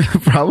shot.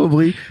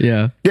 Probably.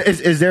 Yeah.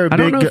 Is there a big... I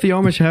don't know if the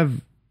Amish have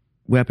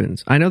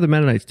weapons. I know the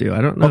Mennonites do.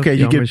 I don't know. Okay,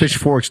 you get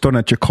pitchforks thrown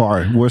at your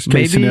car. Worst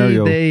case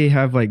scenario. Maybe they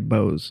have like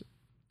bows.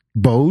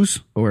 Bows?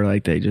 Or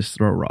like they just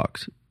throw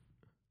rocks.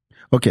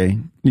 Okay,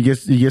 you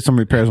get some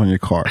repairs on your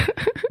car,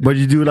 but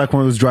you do like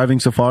one of those driving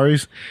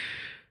safaris.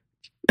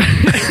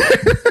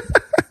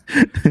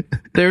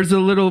 There's a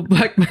little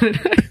black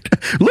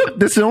Mennonite. Look,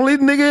 this is the only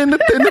nigga in the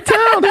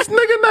town. This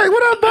nigga night.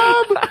 What up,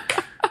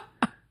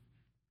 Bob?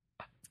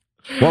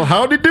 Well,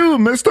 howdy do,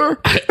 mister?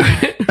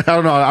 I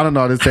don't know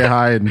how to say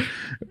hi in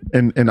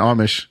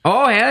Amish.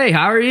 Oh, hey,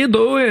 how are you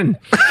doing?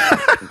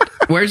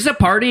 Where's the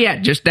party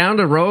at? Just down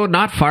the road,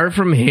 not far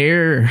from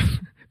here.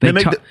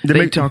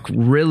 They talk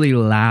really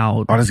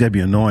loud. Oh, that's gotta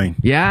be annoying.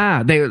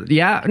 Yeah,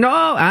 no,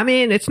 I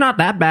mean, it's not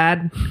that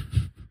bad.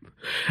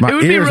 It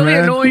would be really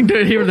annoying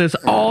to hear this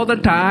all the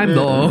time,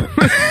 though.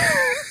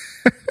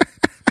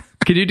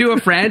 Can you do a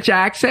French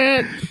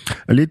accent?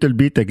 A little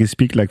bit. I can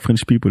speak like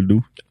French people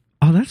do.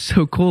 Oh, that's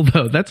so cool,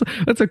 though. That's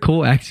a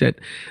cool accent.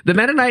 The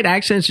Mennonite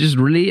accent's just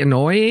really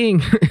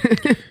annoying.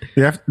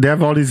 They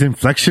have all these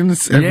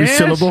inflections every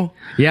syllable.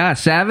 Yeah,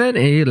 7,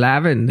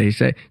 11. They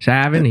say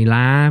 7,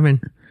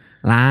 11.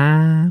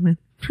 Lyman.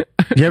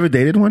 You ever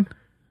dated one?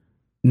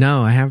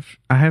 No, I have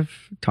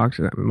talked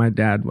to them. My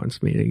dad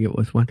wants me to get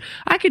with one.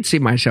 I could see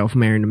myself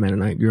marrying a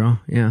Mennonite girl.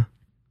 Yeah.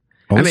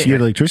 Oh, I mean, you get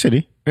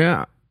electricity.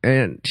 Yeah,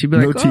 and she'd be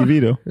like, no TV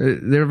though.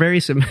 They're very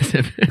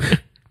submissive.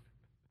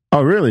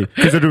 Oh, really?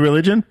 Because of the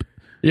religion?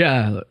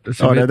 Yeah.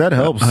 That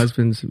helps.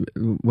 Husbands.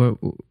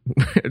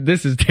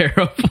 This is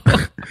terrible.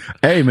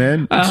 Hey,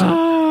 man,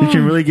 you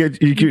can really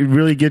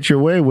get your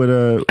way with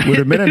a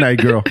Mennonite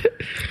girl.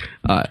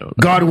 I don't know.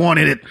 God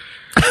wanted it.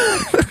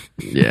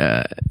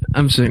 Yeah,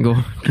 I'm single.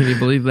 Can you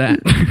believe that?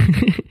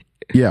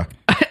 Yeah.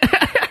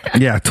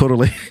 Yeah,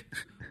 totally.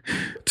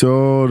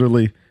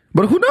 Totally.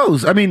 But who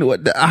knows? I mean,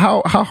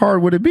 how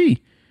hard would it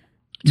be?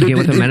 To get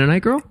with a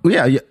Mennonite girl?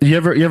 Yeah. You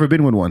ever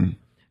been with one?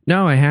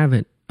 No, I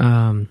haven't.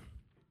 I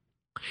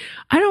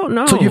don't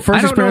know. So your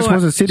first experience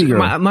was a city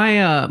girl?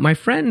 My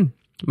friend,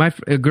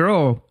 a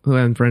girl who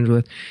I'm friends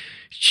with,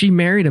 she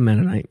married a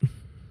Mennonite.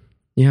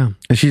 Yeah.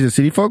 And she's a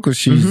city folk or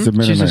she's a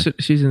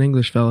Mennonite? She's an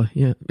English fella.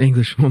 Yeah.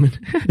 English woman.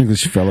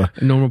 English fella.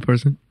 A normal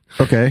person.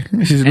 Okay.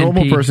 She's a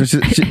normal person.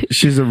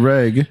 She's a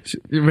reg.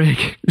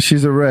 Reg.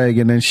 She's a reg.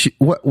 And then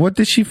what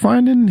did she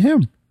find in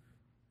him?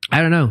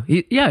 I don't know.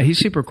 He's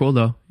super cool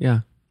though.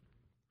 Yeah.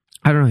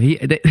 I don't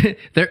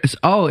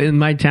know. In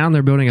my town,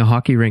 they're building a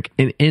hockey rink,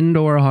 an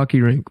indoor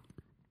hockey rink.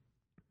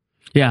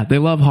 Yeah, they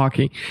love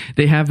hockey.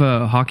 They have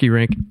a hockey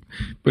rink,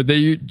 but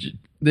they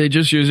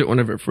just use it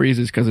whenever it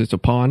freezes because it's a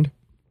pond.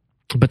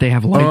 But they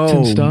have lights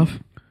and stuff.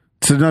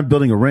 So they're not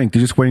building a rink.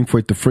 They're just waiting for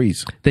it to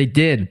freeze. They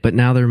did, but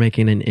now they're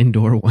making an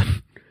indoor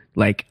one,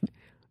 like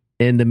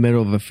in the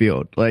middle of a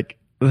field. Like,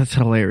 that's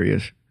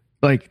hilarious.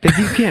 Like,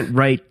 you can't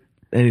write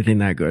anything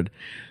that good.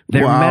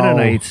 They're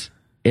Mennonites,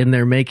 and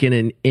they're making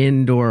an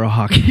indoor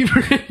hockey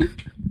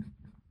rink.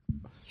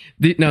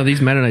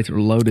 These Mennonites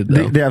are loaded,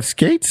 though. They have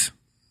skates?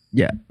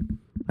 Yeah.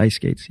 Ice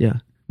skates, yeah.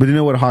 But they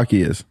know what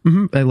hockey is.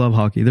 Mm-hmm. I love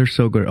hockey. They're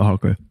so good at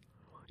hockey.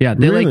 Yeah,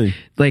 they really?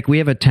 like we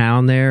have a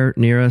town there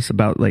near us,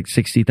 about like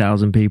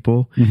 60,000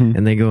 people,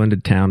 and they go into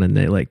town and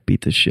they like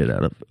beat the shit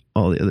out of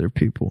all the other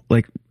people,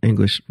 like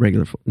English,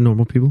 regular,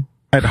 normal people.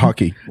 At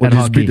hockey. Or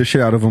just beat the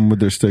shit out of them with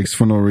their sticks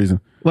for no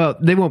reason. Well,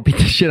 they won't beat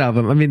the shit out of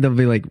them. I mean, they'll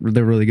be like,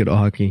 they're really good at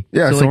hockey.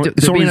 Yeah, so like,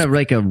 they'll be in a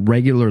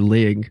regular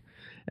league.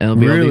 And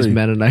it'll be all these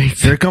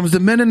Mennonites. Here comes the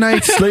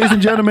Mennonites, ladies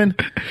and gentlemen.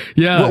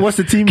 Yeah. What's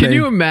the team name? Can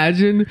you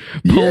imagine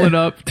pulling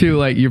up to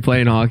like you're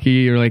playing hockey,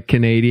 you're like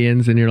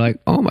Canadians, and you're like,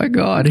 oh my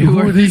God, who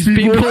are these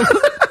people?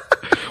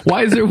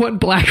 Why is there one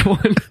black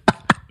one?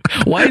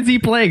 Why is he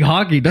playing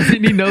hockey?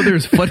 Doesn't he know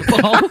there's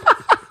football?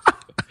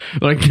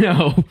 Like,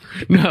 no,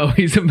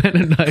 he's a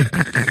Mennonite.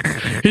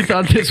 He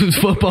thought this was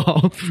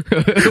football.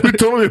 He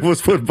told me it was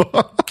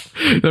football.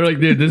 They're like,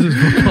 dude, this is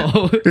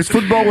football. It's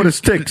football with a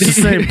stick. It's the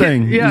same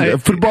thing. Yeah.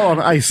 Football on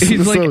ice.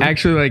 He's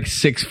actually like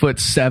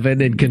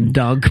 6'7" and can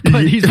dunk,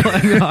 but he's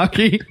playing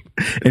hockey.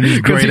 And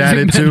he's great at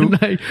it too.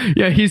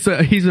 Yeah, he's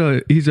a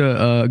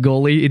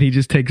goalie, and he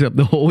just takes up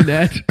the whole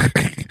net.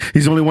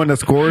 He's the only one that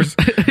scores.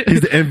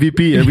 He's the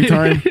MVP every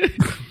time.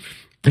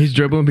 He's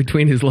dribbling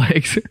between his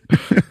legs.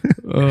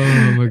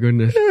 Oh my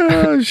goodness.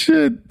 Oh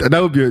shit.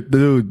 That would be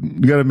dude,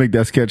 you gotta make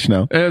that sketch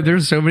now.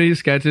 There's so many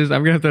sketches.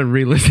 I'm gonna have to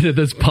re-listen to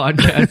this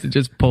podcast and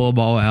just pull them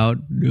all out,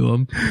 do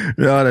them.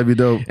 Yeah, that'd be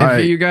dope.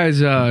 If you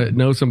guys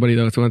know somebody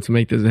that wants to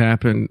make this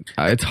happen,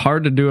 it's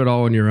hard to do it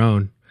all on your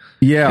own.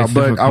 Yeah, it's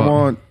but difficult. I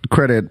want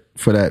credit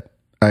for that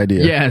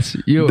idea. Yes,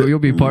 you'll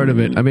be part of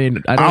it. I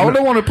mean, I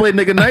don't want to play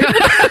nigga night.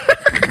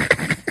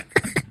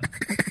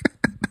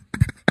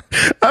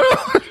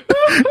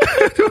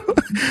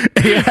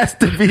 It has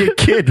to be a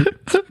kid.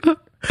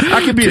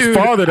 I could be his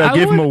father that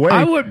gave him away.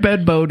 I want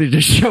Benbow to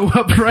just show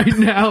up right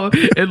now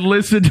and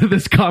listen to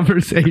this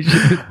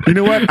conversation. You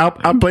know what?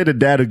 I'll play the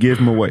dad who gave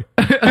him away.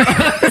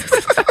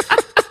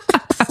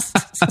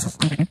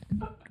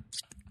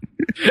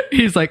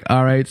 He's like,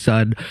 all right,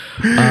 son.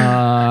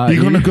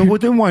 You're going to go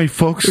with them white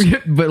folks.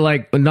 But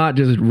like, not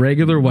just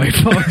regular white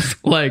folks.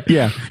 Like,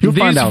 yeah, you'll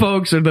find out. These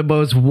folks are the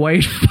most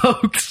white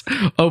folks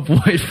of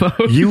white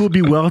folks. You will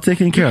be well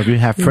taken care of. You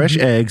have fresh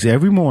eggs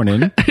every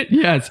morning.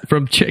 Yes,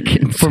 from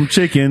chickens. From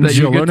chickens.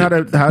 You'll learn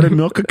how to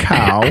milk a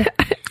cow.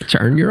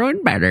 Churn your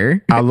own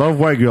butter. I love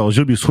white girls.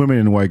 You'll be swimming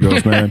in white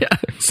girls, man.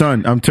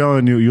 Son, I'm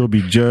telling you, you'll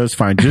be just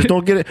fine. Just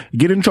don't get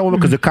in trouble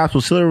because the cops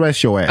will still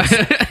arrest your ass.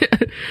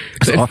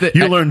 So,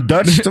 you learn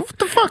Dutch. What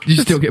the fuck? You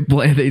still get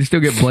blamed. They still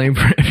get blamed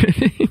for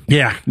everything.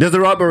 Yeah. There's a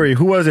robbery.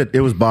 Who was it?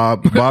 It was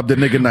Bob. Bob the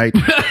nigga night.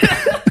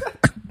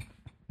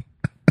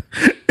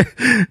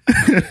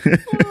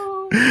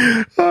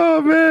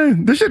 Oh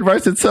man, this shit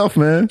writes itself,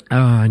 man. Oh,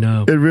 I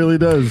know. It really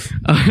does.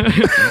 Bob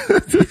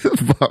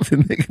the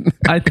nigga night.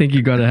 I think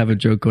you got to have a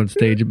joke on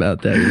stage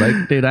about that. You're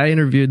like, dude, I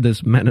interviewed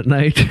this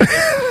Mennonite.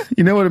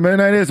 You know what a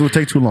Mennonite is? It will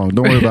take too long.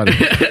 Don't worry about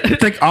it.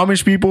 Think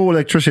Amish people with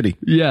electricity.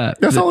 Yeah.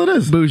 That's all it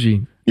is.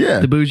 Bougie. Yeah.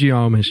 The bougie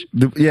Amish.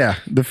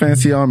 The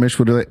fancy Amish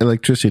with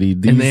electricity.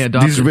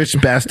 These rich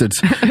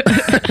bastards.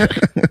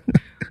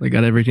 They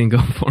got everything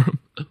going for them.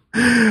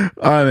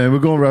 All right, man. We're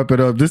going to wrap it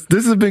up. This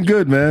has been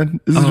good,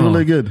 man. This is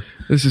really good.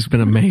 This has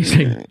been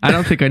amazing. I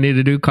don't think I need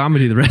to do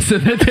comedy the rest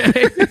of the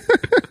day.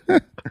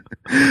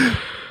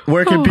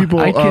 Where can people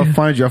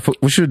find you?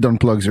 We should have done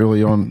plugs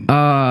early on.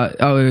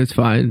 It's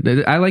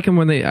fine. I like them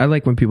when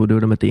people do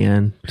them at the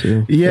end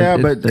too. Yeah,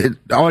 but I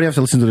already have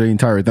to listen to the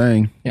entire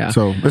thing. Yeah,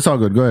 so it's all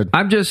good. Go ahead.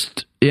 I'm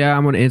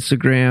on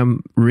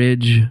Instagram,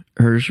 Ridge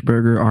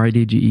Hershberger,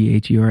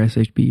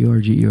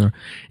 RIDGEHERSHBERGER,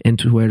 and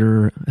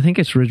Twitter. I think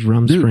it's Ridge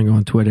Rumspringa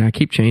on Twitter. I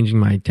keep changing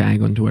my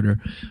tag on Twitter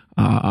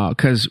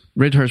because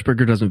Ridge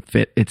Hershberger doesn't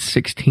fit. It's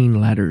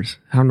 16 letters.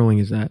 How annoying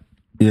is that?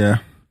 Yeah.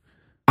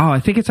 I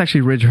think it's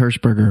actually Ridge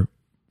Hershberger,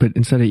 but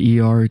instead of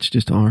ER, it's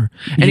just R.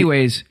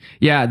 Anyways,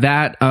 yeah,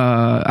 that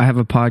I have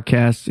a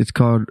podcast. It's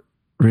called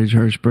Ridge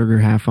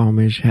Hershberger, half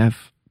Amish,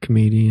 half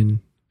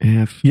comedian,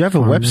 half. You have a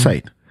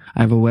website.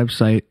 I have a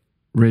website,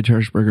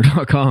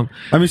 ridgehershberger.com.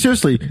 I mean,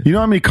 seriously, you know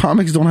how many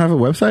comics don't have a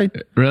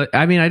website? Really?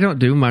 I mean, I don't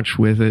do much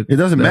with it. It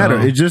doesn't matter.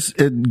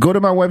 Go to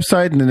my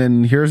website and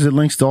then here's the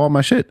links to all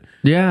my shit.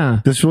 Yeah.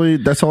 That's all it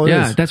is.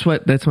 Yeah, that's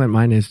what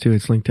mine is too.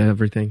 It's linked to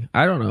everything.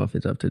 I don't know if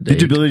it's up to date.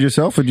 Did you build it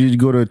yourself or did you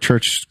go to a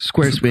church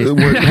Squarespace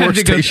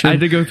workstation? I had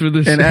to go through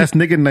this and ask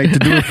Nigga Knight to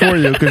do it for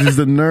you because he's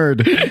a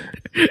nerd.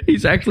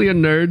 He's actually a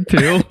nerd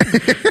too.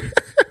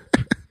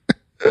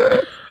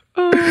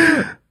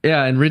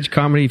 Yeah, and Ridge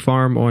Comedy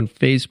Farm on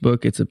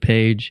Facebook. It's a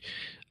page.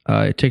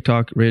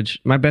 TikTok,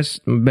 Ridge. My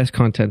best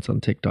content's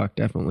on TikTok,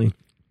 definitely.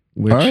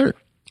 Which, all right.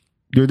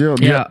 Good deal.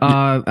 Yeah,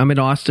 I'm in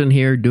Austin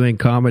here doing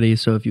comedy,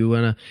 so if you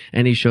want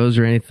any shows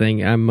or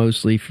anything, I'm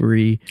mostly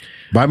free.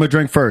 Buy him a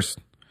drink first.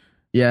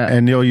 Yeah,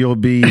 and you'll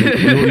be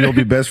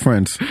best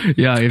friends.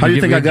 Yeah. How do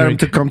you think I got him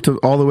to come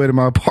all the way to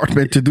my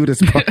apartment to do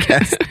this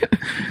podcast?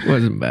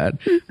 Wasn't bad.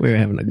 We were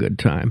having a good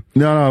time.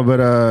 No,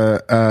 but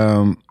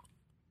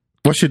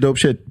what's your dope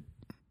shit?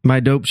 My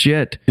dope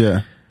shit.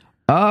 Yeah.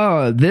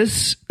 Oh,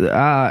 this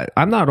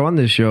I'm not on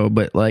this show,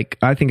 but like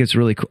I think it's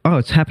really cool. Oh,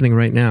 it's happening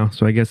right now.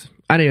 So I guess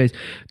anyways,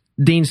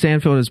 Dean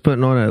Stanfield is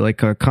putting on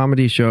a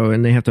comedy show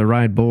and they have to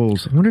ride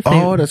bulls. I wonder if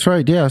that's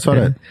right. Yeah, I saw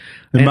that.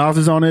 And Miles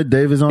is on it,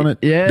 Dave is on it.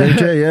 Yeah. Dave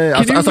J, yeah.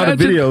 I saw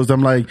the videos.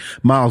 I'm like,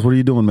 Miles, what are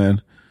you doing,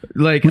 man?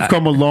 Like we've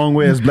come a long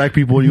way as black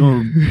people.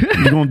 You're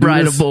gonna do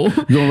ride this? a bull.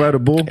 You're gonna ride a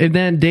bull? And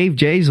then Dave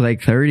J's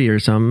like 30 or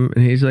something,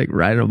 and he's like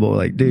riding a bull.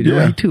 Like, dude,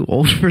 you're too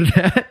old for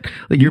that.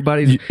 Like your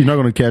body's. You're not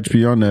gonna catch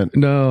me on that.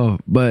 No,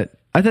 but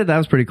I thought that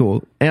was pretty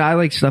cool, and I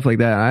like stuff like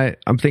that.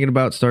 I'm thinking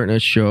about starting a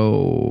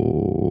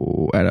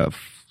show at a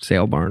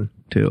sale barn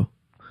too.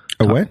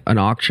 A what? An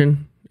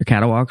auction, a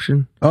cattle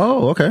auction.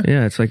 Oh, okay.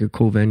 Yeah, it's like a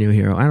cool venue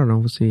here. I don't know.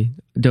 We'll see.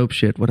 Dope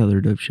shit. What other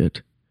dope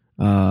shit?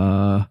 What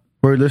are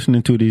you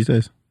listening to these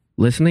days?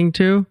 Listening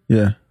to?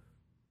 Yeah.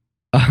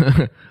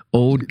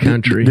 Old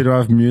country. Did I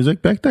have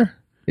music back there?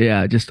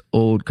 Yeah, just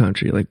old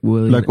country, like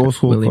old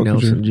school Willie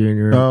Nelson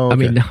Jr. Oh, okay. I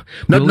mean,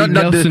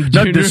 not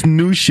this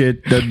new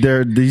shit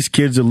that these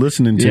kids are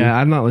listening to. Yeah,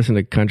 I'm not listening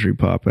to country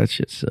pop. That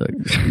shit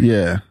sucks.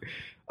 Yeah.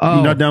 Oh,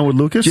 you're not down with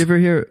Lucas? Did you ever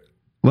hear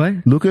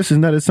what? Lucas,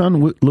 isn't that his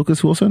son?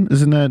 Lucas Wilson,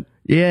 isn't that?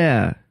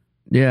 Yeah.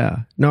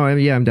 No,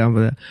 I'm down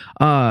with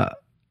that.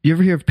 You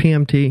ever hear of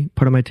PMT?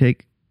 Part of my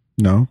take.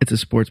 No. It's a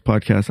sports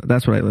podcast.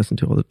 That's what I listen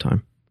to all the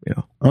time.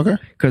 Yeah. Okay.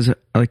 Because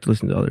I like to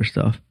listen to other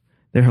stuff.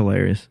 They're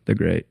hilarious. They're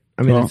great.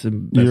 I mean, it's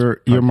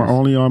you're my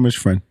only Amish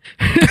friend.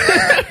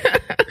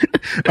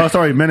 Oh,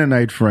 sorry,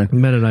 Mennonite friend.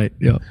 Mennonite.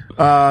 Yeah.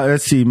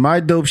 Let's see. My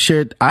dope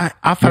shit. I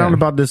found out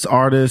about this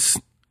artist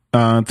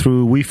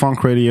through We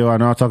Funk Radio. I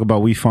know I talk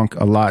about We Funk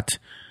a lot.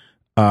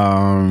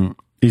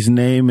 His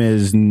name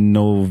is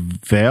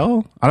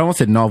Novel. I don't want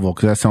to say novel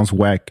because that sounds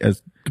whack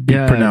as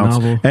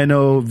pronounced.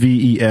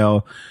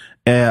 Novel.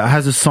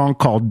 Has a song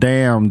called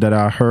Damn that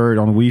I heard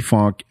on We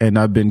Funk, and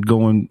I've been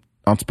going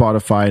on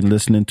Spotify and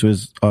listening to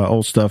his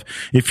old stuff.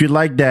 If you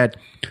like that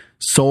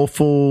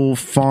soulful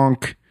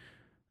funk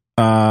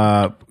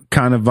kind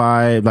of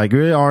vibe, like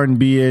really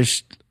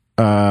R&B-ish,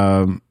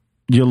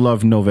 you'll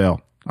love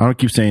Novel. I don't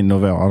keep saying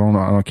Novel. I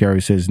don't care how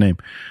you say his name.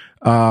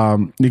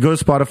 You go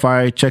to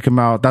Spotify, check him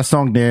out. That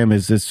song Damn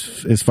is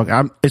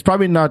fucking, it's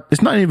probably not,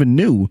 it's not even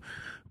new.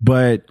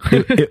 But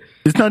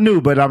it's not new,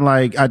 but I'm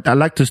like, I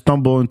like to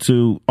stumble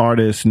into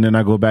artists and then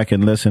I go back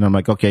and listen. I'm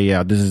like, okay,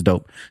 yeah, this is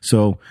dope.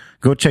 So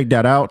go check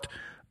that out.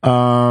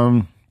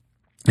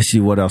 Let's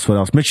see what else.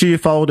 Make sure you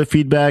follow the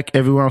feedback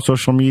everywhere on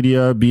social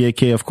media,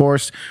 BAK, of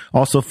course.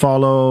 Also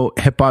follow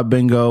Hip Hop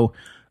Bingo.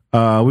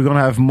 We're going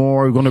to have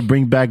more. We're going to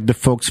bring back the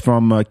folks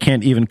from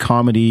Can't Even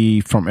Comedy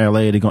from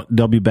LA.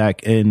 They'll be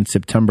back in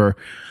September.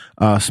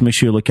 So make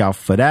sure you look out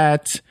for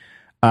that.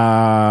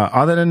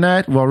 Other than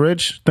that, well,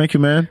 Rich, thank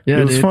you, man. Yeah,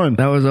 it was fun.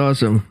 That was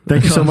awesome.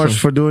 Thank you so much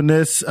for doing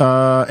this.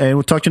 And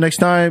we'll talk to you next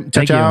time.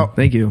 Ciao, ciao.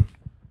 Thank you.